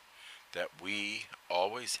us, that we,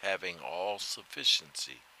 always having all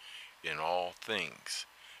sufficiency in all things,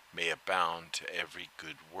 may abound to every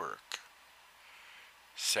good work.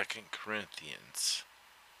 2 Corinthians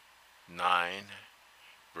 9,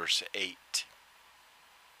 verse 8.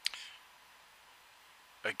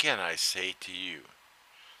 Again I say to you,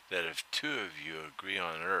 that if two of you agree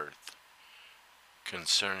on earth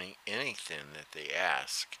concerning anything that they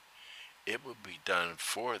ask, it will be done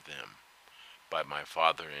for them by my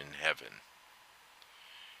Father in heaven.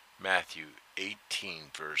 Matthew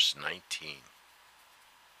 18, verse 19.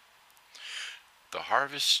 The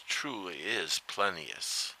harvest truly is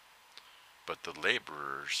plenteous, but the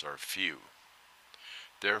laborers are few.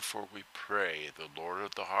 Therefore we pray the Lord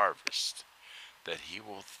of the harvest that he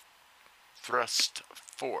will thrust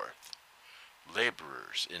forth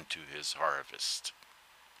laborers into his harvest.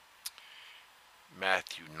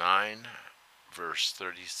 Matthew 9, verse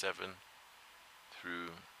 37 through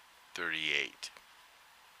 38.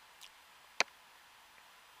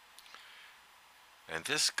 And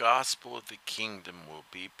this gospel of the kingdom will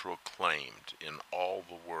be proclaimed in all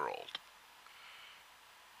the world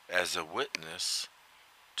as a witness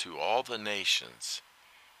to all the nations,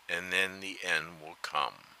 and then the end will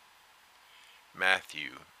come.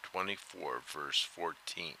 Matthew 24, verse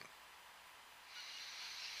 14.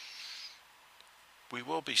 We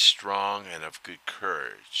will be strong and of good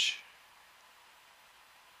courage,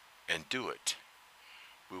 and do it.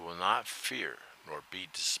 We will not fear nor be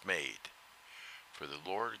dismayed, for the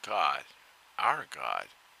Lord God, our God,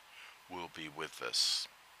 will be with us.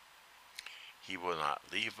 He will not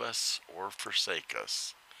leave us or forsake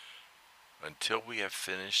us until we have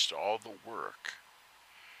finished all the work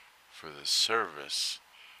for the service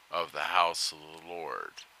of the house of the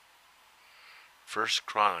Lord. 1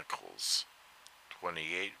 Chronicles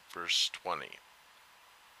 28, verse 20.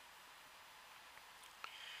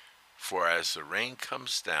 For as the rain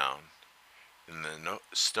comes down and the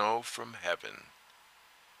snow from heaven,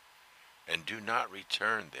 and do not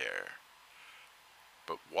return there,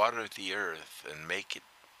 but water the earth and make it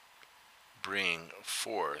bring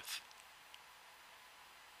forth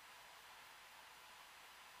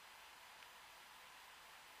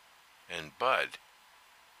and bud,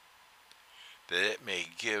 that it may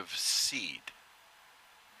give seed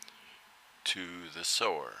to the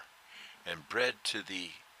sower and bread to the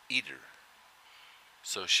eater,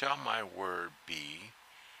 so shall my word be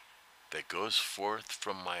that goes forth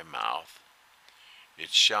from my mouth. It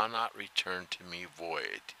shall not return to me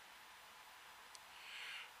void,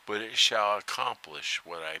 but it shall accomplish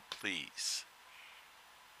what I please,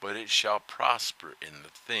 but it shall prosper in the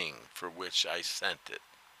thing for which I sent it.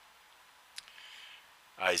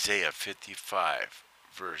 Isaiah 55,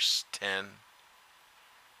 verse 10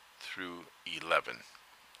 through 11.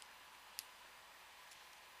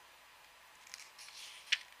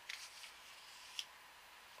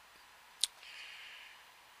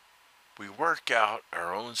 We work out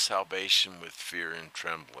our own salvation with fear and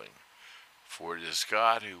trembling, for it is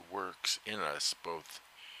God who works in us both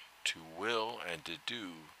to will and to do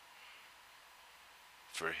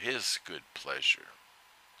for his good pleasure.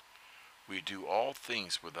 We do all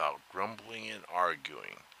things without grumbling and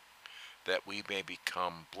arguing, that we may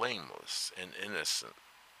become blameless and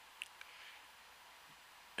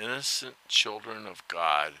innocent children of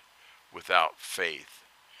God without faith,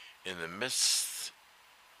 in the midst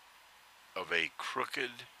of a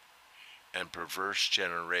crooked and perverse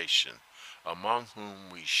generation, among whom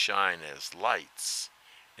we shine as lights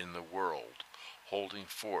in the world, holding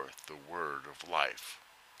forth the word of life.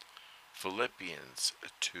 Philippians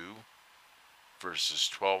 2, verses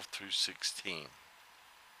 12 through 16.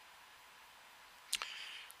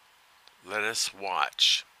 Let us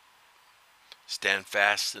watch. Stand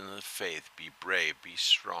fast in the faith, be brave, be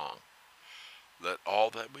strong. Let all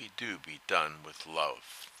that we do be done with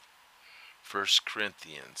love. 1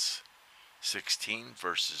 Corinthians 16,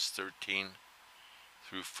 verses 13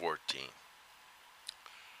 through 14.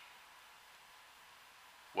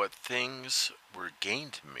 What things were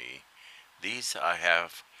gained to me, these I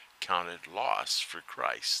have counted loss for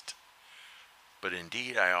Christ. But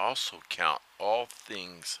indeed I also count all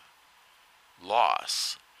things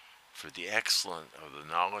loss for the excellence of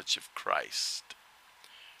the knowledge of Christ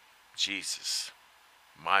Jesus,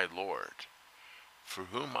 my Lord, for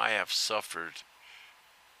whom I have suffered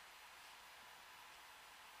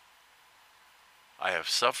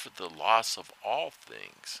the loss of all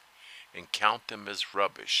things, and count them as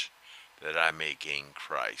rubbish, that I may gain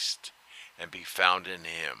Christ, and be found in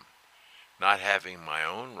him, not having my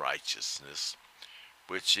own righteousness,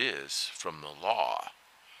 which is from the law,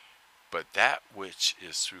 but that which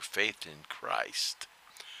is through faith in Christ,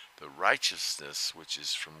 the righteousness which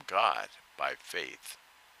is from God by faith,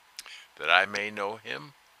 that I may know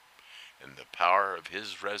him and the power of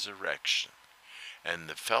his resurrection, and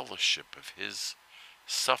the fellowship of his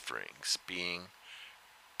sufferings, being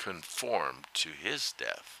conformed to his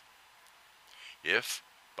death, if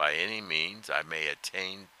by any means I may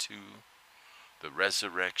attain to the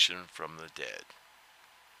resurrection from the dead.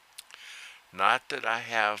 Not that I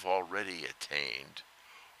have already attained,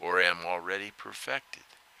 or am already perfected,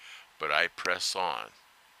 but I press on,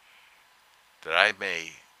 that I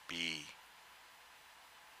may be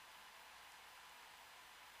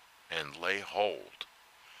and lay hold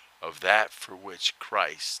of that for which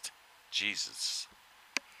Christ Jesus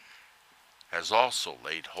has also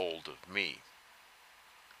laid hold of me.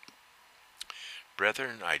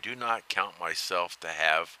 Brethren, I do not count myself to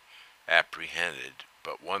have apprehended,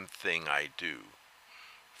 but one thing I do,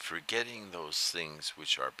 forgetting those things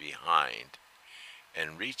which are behind,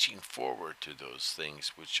 and reaching forward to those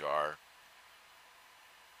things which are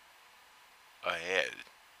ahead.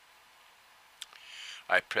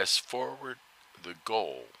 I press forward the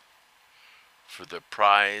goal for the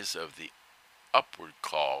prize of the upward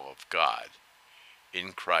call of God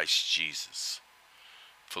in Christ Jesus.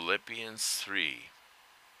 Philippians 3,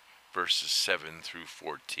 verses 7 through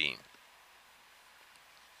 14.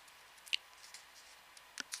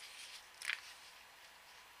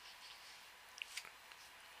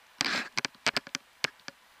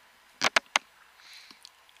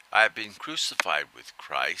 I have been crucified with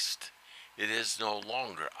Christ. It is no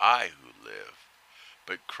longer I who live,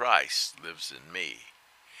 but Christ lives in me.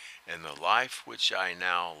 And the life which I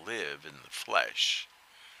now live in the flesh,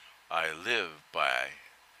 I live by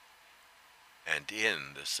and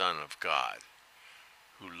in the Son of God,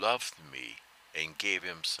 who loved me and gave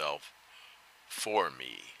himself for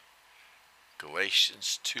me.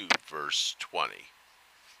 Galatians 2, verse 20.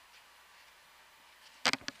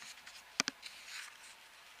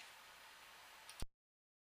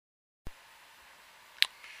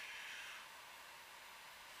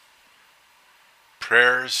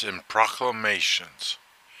 Prayers and Proclamations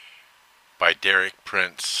by Derek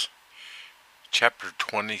Prince. Chapter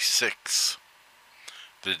 26.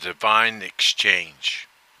 The Divine Exchange.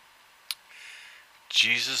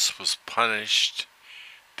 Jesus was punished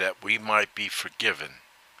that we might be forgiven.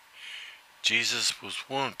 Jesus was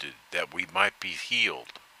wounded that we might be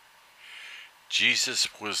healed. Jesus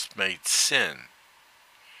was made sin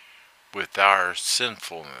with our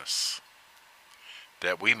sinfulness,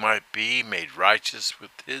 that we might be made righteous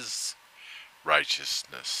with his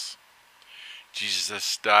righteousness.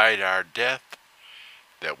 Jesus died our death,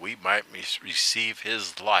 that we might receive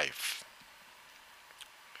his life.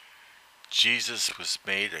 Jesus was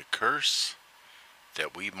made a curse,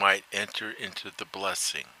 that we might enter into the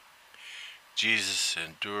blessing. Jesus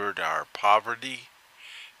endured our poverty,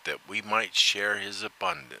 that we might share his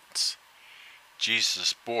abundance.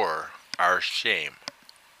 Jesus bore our shame,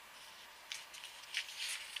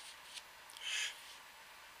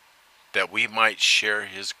 that we might share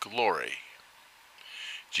his glory.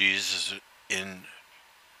 Jesus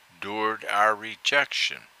endured our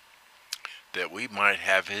rejection, that we might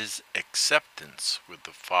have his acceptance with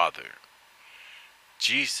the Father.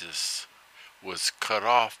 Jesus was cut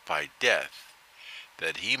off by death,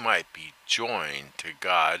 that he might be joined to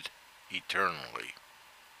God eternally.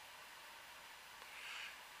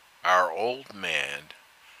 Our old man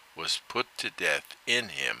was put to death in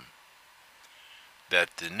him,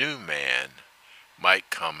 that the new man might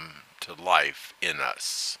come to life in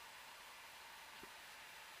us.